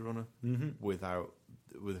just Blade Runner with a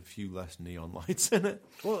few less neon lights in it.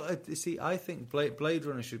 Well, see, I think Blade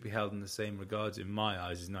Runner should be held in the same regards in my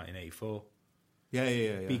eyes as 1984.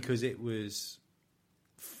 Yeah. Because it was,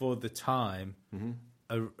 for the time,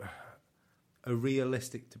 a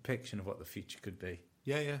realistic depiction of what the future could be.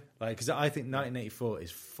 Yeah. Like, because I think 1984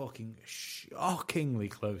 is fucking shockingly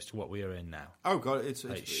close to what we are in now. Oh god, it's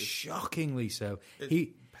shockingly so.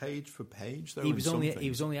 He page for page though. He was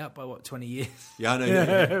only out by 20 years. Yeah, I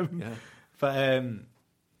know. Yeah. But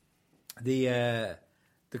the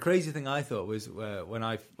crazy thing I thought was when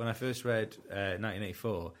I first read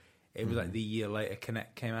 1984, it was like the year later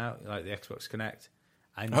Kinect came out, like the Xbox Kinect.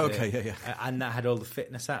 And, and that had all the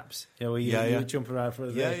fitness apps, you know, where you would jump around for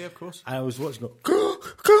the yeah, of course. And I was watching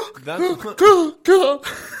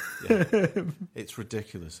it's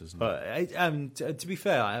ridiculous, isn't it? But to be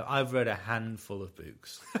fair, I've read a handful of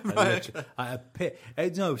books. It's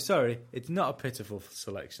not a pitiful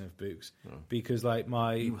selection of books because, like,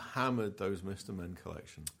 you hammered those Mr. Men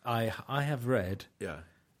collection. I have read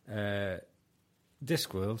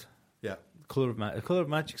Discworld, Colour of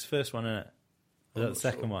Magic's first one, isn't it? Is that the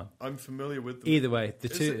second one? I'm familiar with them. Either way,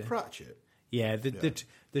 Is it Pratchett? Yeah,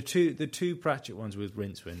 the two Pratchett ones with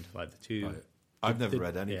Rincewind, like the two. Right. I've never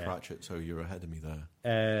read any Pratchett, so you're ahead of me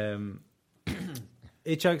there.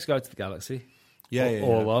 Hitchhiker's Guide to the Galaxy.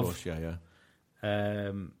 All of. Course,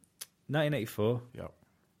 1984. Yep.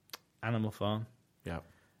 Animal Farm. Yep.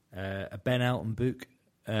 A Ben Elton book,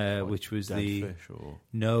 which was the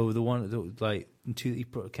one that he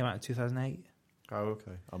came out in 2008. Oh,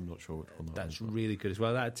 okay. I'm not sure which one that's really good as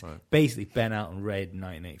well. That's basically Ben Elton read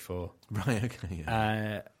 1984. Right, okay,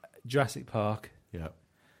 yeah. Jurassic Park. Yeah.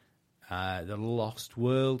 The Lost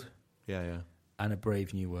World. Yeah. And A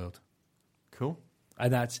Brave New World. Cool.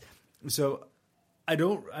 And that's... So, I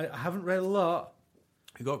haven't read a lot.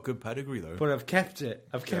 You got good pedigree, though. But I've kept it.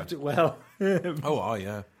 I've kept it well.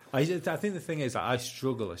 Yeah. I think the thing is that I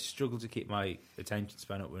struggle to keep my attention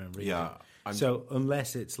span up when I'm reading. Yeah. So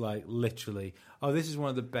unless it's like literally, this is one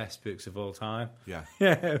of the best books of all time. Yeah.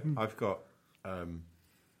 I've got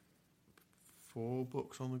 4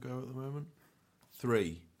 books on the go at the moment.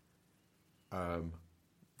 3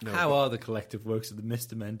 No, How are the collective works of the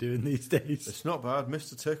Mr. Men doing these days? It's not bad.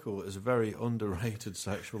 Mr. Tickle is a very underrated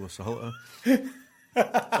sexual assaulter. So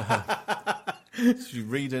you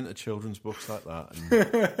read into children's books like that and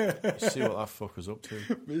you see what that fucker's up to.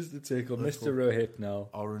 Mr. Tickle, Little Mr. Rohypnol,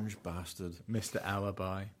 orange bastard. Mr.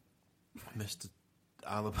 Alibi. Mr.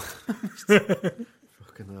 Alibi.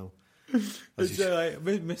 Fucking hell. It's like,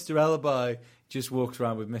 Mr. Alibi just walks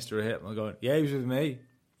around with Mr. Rohypnol going, yeah, he was with me.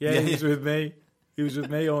 Yeah, he was with me. He was with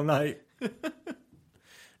me all night.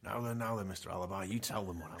 Now then, Mr. Alibi, you tell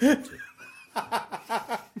them what I want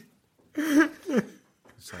to.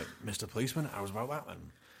 It's like, Mr. Policeman, how was about that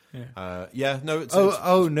then? Yeah. No, it's...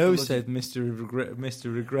 no, said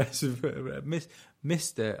Mr. Regressive.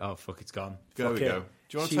 Mr. Oh, fuck, it's gone. There we Fuck go. it.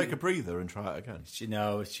 Do you want to take a breather and try it again? She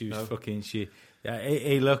was fucking... Yeah,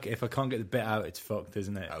 hey, look, if I can't get the bit out, it's fucked,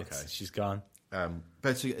 isn't it? Okay. She's gone.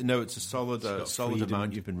 Basically, no, it's a solid freedom.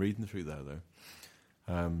 amount you've been reading through there, though.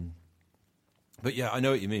 But yeah, I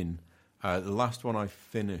know what you mean. The last one I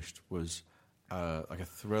finished was like a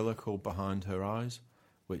thriller called Behind Her Eyes,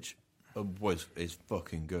 which is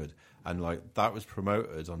fucking good, and like that was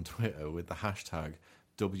promoted on Twitter with the hashtag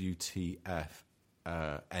WTF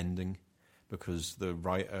ending, because the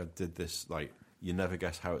writer did this like you never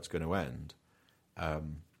guess how it's going to end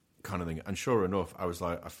kind of thing. And sure enough, I was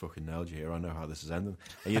like, I fucking nailed you here. I know how this is ending.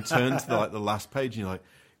 And you turn to the last page and you're like,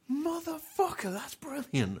 motherfucker, that's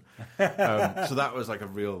brilliant. So that was like a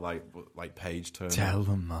real like page turn. Tell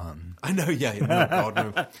them, man. I know, yeah. No, God,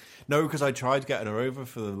 no. No, because I tried getting her over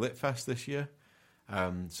for the Lit Fest this year.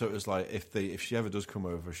 So it was like, if she ever does come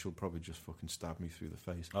over, she'll probably just fucking stab me through the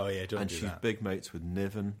face. Oh, yeah, don't and do she's that. big mates with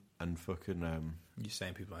Niven and fucking... You're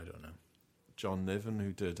saying people I don't know. John Niven,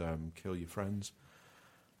 who did Kill Your Friends.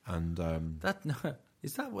 And...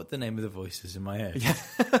 Is that what the name of the voice is in my head?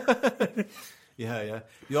 Yeah.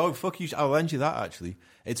 Oh, fuck you. I'll lend you that, actually.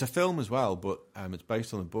 It's a film as well, but it's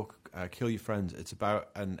based on a book, Kill Your Friends. It's about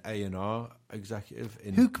an A&R executive.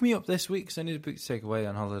 Hook me up this week, because I need a book to take away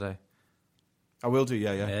on holiday. I will do,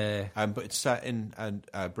 yeah. Yeah. But it's set in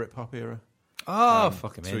Britpop era. Oh,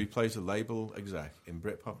 fuck him. So he plays a label exec in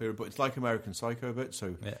Britpop era, but it's like American Psycho a bit.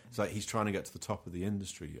 So it's like he's trying to get to the top of the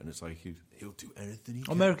industry, and it's like he'll do anything he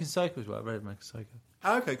can. American Psycho as well. I read American Psycho.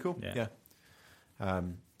 Oh, okay, cool. Yeah.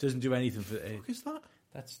 Doesn't do anything for it. What is that?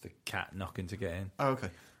 That's the cat knocking to get in. Oh, okay.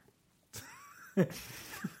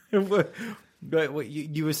 Right,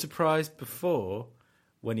 you were surprised before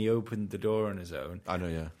when he opened the door on his own. I know,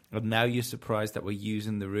 yeah. And now you're surprised that we're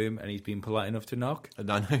using the room and he's been polite enough to knock?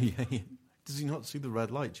 And I know, yeah. Does he not see the red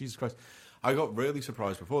light? Jesus Christ. I got really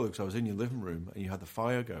surprised before because I was in your living room and you had the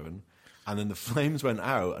fire going and then the flames went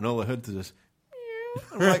out and all I heard was just...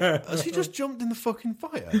 I'm like, has he just jumped in the fucking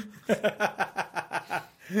fire?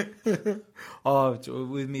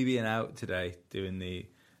 With me being out today doing the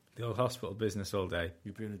old hospital business all day.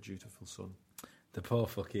 You're being a dutiful son. The poor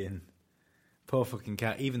fucking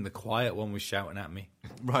cat. Even the quiet one was shouting at me.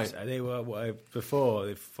 Right. So they were before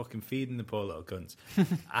they fucking feeding the poor little cunts.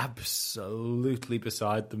 Absolutely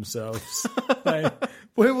beside themselves. Like,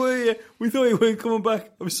 where were you? We thought you weren't coming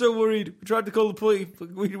back. I was so worried. We tried to call the police.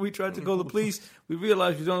 We tried to call the police. We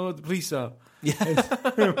realised we don't know what the police are.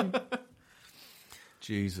 Yeah.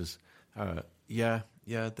 Jesus. Yeah.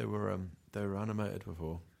 They were animated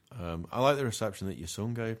before. I like the reception that your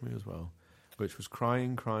son gave me as well, which was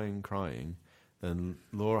crying. Then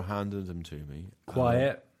Laura handed him to me.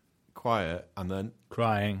 Quiet, and then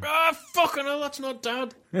crying. Ah, fucking hell, that's not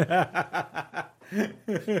Dad. I'm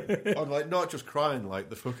like, not just crying, like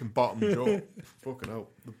the fucking bottom jaw. Fucking hell,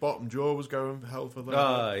 the bottom jaw was going hell for that.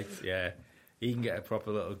 Oh, yeah. He can get a proper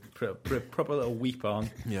little weep on.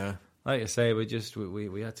 Yeah. Like I say, we had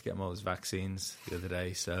to get him all his vaccines the other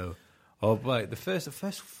day. So, the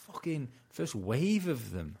first wave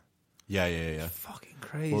of them. Yeah. Fucking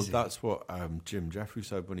crazy. Well, that's what Jim Jeffrey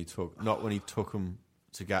said when he took him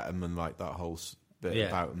to get him and like that whole bit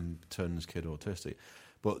about him turning his kid autistic.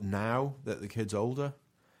 But now that the kid's older,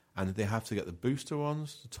 and they have to get the booster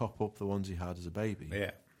ones to top up the ones he had as a baby.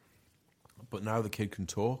 Yeah. But now the kid can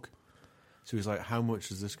talk, so he's like, "How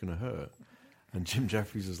much is this going to hurt?" And Jim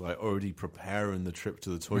Jeffries is like already preparing the trip to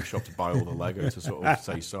the toy shop to buy all the Lego to sort of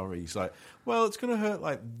say sorry. He's like, "Well, it's going to hurt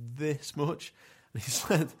like this much." And he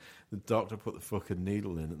said the doctor put the fucking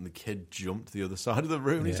needle in and the kid jumped to the other side of the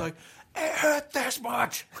room. And he's like, it hurt this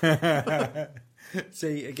much.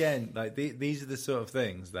 See, again, like these are the sort of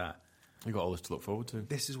things that... You got all this to look forward to.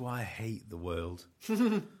 This is why I hate the world.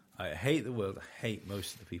 I hate the world. I hate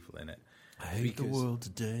most of the people in it. I hate the world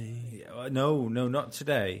today. No, not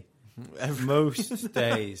today. Most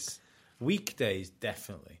days. Weekdays,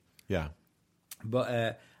 definitely. Yeah.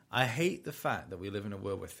 But I hate the fact that we live in a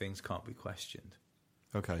world where things can't be questioned.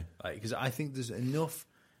 Okay. Because I think there's enough,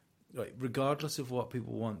 regardless of what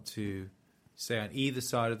people want to say on either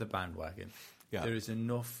side of the bandwagon, there is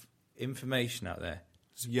enough information out there.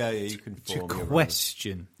 You can form to your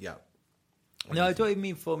question. Yeah. No, I don't even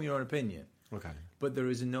mean form your own opinion. Okay. But there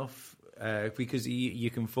is enough, because you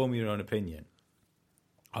can form your own opinion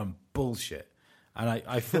on bullshit. And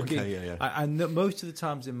I fucking... and most of the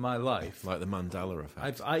times in my life... Like the Mandela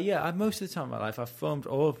effect. Most of the time in my life, I've formed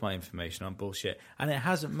all of my information on bullshit. And it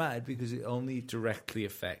hasn't mattered because it only directly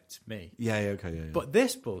affects me. Yeah. But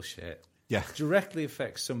this bullshit... Yeah. directly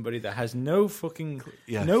affects somebody that has no fucking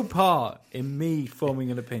no part in me forming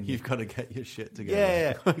an opinion. You've got to get your shit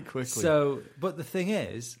together quite quickly. So, but the thing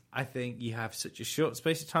is, I think you have such a short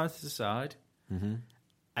space of time to decide. Mm-hmm.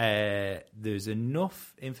 There's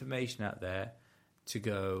enough information out there to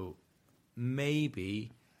go,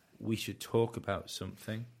 maybe we should talk about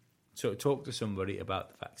something. So talk to somebody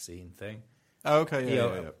about the vaccine thing. Oh,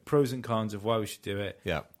 okay, Pros and cons of why we should do it.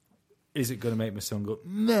 Yeah. Is it going to make my son go,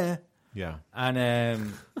 meh? Yeah.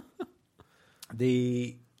 And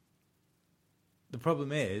the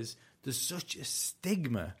problem is there's such a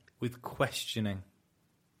stigma with questioning.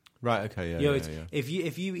 Right. Okay. If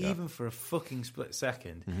you even for a fucking split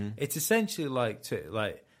second, it's essentially like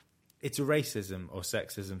it's a racism or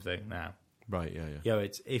sexism thing now. Right. Yeah.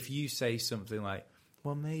 It's if you say something like,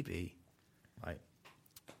 well, maybe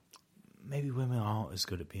women aren't as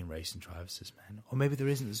good at being racing drivers as men, or maybe there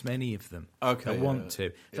isn't as many of them that want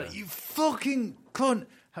to. It's like, you fucking cunt!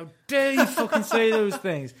 How dare you fucking say those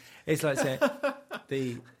things? It's like saying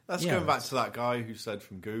That's going back to that guy who said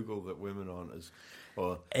from Google that women aren't as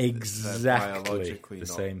exactly biologically the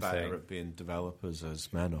not same better thing at being developers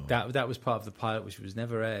as men are. That was part of the pilot, which was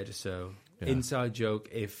never aired. So inside joke.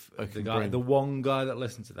 If the one guy that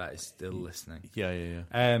listened to that is still listening,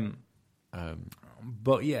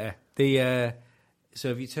 But so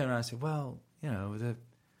if you turn around and say, well,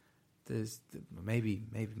 there's maybe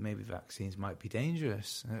vaccines might be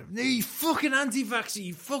dangerous. No, you fucking anti-vaccine,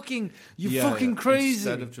 you fucking crazy.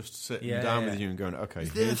 Instead of just sitting down with you and going, okay,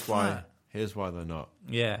 here's why they're not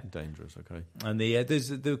dangerous. Okay, and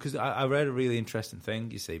because I read a really interesting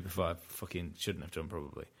thing. You see, before I fucking shouldn't have done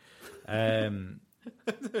probably,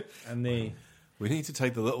 We need to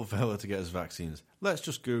take the little fella to get his vaccines. Let's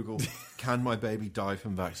just Google, can my baby die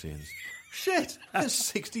from vaccines? Shit, there's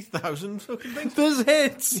 60,000 fucking things. There's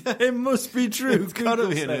hits. It must be true. It's got to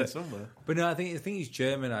be in here somewhere. But no, I think he's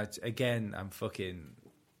German. I'm fucking...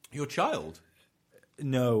 Your child?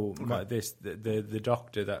 No, the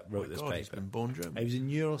doctor that wrote this paper. He's been born German. He was a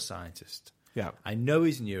neuroscientist. Yeah. I know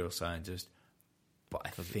he's a neuroscientist, but I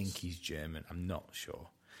think he's German. I'm not sure.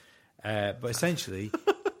 But essentially...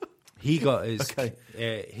 He got his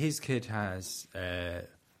kid has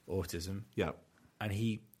autism. Yeah, and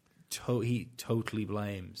he totally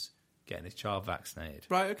blames getting his child vaccinated.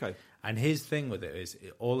 Right. Okay. And his thing with it is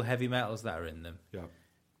all the heavy metals that are in them. Yeah.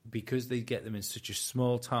 Because they get them in such a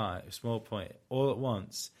small point, all at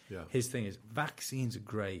once. Yeah. His thing is vaccines are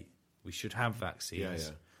great. We should have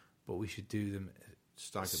vaccines, but we should do them,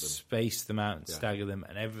 space them out, and stagger them,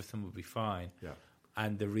 and everything will be fine. Yeah.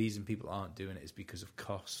 And the reason people aren't doing it is because of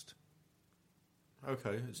cost.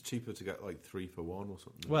 Okay, it's cheaper to get like 3 for 1 or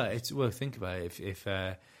something. Well, think about it.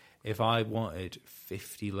 If I wanted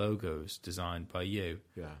 50 logos designed by you,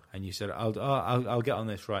 and you said I'll get on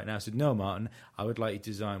this right now, I said no, Martin, I would like you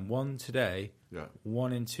to design one today,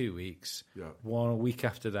 one in 2 weeks, one a week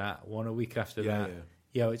after that, one a week after that.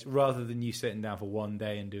 It's rather than you sitting down for one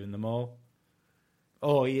day and doing them all.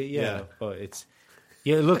 Oh but it's.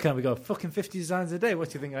 You look at me, go fucking 50 designs a day. What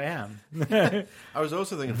do you think I am? I was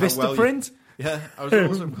also thinking Vistaprint. I was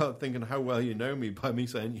also thinking how well you know me by me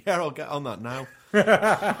saying, "Yeah, I'll get on that now."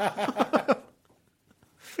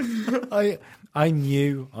 I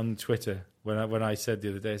knew on Twitter when I said the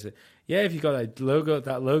other day, I said, "Yeah, if you got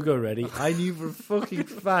that logo ready," I knew for a fucking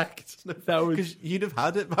fact that was because you'd have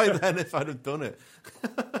had it by then if I'd have done it.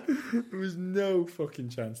 There was no fucking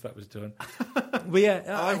chance that was done. But yeah,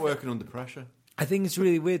 I'm working under pressure. I think it's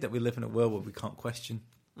really weird that we live in a world where we can't question.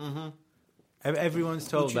 Mm-hmm. Everyone's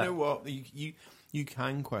told that. You know what? You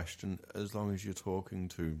can question as long as you're talking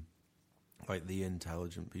to like the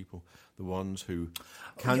intelligent people, the ones who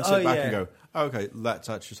can sit back and go, okay, let's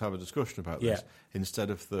actually just have a discussion about this, instead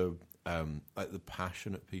of the like the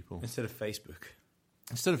passionate people. Instead of Facebook,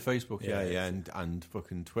 and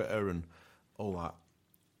fucking Twitter and all that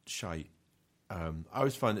shite. I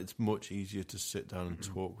always find it's much easier to sit down and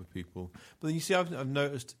talk with people. But then you see, I've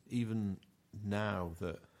noticed even now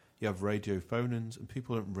that you have radio phone-ins and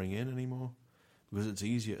people don't ring in anymore. because it's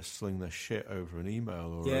easier to sling their shit over an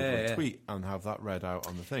email or over a tweet and have that read out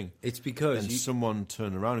on the thing. It's because and someone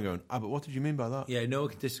turn around and going, but what did you mean by that? Yeah, no one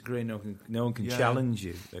can disagree. No one can challenge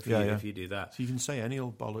you if you do that. So you can say any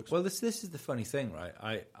old bollocks. Well, this is the funny thing,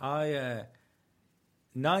 right? I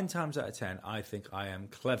 9 times out of 10, I think I am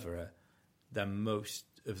cleverer than most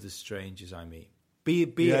of the strangers I meet. Be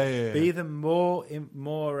them more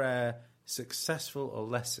successful or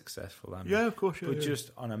less successful than me. Yeah, of course. But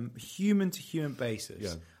just on a human-to-human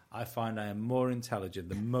basis, I find I am more intelligent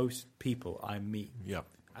than most people I meet. Yeah.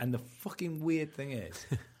 And the fucking weird thing is,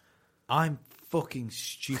 I'm fucking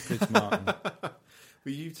stupid, Martin. But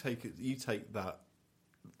you take that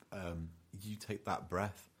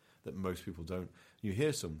breath that most people don't. You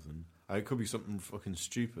hear something, it could be something fucking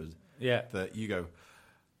stupid. Yeah. That you go,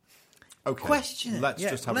 okay, question it. Let's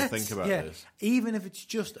just have a think about this. Even if it's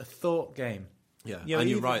just a thought game. Yeah, and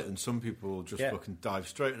you're right. And some people just fucking dive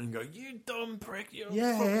straight in and go, "You dumb prick! You're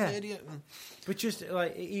a fucking idiot." But just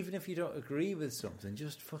like, even if you don't agree with something,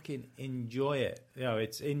 just fucking enjoy it.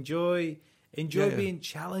 It's enjoy being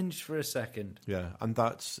challenged for a second. Yeah, and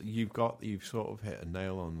you've sort of hit a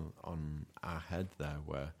nail on our head there.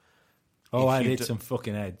 Where I hit some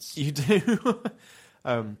fucking heads. You do.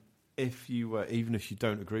 Even if you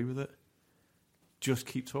don't agree with it, just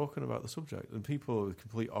keep talking about the subject. And people are the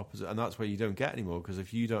complete opposite. And that's where you don't get anymore, because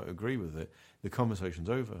if you don't agree with it, the conversation's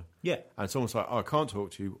over. Yeah. And it's almost like, I can't talk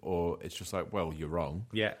to you, or it's just like, well, you're wrong.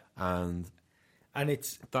 Yeah. And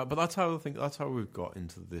it's... But that's how we've got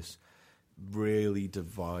into this really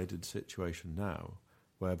divided situation now,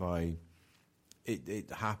 whereby it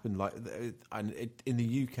happened in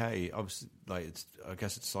the UK, obviously, I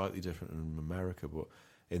guess it's slightly different in America, but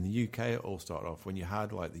in the UK, it all started off when you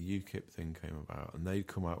had like the UKIP thing came about, and they'd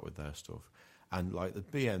come out with their stuff, and like the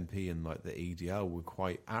BNP and like the EDL were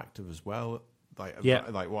quite active as well.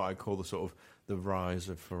 Like what I call the sort of the rise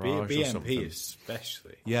of Farage BNP or something.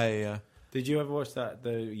 especially. Yeah. Did you ever watch that?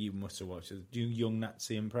 You must have watched it. Young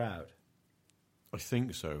Nazi and Proud. I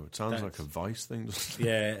think so. It sounds like a Vice thing, doesn't it?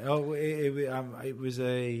 Yeah. Oh, it was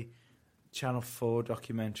a Channel 4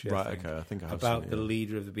 documentary, right? I think I have about seen it, the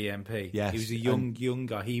leader of the BNP. Yes, he was a young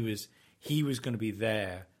guy. He was going to be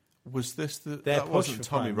there. Was this that wasn't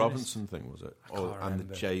Tommy Robinson thing, was it? And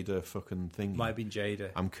the Jada fucking thing. Might have been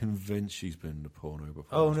Jada. I'm convinced she's been in a porno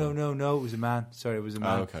before. Oh no! It was a man. Sorry, it was a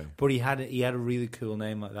man. Oh, okay. But he had a really cool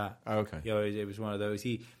name like that. Oh, okay. It was one of those.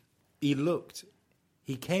 He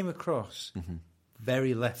came across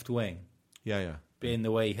very left wing. Yeah. In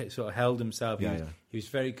the way he sort of held himself. He was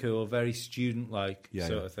very cool, very student-like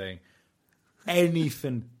sort of thing.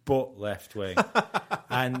 Anything but left-wing.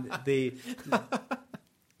 And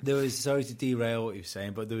there was, sorry to derail what you were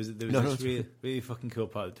saying, but there was this really fucking cool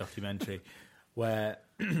part of the documentary where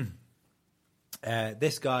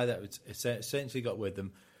this guy that was essentially got with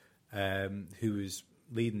them, who was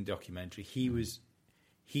leading the documentary,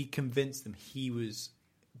 he convinced them he was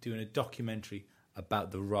doing a documentary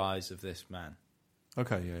about the rise of this man.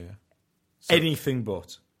 Okay, yeah. So, anything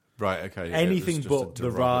but. Right, okay. Anything but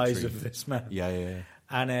the rise of this man. Yeah.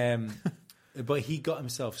 And but he got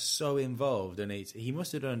himself so involved, and he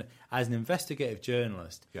must have done, as an investigative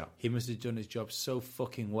journalist, he must have done his job so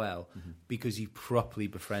fucking well because he properly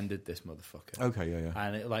befriended this motherfucker. Okay, yeah.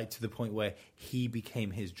 And to the point where he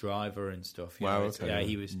became his driver and stuff. Wow, okay. Yeah,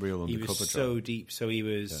 he was real undercover job. So deep. So he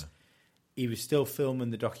was still filming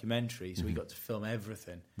the documentary, so he got to film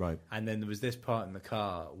everything. Right. And then there was this part in the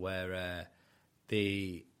car where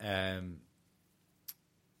the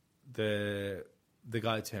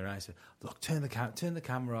guy turned around and said, "Look, turn the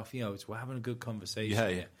camera off. We're having a good conversation."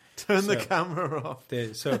 Yeah. Turn the camera off.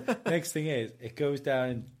 So next thing is, it goes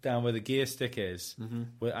down where the gear stick is,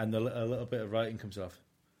 and a little bit of writing comes off.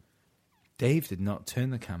 Dave did not turn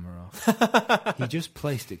the camera off. He just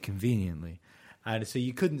placed it conveniently. And so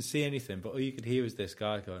you couldn't see anything, but all you could hear was this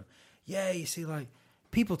guy going, "Yeah, you see, like,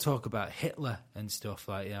 people talk about Hitler and stuff,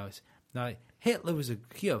 it's like Hitler was a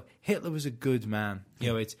good man.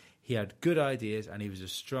 He had good ideas and he was a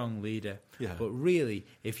strong leader. Yeah. But really,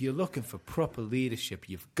 if you're looking for proper leadership,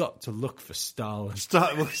 you've got to look for Stalin."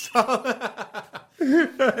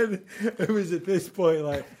 It was at this point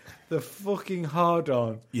like the fucking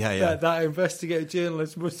hard-on. That investigative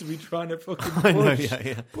journalist must have been trying to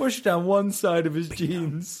fucking push down one side of his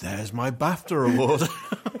jeans. There's my BAFTA award.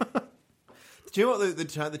 Do you know what,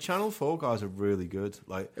 the Channel 4 guys are really good.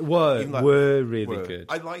 Were really good.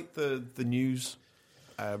 I like the news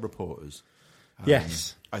reporters.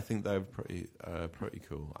 Yes, I think they're pretty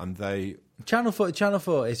cool. And they Channel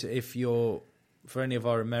 4 is, if you're, for any of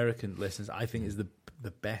our American listeners, I think is the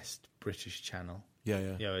best British channel. Yeah,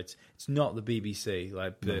 yeah. You know, it's not the BBC.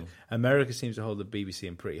 Like America seems to hold the BBC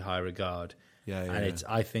in pretty high regard. Yeah, yeah. And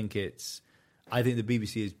I think the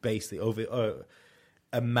BBC is basically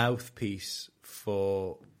a mouthpiece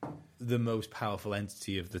for the most powerful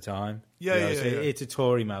entity of the time. Yeah, You know, yeah, so yeah. It's a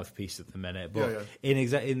Tory mouthpiece at the minute, but in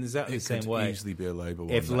exactly the same way, easily be a Labour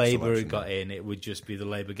one. if next Labour election, had got in, it would just be the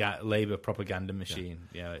Labour propaganda machine.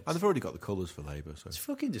 Yeah, and they've already got the colours for Labour. So it's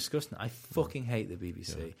fucking disgusting. I fucking hate the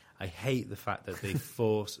BBC. Yeah. I hate the fact that they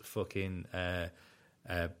force fucking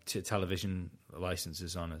television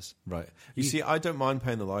licenses on us. right. You see, I don't mind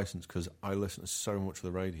paying the licence because I listen to so much of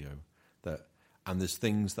the radio and there's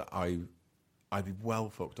things that I'd be well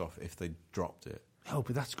fucked off if they dropped it. Oh,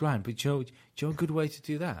 but that's grand. But do you know a good way to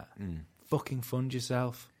do that? Fucking fund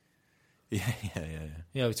yourself. Yeah.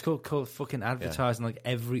 You know, it's called fucking advertising like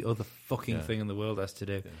every other fucking thing in the world has to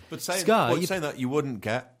do. Yeah. But saying that you wouldn't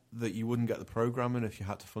get the programming if you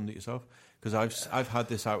had to fund it yourself, because I've had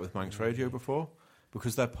this out with Manx Radio before,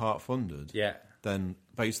 because they're part funded. Yeah. Then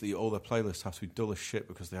basically all their playlists have to be dull as shit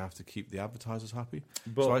because they have to keep the advertisers happy.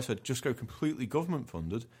 But, so I said, just go completely government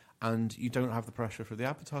funded, and you don't have the pressure for the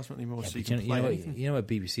advertisement anymore. Yeah, so you can play anything. You know where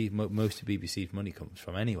most of BBC's money comes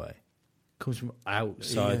from anyway. Comes from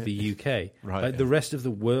outside the UK. Right. Like the rest of the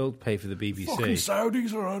world pay for the BBC. Fucking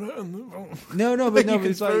Saudis are on it. But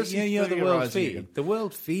it's like the world rising. feed. The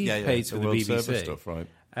world feed pays for the world BBC service stuff, right?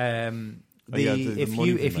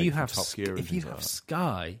 If you have like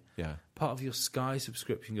Sky, yeah, part of your Sky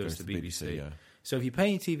subscription goes to the BBC. Yeah. So if you're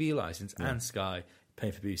paying a TV license and Sky,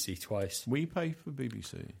 paying for BBC twice. We pay for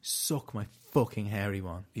BBC. Suck my fucking hairy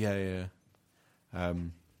one. Yeah.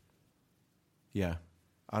 Yeah.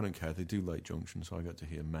 I don't care. They do Late Junction, so I get to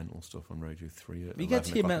hear mental stuff on Radio 3. You get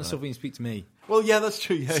to hear mental stuff when you speak to me. Well, yeah, that's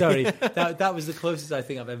true. Yeah, Sorry, that was the closest I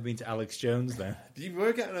think I've ever been to Alex Jones then. You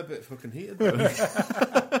were getting a bit fucking heated, though.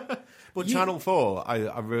 But Channel 4,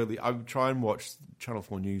 I try and watch Channel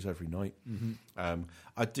 4 News every night. Mm-hmm.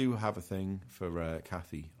 I do have a thing for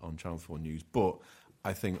Kathy on Channel 4 News, but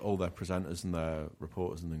I think all their presenters and their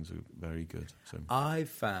reporters and things are very good. So I've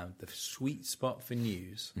found the sweet spot for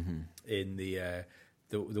news in the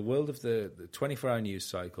world of the 24-hour news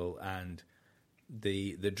cycle and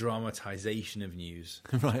the dramatization of news.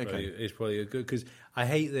 Right, okay. Is probably a good, because I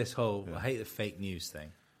hate this whole I hate the fake news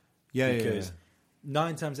thing. Yeah, because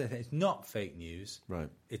 9 times out of 10 it's not fake news. Right.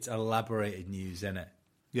 It's elaborated news, isn't it?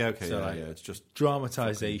 Yeah, okay. So it's just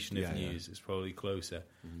dramatization of news is probably closer.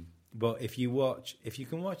 Mm-hmm. But if you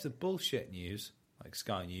can watch the bullshit news like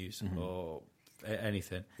Sky News or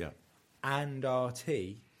anything, and RT.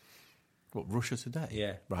 What, Russia Today?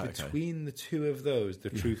 Yeah. Right, Between the two of those, the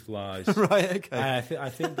truth lies. Right, okay. I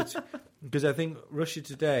think because I think Russia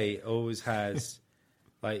Today always has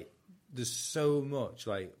there's so much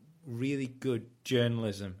really good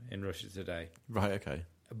journalism in Russia Today. Right, okay.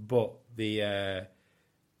 But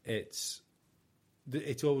it's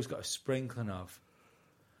always got a sprinkling of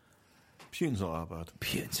Putin's not that bad.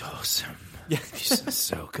 Putin's awesome. Yeah, Putin's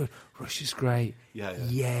so good. Russia's great. Yeah.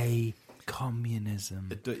 Yay. Communism.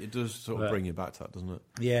 It does sort of bring you back to that, doesn't it?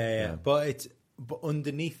 Yeah. But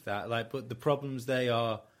underneath that, but the problems they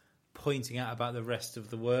are pointing out about the rest of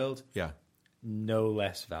the world, no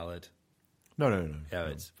less valid. No. And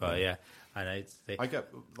I get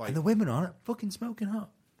and the women on it fucking smoking hot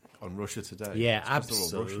on Russia Today. Yeah,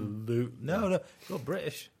 absolutely. No, you're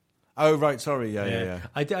British. Oh right, sorry. Yeah.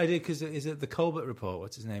 I did because is it the Colbert Report?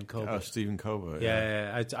 What's his name? Colbert. Oh, Stephen Colbert.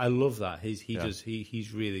 Yeah. I love that.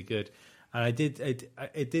 He's really good. And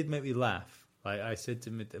it did make me laugh. I said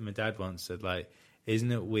to my dad once, said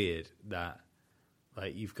isn't it weird that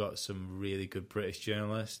you've got some really good British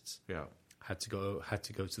journalists had to go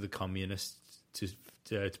to the communists to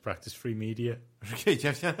practice free media.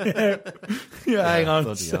 Hang on.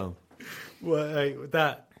 Bloody hell. Well,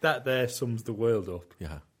 that there sums the world up.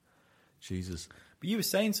 Yeah. Jesus. But you were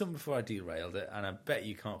saying something before I derailed it, and I bet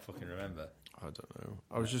you can't fucking remember. I don't know.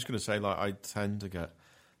 I was just going to say, I tend to get,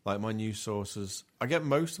 my news sources, I get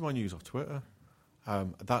most of my news off Twitter.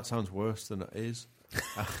 That sounds worse than it is.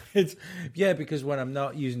 Because when I'm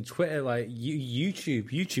not using Twitter,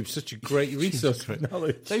 YouTube's such a great resource for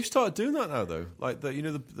knowledge. They've started doing that now, though.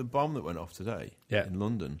 The bomb that went off today in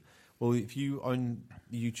London. Well, if you, on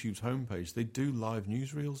YouTube's homepage, they do live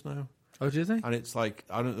newsreels now. Oh, do they? And it's I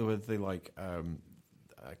don't know whether they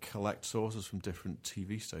collect sources from different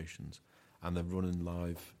TV stations and they're running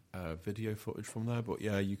live video footage from there. But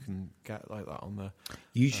yeah, you can get that on there.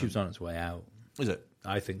 YouTube's on its way out. Is it?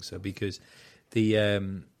 I think so, because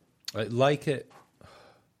the like it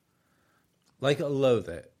or loathe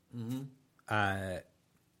it. Mm-hmm.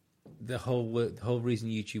 The whole reason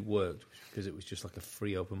YouTube worked was because it was just a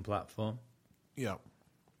free open platform. Yeah.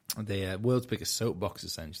 The world's biggest soapbox,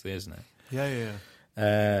 essentially, isn't it?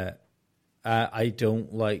 Yeah. I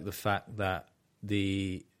don't like the fact that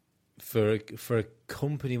for a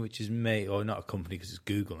company which is made, or not a company because it's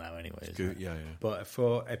Google now anyway, isn't it? Yeah. But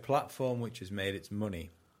for a platform which has made its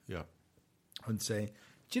money, Yeah. and say,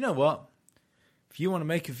 do you know what? If you want to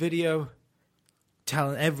make a video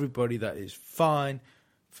telling everybody that it's fine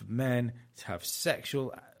for men to have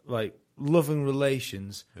sexual, like, loving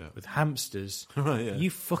relations with hamsters, Right, yeah. you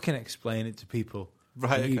fucking explain it to people.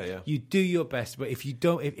 Right, You, okay, yeah. you do your best, but if you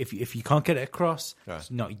don't, if you can't get it across, it's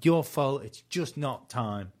not your fault. It's just not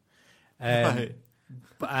time. Right.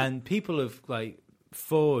 And people have like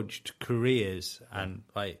forged careers and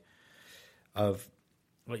of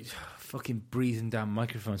fucking breathing down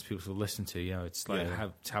microphones people to listen to. You know, it's like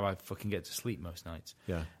how I fucking get to sleep most nights.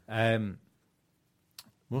 Yeah.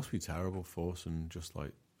 Must be terrible forcing just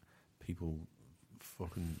like people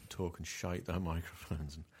fucking talking shite down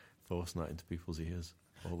microphones and forcing that into people's ears.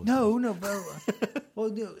 All the time.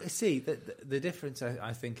 Well, see, the difference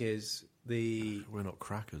I think is we're not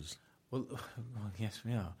crackers. Well, yes,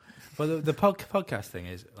 we are. But the podcast thing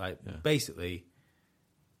is basically.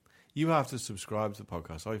 You have to subscribe to the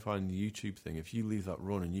podcast. I find the YouTube thing, if you leave that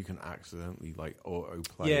running, you can accidentally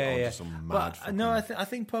autoplay onto some mad. But, no, I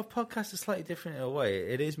think podcasts are slightly different in a way.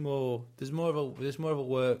 It is more. There's more of a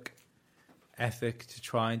work ethic to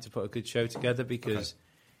trying to put a good show together because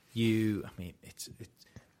it's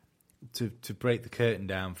to break the curtain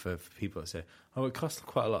down for people that say, oh, it costs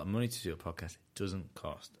quite a lot of money to do a podcast. It doesn't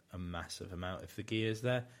cost a massive amount if the gear's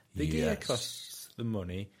there. The gear costs the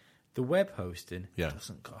money. The web hosting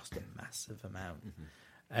doesn't cost a massive amount.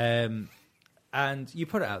 Mm-hmm. And you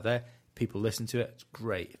put it out there, people listen to it, it's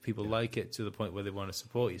great. If people like it to the point where they want to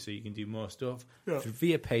support you so you can do more stuff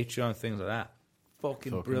via Patreon, things like that.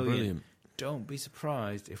 Fucking brilliant. Don't be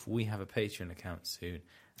surprised if we have a Patreon account soon.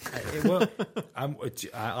 It won't,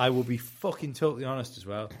 I will be fucking totally honest as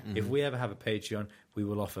well. Mm-hmm. If we ever have a Patreon, we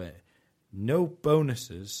will offer no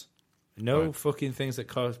bonuses, fucking things that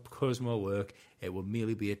cause more work. It will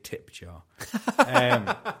merely be a tip jar.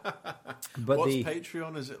 But what's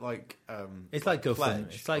Patreon? Is it like it's like GoFundMe.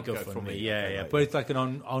 pledge? It's like GoFundMe. Yeah. Okay, But it's like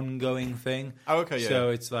an ongoing thing. Oh, okay, yeah. So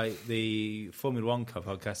it's like the Formula One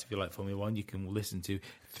podcast. If you like Formula One, you can listen to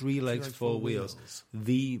Three Legs, Four Wheels,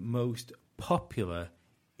 the most popular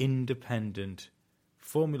independent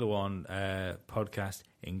Formula One podcast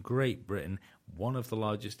in Great Britain, one of the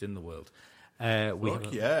largest in the world.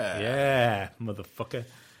 Yeah, motherfucker.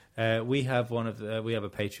 We have we have a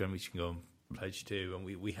Patreon which you can go and pledge to, and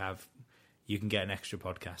you can get an extra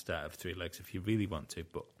podcast out of Three Legs if you really want to,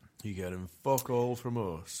 but you get them fuck all from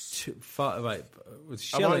us.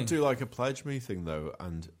 With I might do like a pledge me thing though,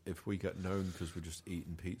 and if we get known because we're just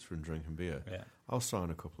eating pizza and drinking beer, I'll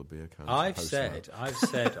sign a couple of beer cans. I've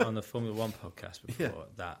said on the Formula One podcast before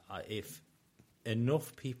that if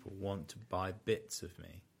enough people want to buy bits of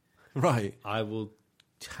me, right, I will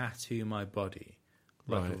tattoo my body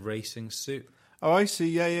like a racing suit. Oh, I see.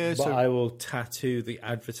 Yeah. But I will tattoo the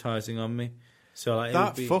advertising on me. So like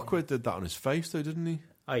that fuckwit did that on his face, though, didn't he?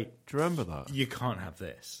 Do you remember that? You can't have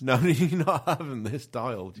this. No, you're not having this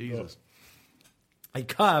dial, Jesus. I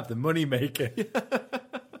can't have the money maker.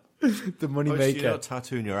 The money maker. You're not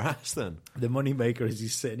tattooing your ass then. The money maker is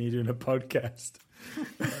he's sitting here doing a podcast.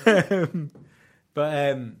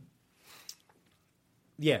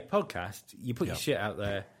 Podcast. You put your shit out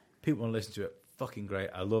there. People want to listen to it. Fucking great.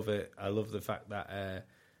 I love it. I love the fact that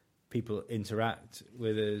people interact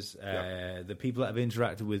with us. The people that have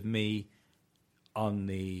interacted with me on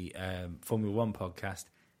the Formula One podcast,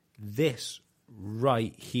 this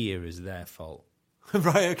right here is their fault.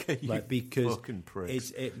 Right, okay. Because fucking pricks.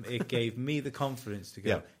 It gave me the confidence to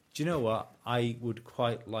go, do you know what? I would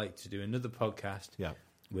quite like to do another podcast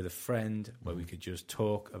with a friend where we could just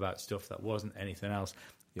talk about stuff that wasn't anything else.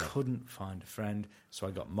 Couldn't find a friend, so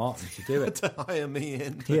I got Martin to do it. To hire me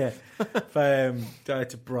in. I had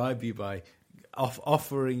to bribe you by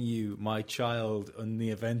offering you my child in the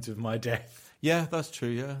event of my death. Yeah, that's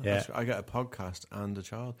true, That's true. I get a podcast and a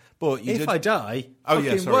child. But if I die...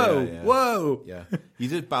 sorry. Whoa! Yeah. You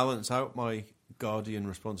did balance out my guardian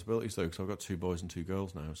responsibilities, though, because I've got 2 boys and 2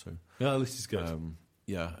 girls now, so... Oh, this is good.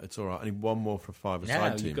 It's all right. I need one more for a 5-a-side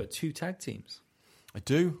now team. You've got 2 tag teams. I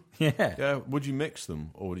do. Yeah. Would you mix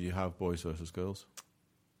them, or would you have boys versus girls?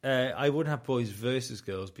 I wouldn't have boys versus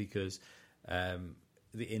girls because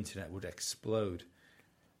the internet would explode.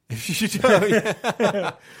 But if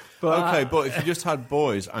you just had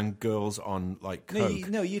boys and girls on like coke,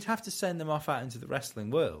 no, you'd have to send them off out into the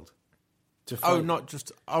wrestling world. To fight, not just...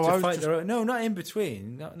 to I was fight just, their own... No, not in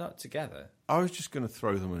between. Not together. I was just going to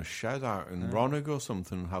throw them in a shed out in Ronog or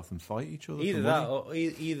something and have them fight each other. Either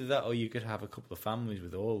that, or you could have a couple of families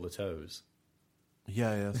with all the toes.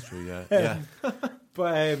 Yeah, that's true. Yeah, yeah.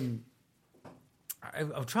 But I'm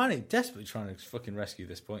desperately trying to fucking rescue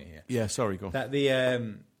this point here. Yeah, sorry, go on. That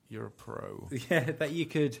the You're a pro. Yeah, that you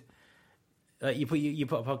could. Like you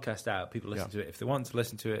put a podcast out, people listen to it. If they want to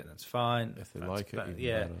listen to it, that's fine. If they like it,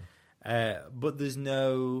 yeah. But there's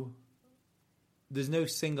no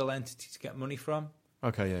single entity to get money from.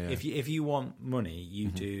 Okay, yeah. If you want money,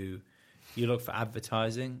 you look for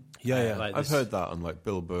advertising. Yeah. Like I've heard that on like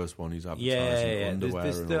Bill Burr's one. He's advertising underwear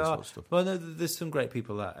and all sorts of stuff. Well, no, there's some great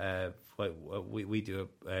people that like we do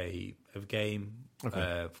a game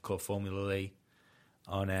called Formula Lee.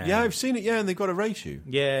 On, yeah, I've seen it. Yeah, and they've got to race you.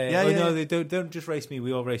 Yeah. No, they don't just race me.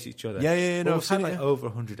 We all race each other. Yeah. No, we've had like over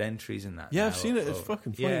 100 entries in that. Yeah, now, I've seen it. It's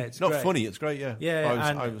fucking funny. Yeah, it's not great. funny. It's great.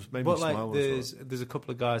 Yeah. I was made me smile. There's a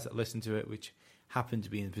couple of guys that listen to it, which happen to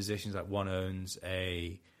be in positions like one owns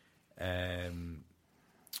a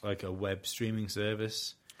like a web streaming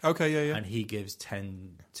service. Okay, yeah. And he gives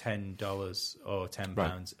 $10 or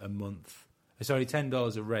 £10 a month. Sorry,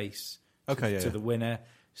 $10 a race. To the winner.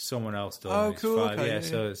 Someone else does. Oh, cool. Okay,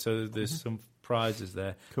 yeah. So there's some prizes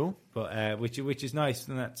there. Cool. But which is nice,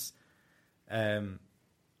 and that's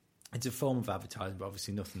it's a form of advertising, but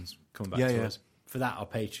obviously nothing's coming back to us for that. Our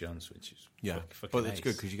Patreons, which is fucking but it's nice.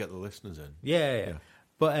 good because you get the listeners in. Yeah.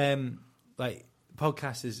 But like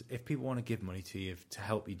podcasts is if people want to give money to you to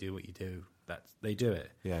help you do what you do, that they do it.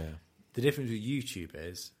 Yeah. The difference with YouTube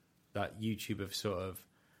is that YouTube have sort of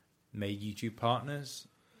made YouTube partners,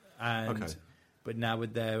 and but now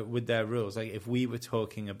with their rules, like if we were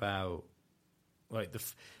talking about like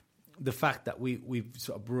the fact that we've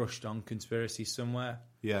sort of brushed on conspiracy somewhere,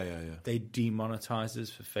 they demonetize us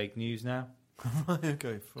for fake news now.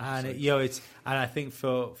 Okay, and and I think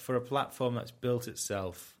for a platform that's built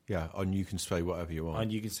itself, and you can say whatever you want,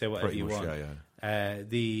 Pretty much,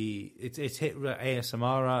 it's hit ASMR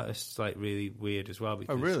artists like really weird as well.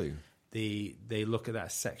 Because really? They look at that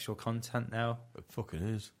as sexual content now. It fucking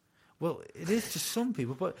is. Well, it is to some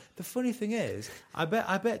people, but the funny thing is, I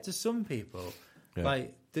bet to some people,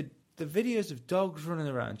 like the videos of dogs running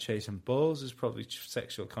around chasing balls is probably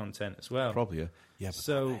sexual content as well. Probably, yeah. But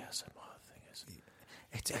so the ASMR thing is,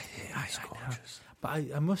 it's gorgeous. But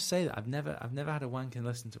I must say that I've never had a wank and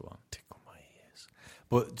listen to one. Tickle my ears.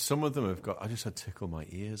 But some of them have got. I just had tickle my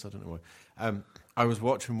ears. I don't know why. I was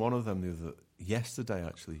watching one of them yesterday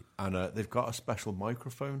actually, and they've got a special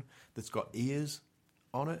microphone that's got ears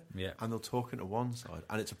on it, and they'll talk into one side,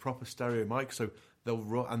 and it's a proper stereo mic, so they'll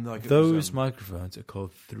run. And like those microphones are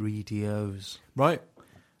called 3DOs, right?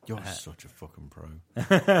 You're such a fucking pro.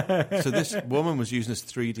 So this woman was using this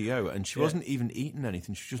 3DO, and she wasn't even eating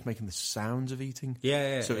anything; she was just making the sounds of eating. So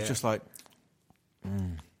it's just like.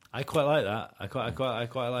 I quite like that. I quite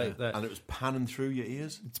like that. And it was panning through your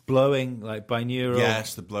ears. It's blowing like binaural.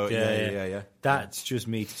 Yes, the blowing. Yeah. That's just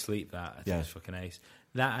me to sleep. That I think it's fucking ace.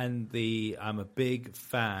 That and I'm a big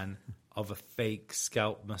fan of a fake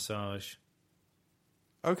scalp massage.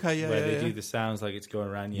 Okay, where they do the sounds like it's going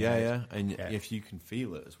around your head. And if you can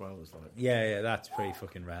feel it as well as like. Yeah, that's pretty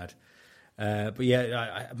fucking rad. But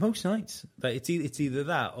most nights like it's either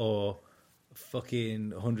that or fucking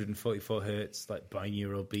 144 hertz like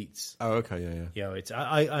binaural beats. Oh, okay, yeah.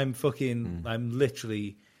 I'm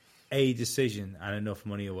literally a decision and enough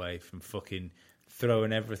money away from fucking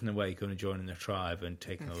throwing everything away, going to join in the tribe and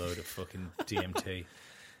taking a load of fucking DMT.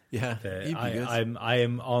 Yeah, I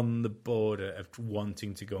am on the border of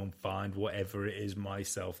wanting to go and find whatever it is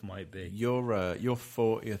myself might be. Your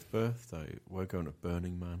 40th birthday, we're going to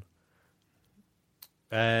Burning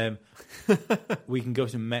Man. We can go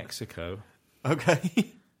to Mexico.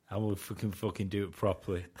 Okay. And we'll fucking do it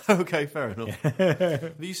properly. Okay, fair enough.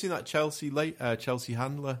 Have you seen that Chelsea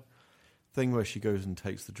Handler thing where she goes and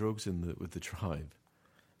takes the drugs with the tribe?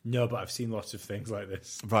 No, but I've seen lots of things like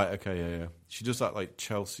this. Right, okay, yeah. She does that like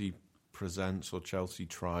Chelsea Presents or Chelsea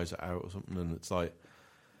Tries It Out or something, and it's like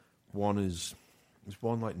there's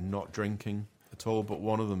one like not drinking at all, but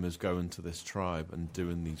one of them is going to this tribe and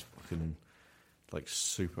doing these fucking like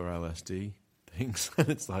super LSD things. And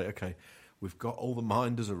it's like, okay, we've got all the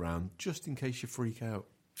minders around just in case you freak out.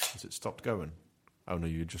 Has it stopped going? Oh no,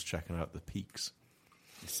 you're just checking out the peaks.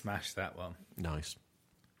 You smashed that one. Nice.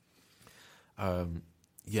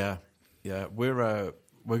 Yeah. We're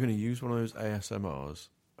going to use one of those ASMRs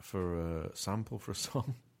for a sample for a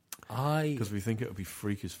song. Because we think it would be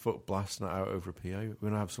freak as fuck blasting it out over a PA. We're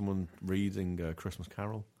going to have someone reading Christmas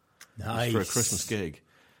Carol. Nice. For a Christmas gig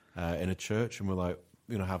in a church, and we're like,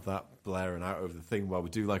 have that blaring out over the thing while we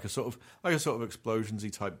do like a sort of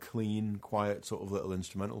explosionsy type, clean, quiet sort of little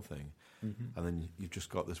instrumental thing, and then you've just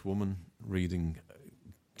got this woman reading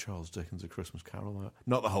Charles Dickens' A Christmas Carol out.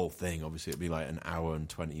 Not the whole thing, obviously. It'd be like an hour and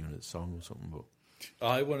 20-minute song or something. But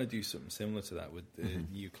I want to do something similar to that with the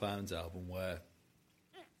New Clowns album, where,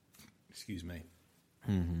 excuse me,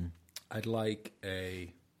 I'd like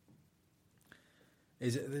a.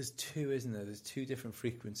 There's two, isn't there? There's two different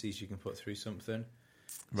frequencies you can put through something.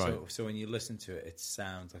 right, So when you listen to it, it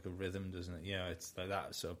sounds like a rhythm, doesn't it? Yeah, it's like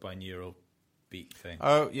that sort of binaural beat thing.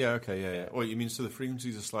 oh yeah, okay, yeah. Well, you mean so the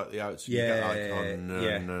frequencies are slightly out, so you get like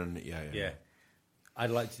Yeah. I'd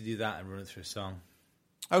like to do that and run it through a song.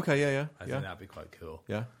 Okay, yeah. I think that'd be quite cool.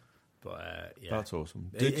 Yeah, But yeah, that's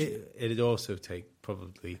awesome. It'd also take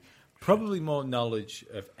probably more knowledge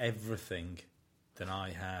of everything than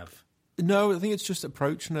I have. No, I think it's just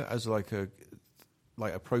approaching it as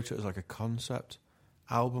approach it as like a concept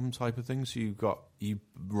album type of thing. So you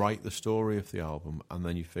write the story of the album, and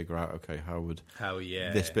then you figure out, okay, how would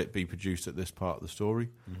this bit be produced at this part of the story,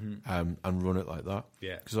 and run it like that.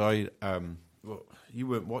 Yeah, because you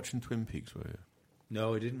weren't watching Twin Peaks, were you?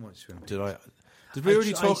 No, I didn't watch Twin Peaks. Did we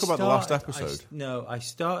already talk about the last episode? No, I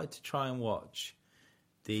started to try and watch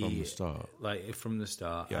from the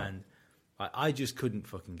start, yeah. And I just couldn't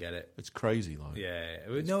fucking get it. It's crazy, like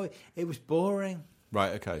it was boring.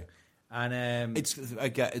 Right, okay. And it's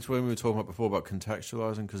when we were talking about before about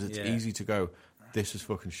contextualizing, because it's easy to go, this is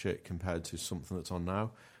fucking shit compared to something that's on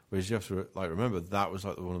now. Whereas you have to remember that was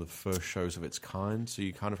like one of the first shows of its kind, so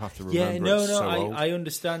you kind of have to remember. I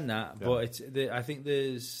understand that, but I think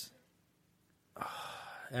there's.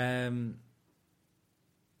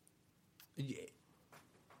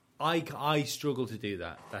 I struggle to do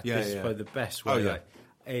that. This is probably the best way.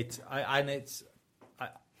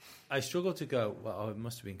 I struggle to go, well, it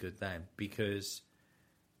must have been good then, because,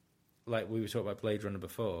 like we were talking about Blade Runner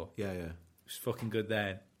before. Yeah. It was fucking good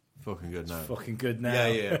then. Fucking good now. It's fucking good now.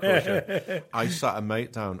 Yeah, of course, yeah. I sat a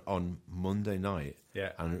mate down on Monday night,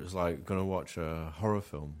 and it was like, going to watch a horror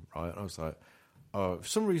film, right? And I was like, for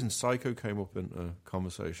some reason, Psycho came up in a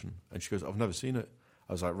conversation, and she goes, I've never seen it.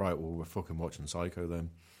 I was like, right, well, we're fucking watching Psycho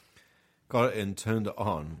then. Got it in, turned it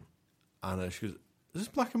on, and she goes, is this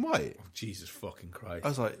black and white? Oh, Jesus fucking Christ. I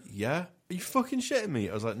was like, yeah? Are you fucking shitting me?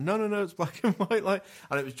 I was like, no, it's black and white.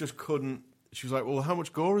 And it was just couldn't. She was like, well, how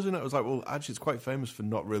much gore is in it? I was like, well, actually, it's quite famous for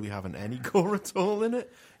not really having any gore at all in it.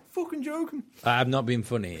 Fucking joking. I've not been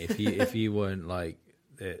funny if you weren't like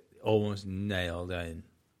almost nailed in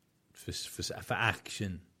for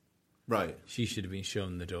action. Right. She should have been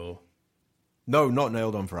shown the door. No, not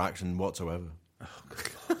nailed on for action whatsoever. Oh,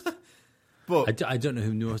 good Lord. But I don't know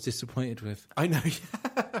who I was disappointed with. I know,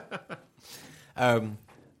 yeah.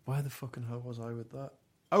 Where the fucking hell was I with that?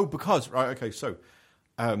 Oh, because, right, okay, so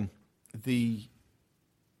the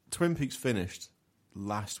Twin Peaks finished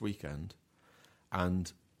last weekend,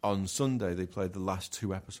 and on Sunday they played the last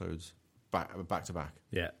two episodes back to back.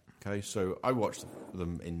 Yeah. Okay, so I watched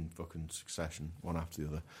them in fucking succession, one after the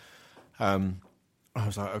other. I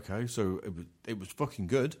was like, okay, so it was fucking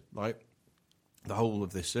good. Like, the whole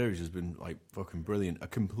of this series has been like fucking brilliant. A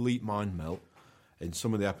complete mind melt. And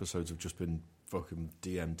some of the episodes have just been fucking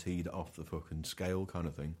DMT'd off the fucking scale kind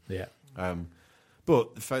of thing. Yeah.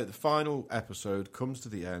 But the final episode comes to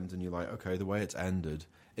the end, and you're like, okay, the way it's ended,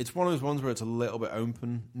 it's one of those ones where it's a little bit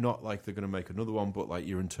open. Not like they're going to make another one, but like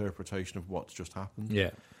your interpretation of what's just happened. Yeah.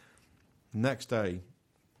 Next day,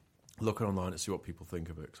 looking online to see what people think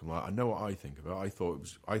of it. Because I'm like, I know what I think of it. I thought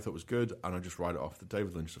it was good, and I just write it off that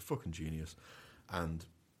David Lynch is a fucking genius. And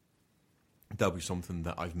there'll be something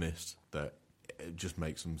that I've missed that it just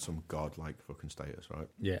makes them some godlike fucking status, right?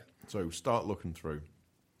 Yeah. So start looking through.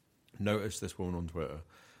 Notice this woman on Twitter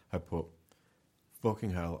had put,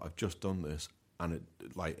 fucking hell, I've just done this, and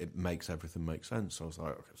it makes everything make sense. So I was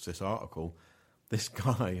like, okay, it's this article this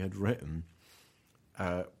guy had written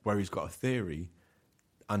where he's got a theory,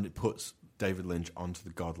 and it puts David Lynch onto the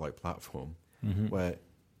godlike platform, where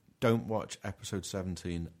don't watch episode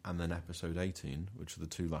 17 and then episode 18, which are the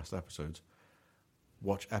two last episodes.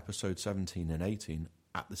 Watch episode 17 and 18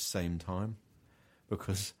 at the same time.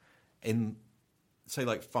 Because in, say,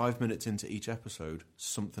 like 5 minutes into each episode,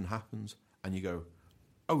 something happens, and you go,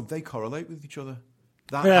 oh, they correlate with each other.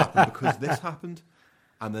 That happened because this happened.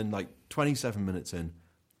 And then, like, 27 minutes in,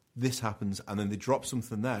 this happens, and then they drop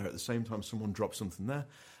something there. At the same time, someone drops something there.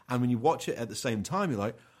 And when you watch it at the same time, you're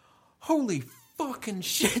like, holy fucking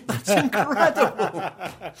shit, that's incredible.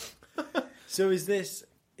 So is this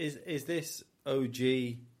OG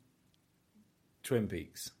Twin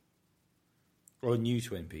Peaks? Or new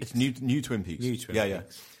Twin Peaks? It's new Twin Peaks. New Twin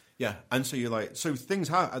Peaks. Yeah, and so you're like, so things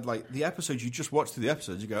have, like, the episodes, you just watch through the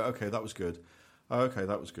episodes, you go, okay, that was good. Oh, okay,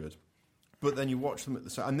 that was good. But then you watch them at the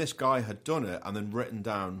same, and this guy had done it and then written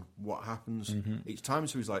down what happens each time.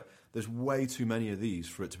 So he's like, there's way too many of these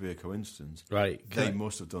for it to be a coincidence. Right. They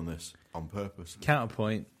must have done this on purpose.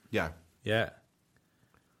 Counterpoint. Yeah. Yeah.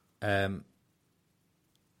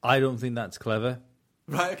 I don't think that's clever.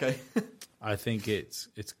 Right, okay. I think it's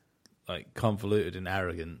like convoluted and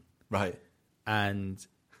arrogant. Right. And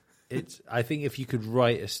I think if you could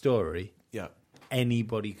write a story, Yeah.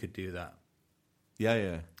 anybody could do that. Yeah,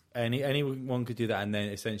 yeah. Anyone could do that, and then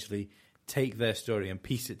essentially take their story and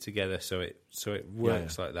piece it together so it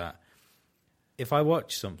works like that. If I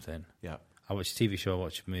watch something, I watch a TV show, I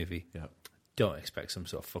watch a movie, don't expect some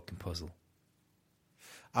sort of fucking puzzle.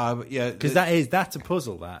 Because that's a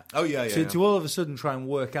puzzle. That to all of a sudden try and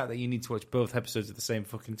work out that you need to watch both episodes at the same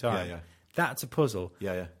fucking time. That's a puzzle.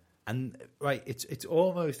 And right, it's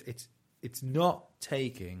almost it's not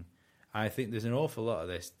taking. I think there's an awful lot of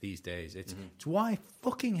this these days. It's why I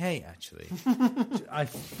fucking hate, actually. I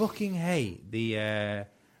fucking hate the...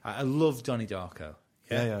 I love Donnie Darko.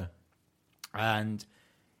 Yeah. And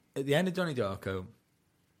at the end of Donnie Darko,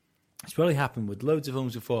 it's probably happened with loads of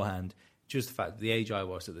films beforehand, just the fact that the age I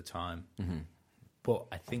was at the time. But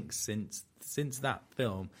I think since that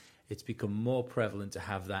film, it's become more prevalent to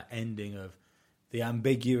have that ending of the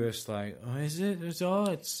ambiguous, like, oh, is it?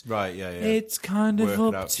 It's right, yeah. It's kind of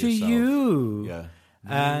Work up to you. Yeah.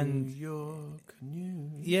 And New York,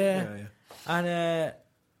 yeah. And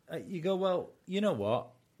you go, well, you know what?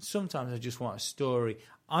 Sometimes I just want a story.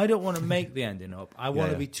 I don't want to make the ending up. I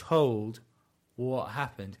want to be told what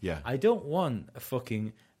happened. Yeah. I don't want a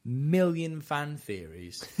fucking million fan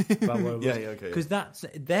theories about what it was. Because that's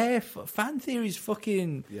their fan theories.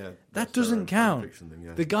 Fucking that doesn't count.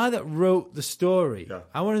 Thing, the guy that wrote the story,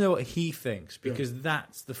 I want to know what he thinks, because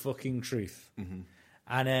that's the fucking truth.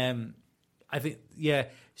 And I think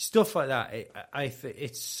stuff like that. I think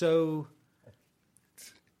it's so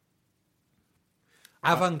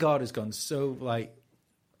avant-garde has gone so like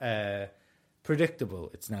predictable.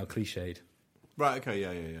 It's now cliched. Right, okay,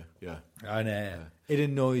 yeah. And it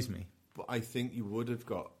annoys me. But I think you would have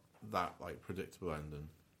got that like predictable ending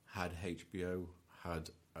had HBO had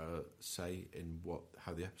a say in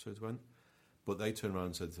how the episodes went. But they turned around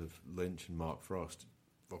and said to Lynch and Mark Frost,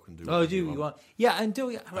 fucking do whatever you want. Yeah, and do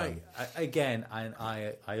it right. Again, and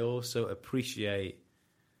I also appreciate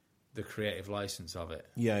the creative license of it.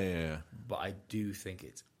 Yeah. But I do think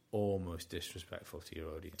it's almost disrespectful to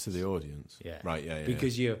your audience. To the audience? Yeah. Right, yeah.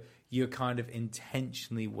 Because you're kind of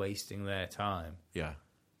intentionally wasting their time. Yeah.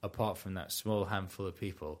 Apart from that small handful of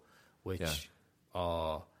people, which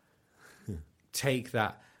are take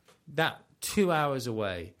that 2 hours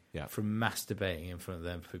away from masturbating in front of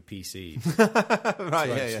them for PCs right,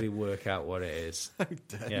 to actually work out what it is.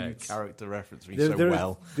 Character reference me so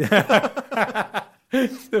well.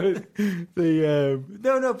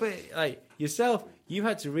 No, but like yourself, you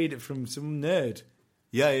had to read it from some nerd.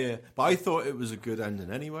 Yeah. But I thought it was a good ending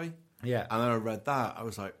anyway. Yeah. And then I read that, I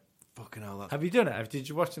was like, fucking hell. Have you done it? Did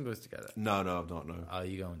you watch them both together? No, I've not, no. Are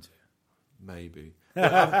you going to? Maybe.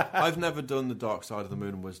 I've never done the Dark Side of the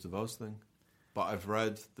Moon and Wizard of Oz thing, but I've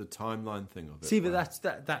read the timeline thing of it. See, but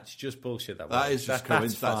that's just bullshit. That is just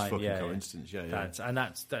coincidence. That's fucking yeah, coincidence. Yeah.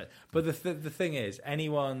 That's that. But the thing is,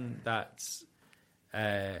 anyone that's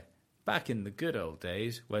back in the good old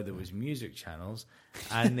days where there was music channels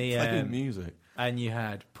and the music, and you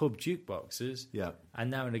had pub jukeboxes, and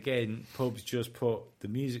now and again pubs just put the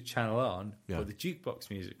music channel on, but the jukebox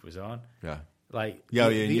music was on, like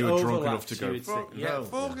and you were drunk enough to go,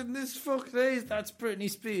 fucking this fucking is, that's Britney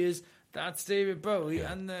Spears, that's David Bowie,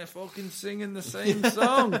 and they're fucking singing the same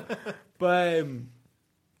song. But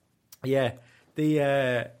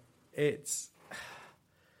it's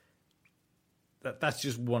that's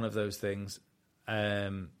just one of those things. I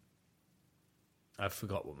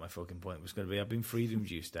forgot what my fucking point was going to be. I've been freedom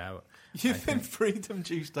juiced out. You've been freedom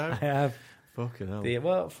juiced out? I have. Fucking hell.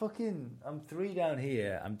 I'm 3 down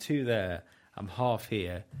here. I'm 2 there. I'm half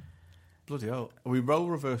here. Bloody hell. We role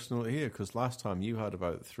reversing it here because last time you had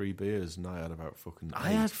about 3 beers and I had about fucking 8.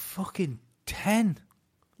 I had fucking 10.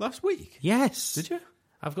 Last week? Yes. Did you?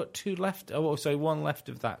 I've got 2 left. Oh, sorry, 1 left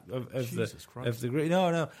of that. Jesus Christ. Of the group.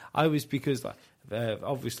 No. I was because,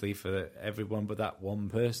 obviously, for everyone but that one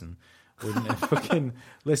person wouldn't have fucking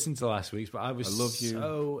listened to last week's. But I was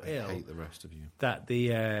so ill. I hate the rest of you. That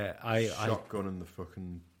shotgun and the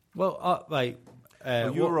fucking. Well,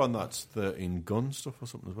 you were on that 13 gun stuff or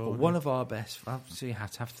something as well. One of our best. Obviously, you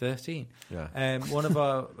had to have 13. Yeah. One of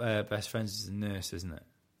our best friends is a nurse, isn't it?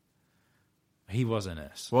 He was a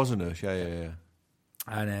nurse. Was a nurse, yeah.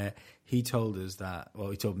 And he told us that, well,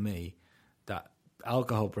 he told me that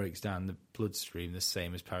alcohol breaks down the bloodstream the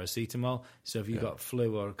same as paracetamol. So if you've got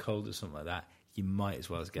flu or a cold or something like that, you might as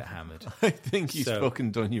well get hammered. I think he's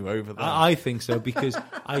fucking done you over there. I think so, because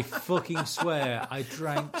I fucking swear I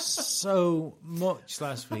drank so much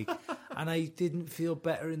last week and I didn't feel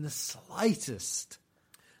better in the slightest.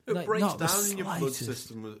 It breaks down in your blood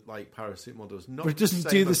system like paracetamol does. But it doesn't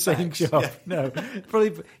do the same job. Yeah. No,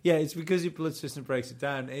 probably. Yeah, it's because your blood system breaks it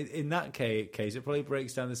down. In that case, it probably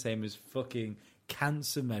breaks down the same as fucking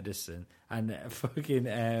cancer medicine and fucking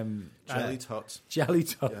jelly tots. Jelly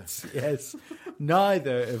tots. Yeah. Yes,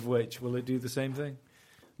 neither of which will it do the same thing.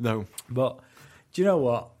 No, but do you know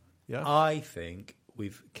what? Yeah, I think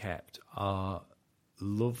we've kept our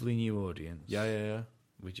lovely new audience. Yeah.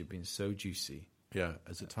 Which have been so juicy. Yeah,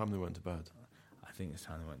 is it time they went to bed? I think it's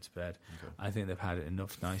time they went to bed. Okay. I think they've had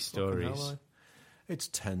enough nice stories. It's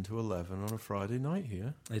 10 to 11 on a Friday night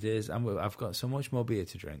here. It is. And I've got so much more beer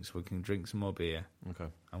to drink, so we can drink some more beer. Okay.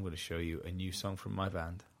 I'm going to show you a new song from my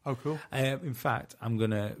band. Oh, cool. In fact, I'm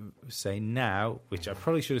going to say now, which I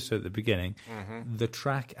probably should have said at the beginning, the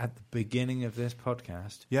track at the beginning of this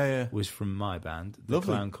podcast was from my band, The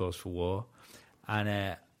Clown Calls for War.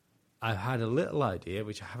 And I've had a little idea,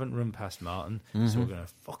 which I haven't run past Martin, so we're going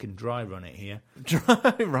to fucking dry run it here.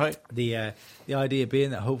 Dry, right. The idea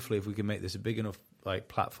being that hopefully if we can make this a big enough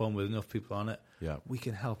platform with enough people on it, we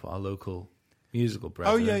can help our local musical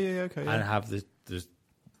brethren. Oh, yeah, okay. And have the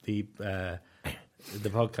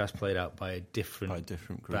podcast played out by a different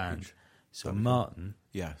band. So Martin,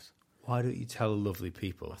 yes, why don't you tell the lovely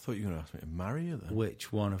people? I thought you were going to ask me to marry you then.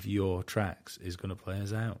 Which one of your tracks is going to play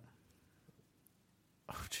us out?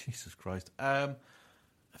 Oh, Jesus Christ.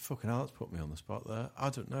 Fucking hell, that's put me on the spot there. I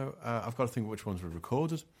don't know. I've got to think which ones were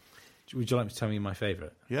recorded. Would you like me to tell me my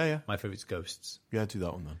favourite? Yeah. My favourite's Ghosts. Yeah, do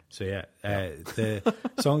that one then. So the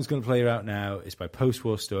song's going to play out now. It's by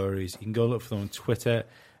Post-War Stories. You can go look for them on Twitter.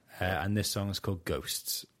 And this song is called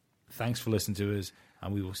Ghosts. Thanks for listening to us.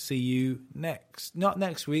 And we will see you not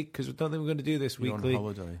next week, because I don't think we're going to do this weekly. You're on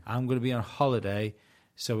holiday. I'm going to be on holiday.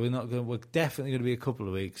 So we're definitely going to be a couple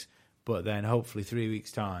of weeks. But then hopefully 3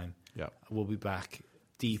 weeks' time, we'll be back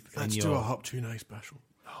deep in your... Let's do a Hop Tune special.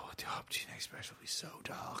 Oh, the Hop Tune special will be so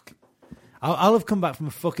dark. I'll have come back from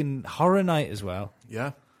a fucking horror night as well.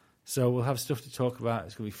 Yeah. So we'll have stuff to talk about.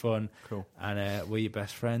 It's going to be fun. Cool. And we're your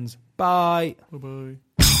best friends. Bye. Bye-bye.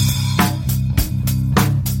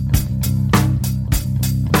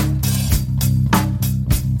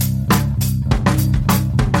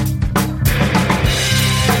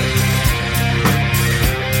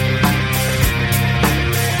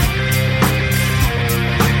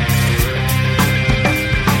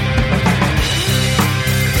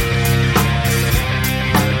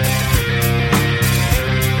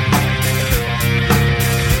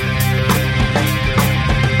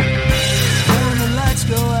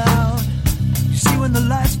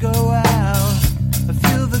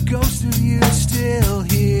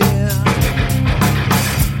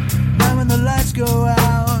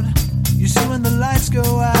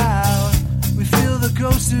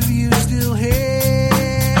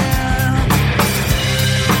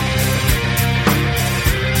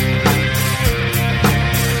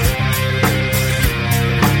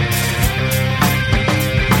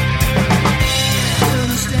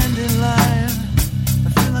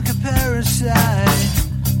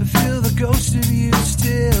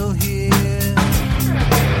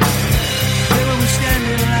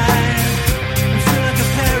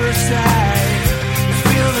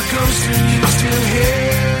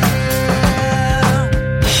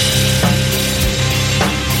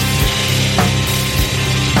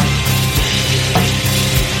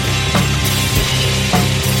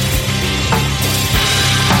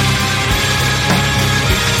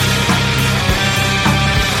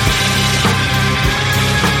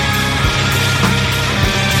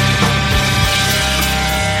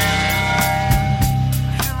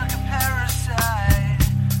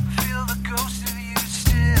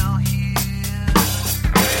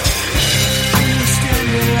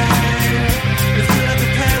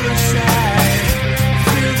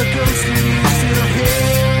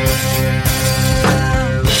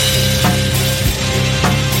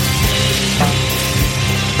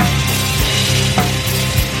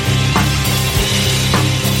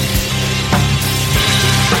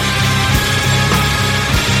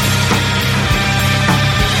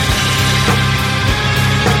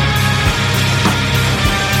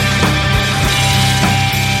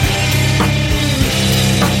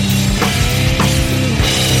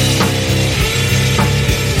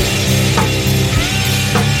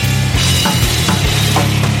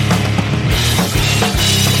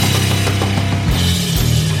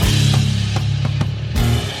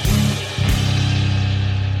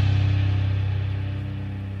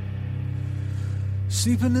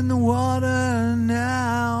 Sleeping in the water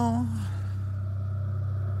now.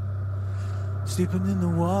 Sleeping in the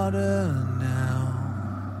water now.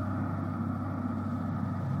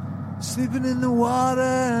 Sleeping in the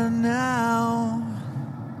water now.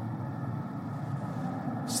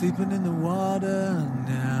 Sleeping in the water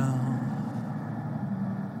now.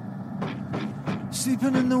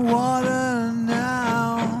 Sleeping in the water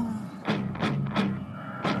now.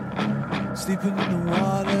 Sleeping in the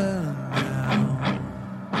water now.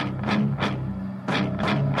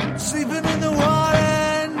 Sleeping in